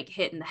gets like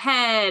hit in the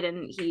head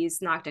and he's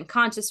knocked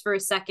unconscious for a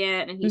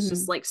second and he's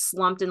just like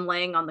slumped and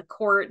laying on the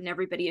court and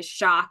everybody is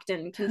shocked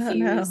and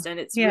confused and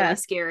it's really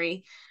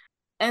scary.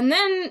 And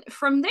then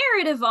from there,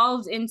 it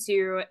evolved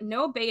into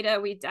 "No beta,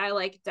 we die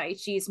like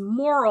Daichi's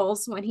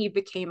morals" when he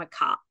became a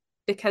cop,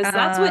 because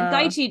that's what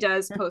Daichi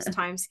does post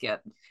time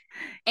skip.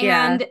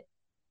 And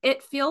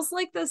it feels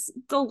like this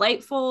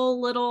delightful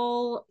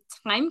little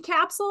time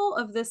capsule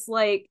of this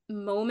like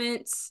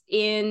moment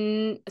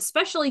in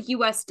especially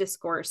US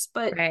discourse,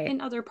 but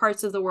in other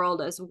parts of the world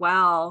as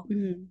well,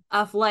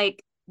 of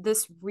like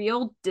this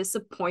real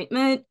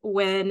disappointment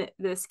when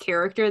this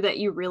character that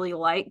you really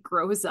like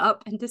grows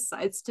up and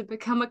decides to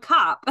become a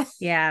cop.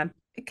 Yeah.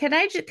 Can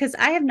I just, because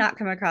I have not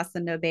come across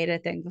the "no beta"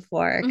 thing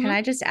before. Can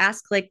I just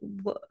ask, like,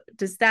 what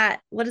does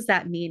that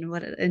mean?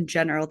 What in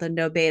general, the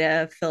 "no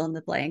beta" fill in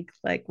the blank?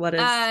 Like, what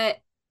is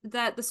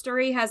that the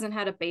story hasn't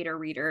had a beta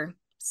reader,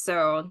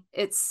 so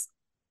it's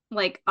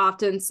like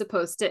often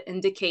supposed to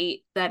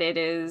indicate that it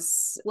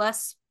is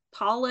less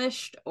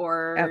polished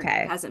or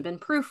Okay. hasn't been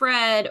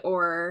proofread,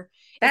 or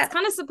it's That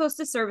kind of supposed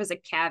to serve as a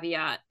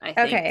caveat, I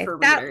think, okay. for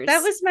That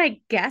readers. was my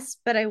guess,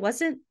 but I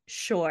wasn't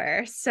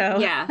sure. So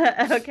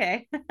Yeah,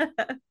 okay.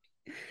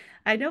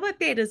 I know what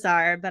betas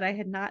are, but I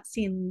had not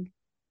seen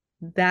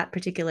that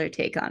particular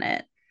take on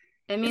it.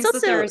 it It's means that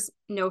also there's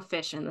no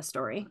fish in the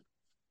story.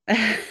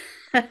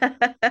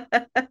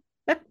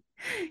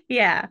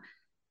 yeah.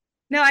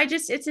 No,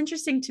 it's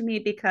interesting to me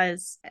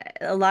because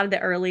a lot of the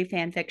early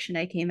fan fiction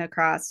I came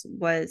across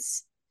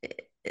was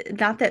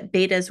not that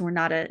betas were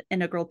not an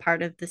integral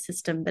part of the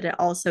system, but it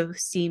also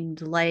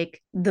seemed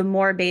like the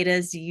more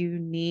betas you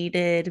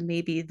needed,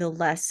 maybe the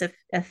less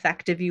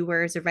effective you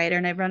were as a writer.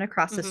 And I've run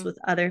across this Mm-hmm. with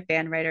other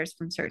fan writers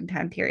from certain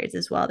time periods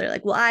as well. They're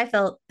like, well, I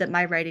felt that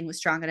my writing was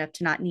strong enough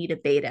to not need a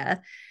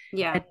beta.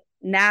 Yeah. And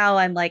now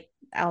I'm like,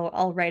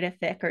 I'll write a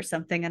fic or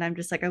something, and I'm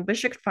just like, I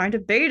wish I could find a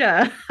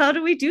beta. How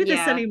do we do this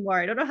Yeah. anymore?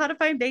 I don't know how to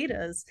find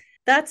betas.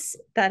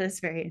 That is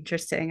very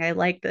interesting. I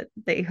like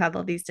that you have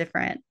all these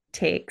different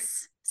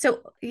takes.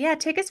 So yeah,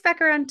 take us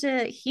back around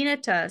to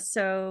Hinata.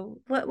 So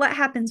what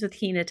happens with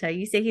Hinata?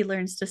 You say he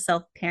learns to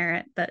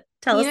self-parent, but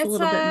tell us a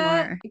little bit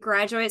Hinata more.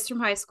 graduates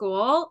from high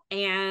school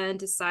and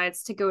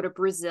decides to go to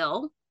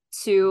Brazil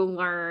to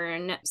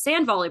learn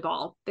sand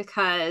volleyball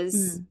because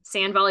Mm,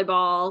 sand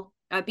volleyball,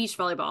 beach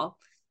volleyball,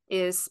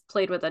 is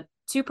played with a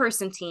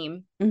two-person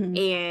team. mhm.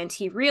 And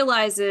he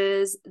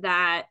realizes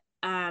that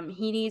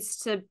he needs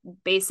to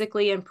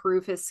basically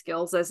improve his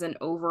skills as an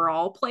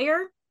overall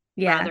player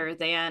Yeah, rather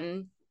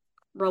than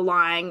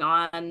relying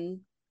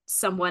on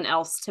someone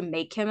else to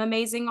make him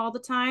amazing all the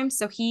time.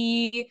 So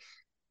he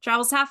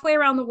travels halfway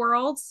around the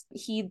world.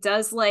 He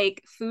does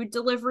like food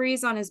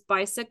deliveries on his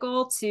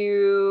bicycle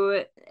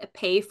to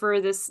pay for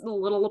this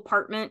little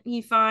apartment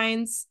he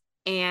finds,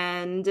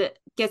 and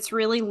gets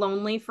really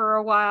lonely for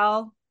a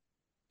while,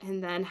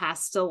 and then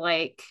has to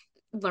like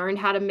learn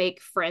how to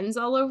make friends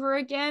all over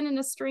again in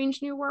a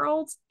strange new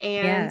world.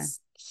 And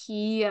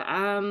yeah,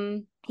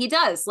 he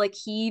does like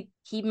he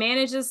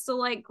manages to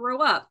like grow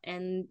up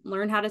and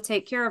learn how to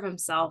take care of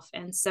himself.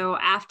 And so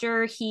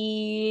after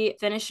he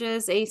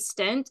finishes a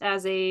stint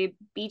as a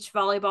beach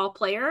volleyball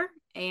player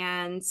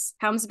and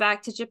comes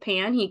back to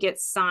Japan, he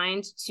gets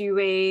signed to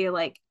a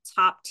like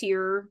top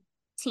tier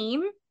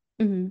team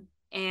mhm.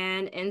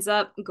 and ends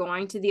up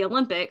going to the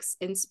Olympics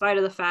in spite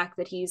of the fact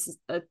that he's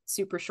a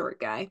super short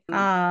guy.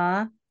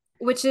 Aw,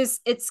 Which is,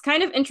 it's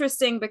kind of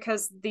interesting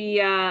because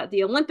the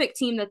Olympic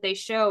team that they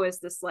show is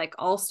this like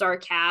all-star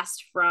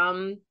cast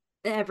from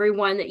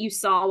everyone that you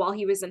saw while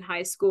he was in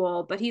high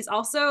school, but he's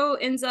also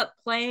ends up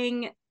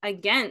playing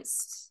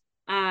against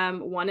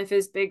one of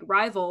his big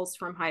rivals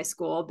from high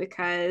school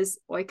because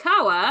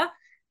Oikawa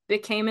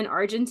became an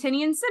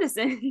Argentinian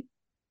citizen.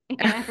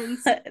 And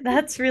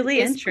that's really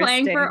is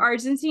playing for interesting.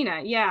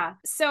 Argentina. Yeah.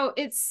 So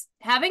it's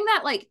having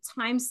that like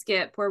time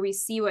skip where we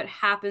see what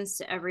happens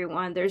to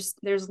everyone. There's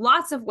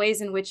lots of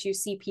ways in which you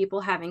see people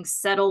having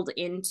settled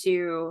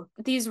into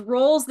these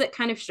roles that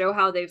kind of show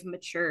how they've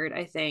matured,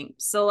 I think.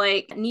 So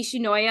like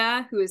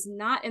Nishinoya, who is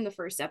not in the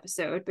first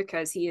episode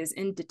because he is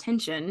in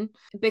detention,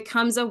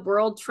 becomes a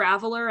world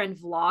traveler and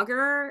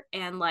vlogger,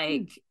 and Hmm.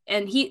 like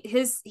and he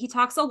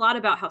talks a lot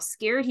about how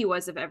scared he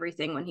was of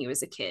everything when he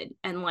was a kid,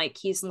 and like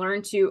he's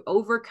learned to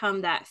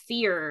overcome that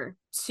fear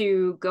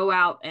to go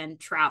out and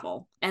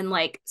travel. And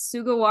like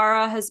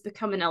Sugawara has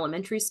become an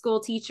elementary school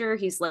teacher.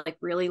 He's like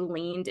really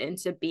leaned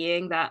into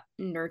being that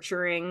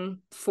nurturing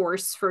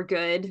force for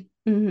good.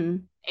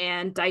 Mhm.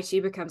 And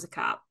Daichi becomes a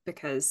cop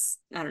because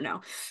I don't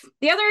know.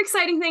 The other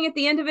exciting thing at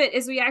the end of it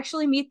is we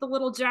actually meet the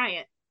little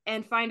giant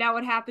and find out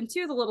what happened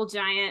to the little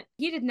giant.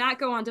 He did not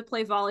go on to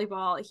play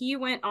volleyball. He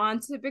went on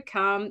to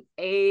become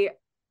a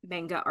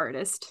manga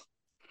artist.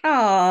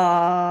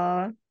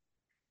 Aw.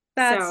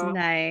 That's So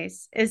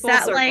nice. Is full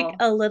that like circle.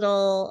 a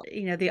little,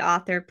 the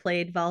author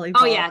played Oh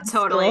volleyball yeah, in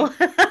school? totally.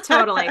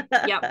 Totally.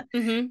 Yep.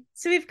 Mm-hmm.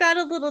 So we've got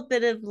a little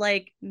bit of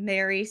like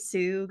Mary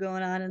Sue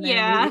going on in there,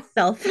 Yeah. maybe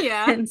self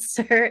Yeah.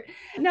 insert.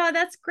 No,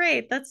 that's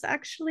great. That's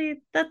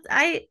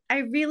I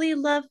really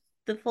love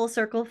the full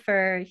circle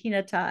for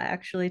Hinata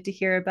actually to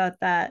hear about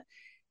that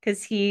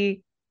because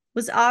he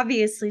was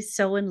obviously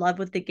so in love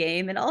with the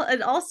game and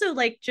also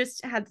like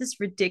just had this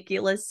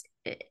ridiculous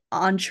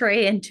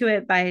entree into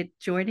it by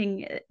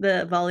joining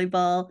the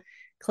volleyball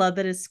club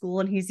at his school,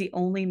 and he's the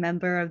only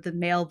member of the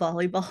male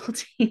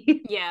volleyball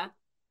team. Yeah.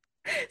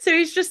 So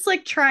he's just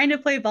like trying to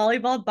play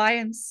volleyball by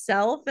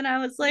himself. And I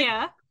was like,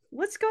 Yeah.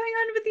 what's going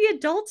on with the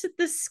adults at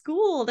this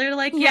school? They're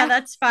like, yeah, Yeah.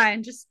 that's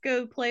fine. Just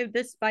go play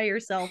this by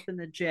yourself in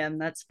the gym.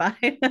 That's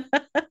fine.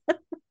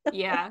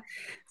 Yeah.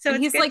 So And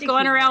it's he's good like to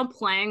going hear. around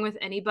playing with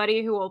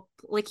anybody who will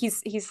like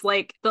he's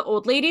like the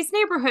old ladies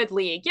neighborhood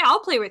league. Yeah,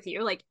 I'll play with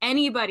you. Like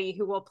anybody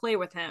who will play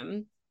with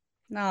him,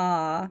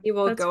 Aw, he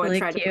will that's go and really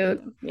try to play with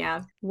cute. him.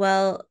 Yeah.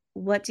 Well,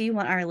 what do you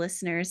want our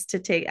listeners to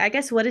take? I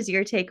guess what is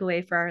your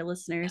takeaway for our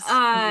listeners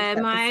from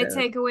this My episode?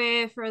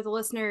 takeaway for the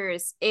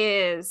listeners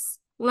is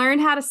learn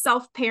how to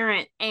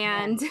self-parent.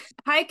 And Yeah.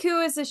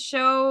 Haikyuu is a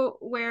show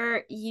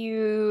where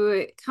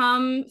you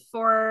come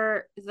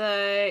for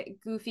the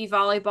goofy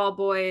volleyball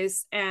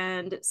boys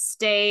and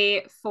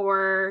stay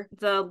for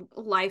the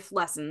life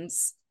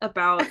lessons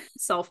about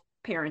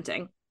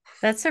self-parenting.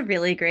 That's a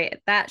really great,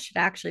 that should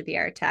actually be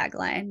our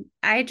tagline.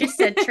 I just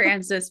said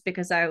trans this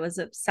because I was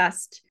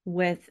obsessed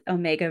with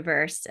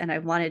Omegaverse and I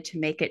wanted to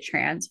make it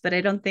trans, but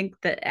I don't think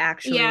that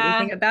actually Yeah,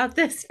 anything about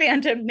this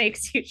fandom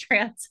makes you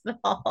trans at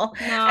all.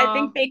 I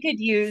think no, they could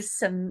use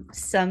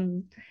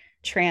some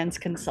trans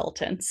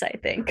consultants, I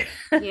think.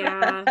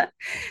 yeah.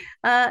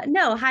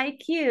 No,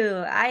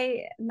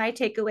 Haikyuu. My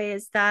takeaway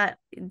is that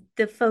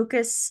the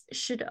focus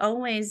should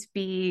always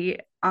be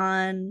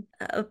on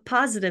a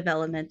positive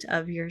element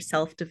of your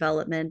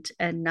self-development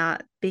and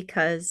not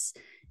because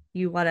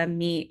you want to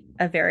meet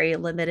a very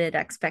limited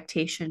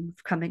expectation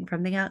coming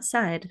from the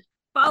outside.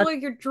 Follow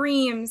your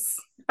dreams.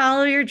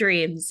 Follow your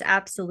dreams.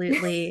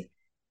 Absolutely.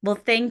 Well,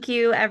 thank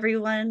you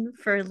everyone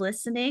for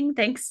listening.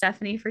 Thanks,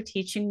 Stephanie, for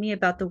teaching me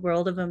about the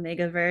world of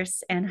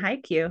Omegaverse and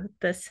Haikyuu.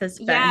 This has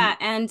been Yeah,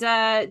 and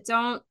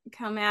don't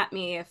come at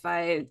me if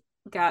I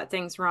got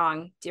things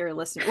wrong, dear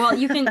listener. Well,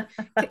 you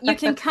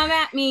can come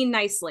at me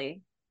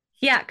nicely.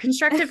 yeah,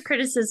 constructive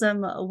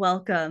criticism,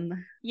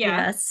 welcome.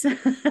 Yeah. Yes.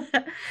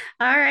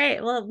 All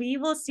right. Well, we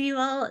will see you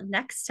all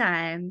next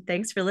time.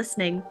 Thanks for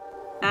listening.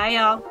 Bye,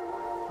 y'all.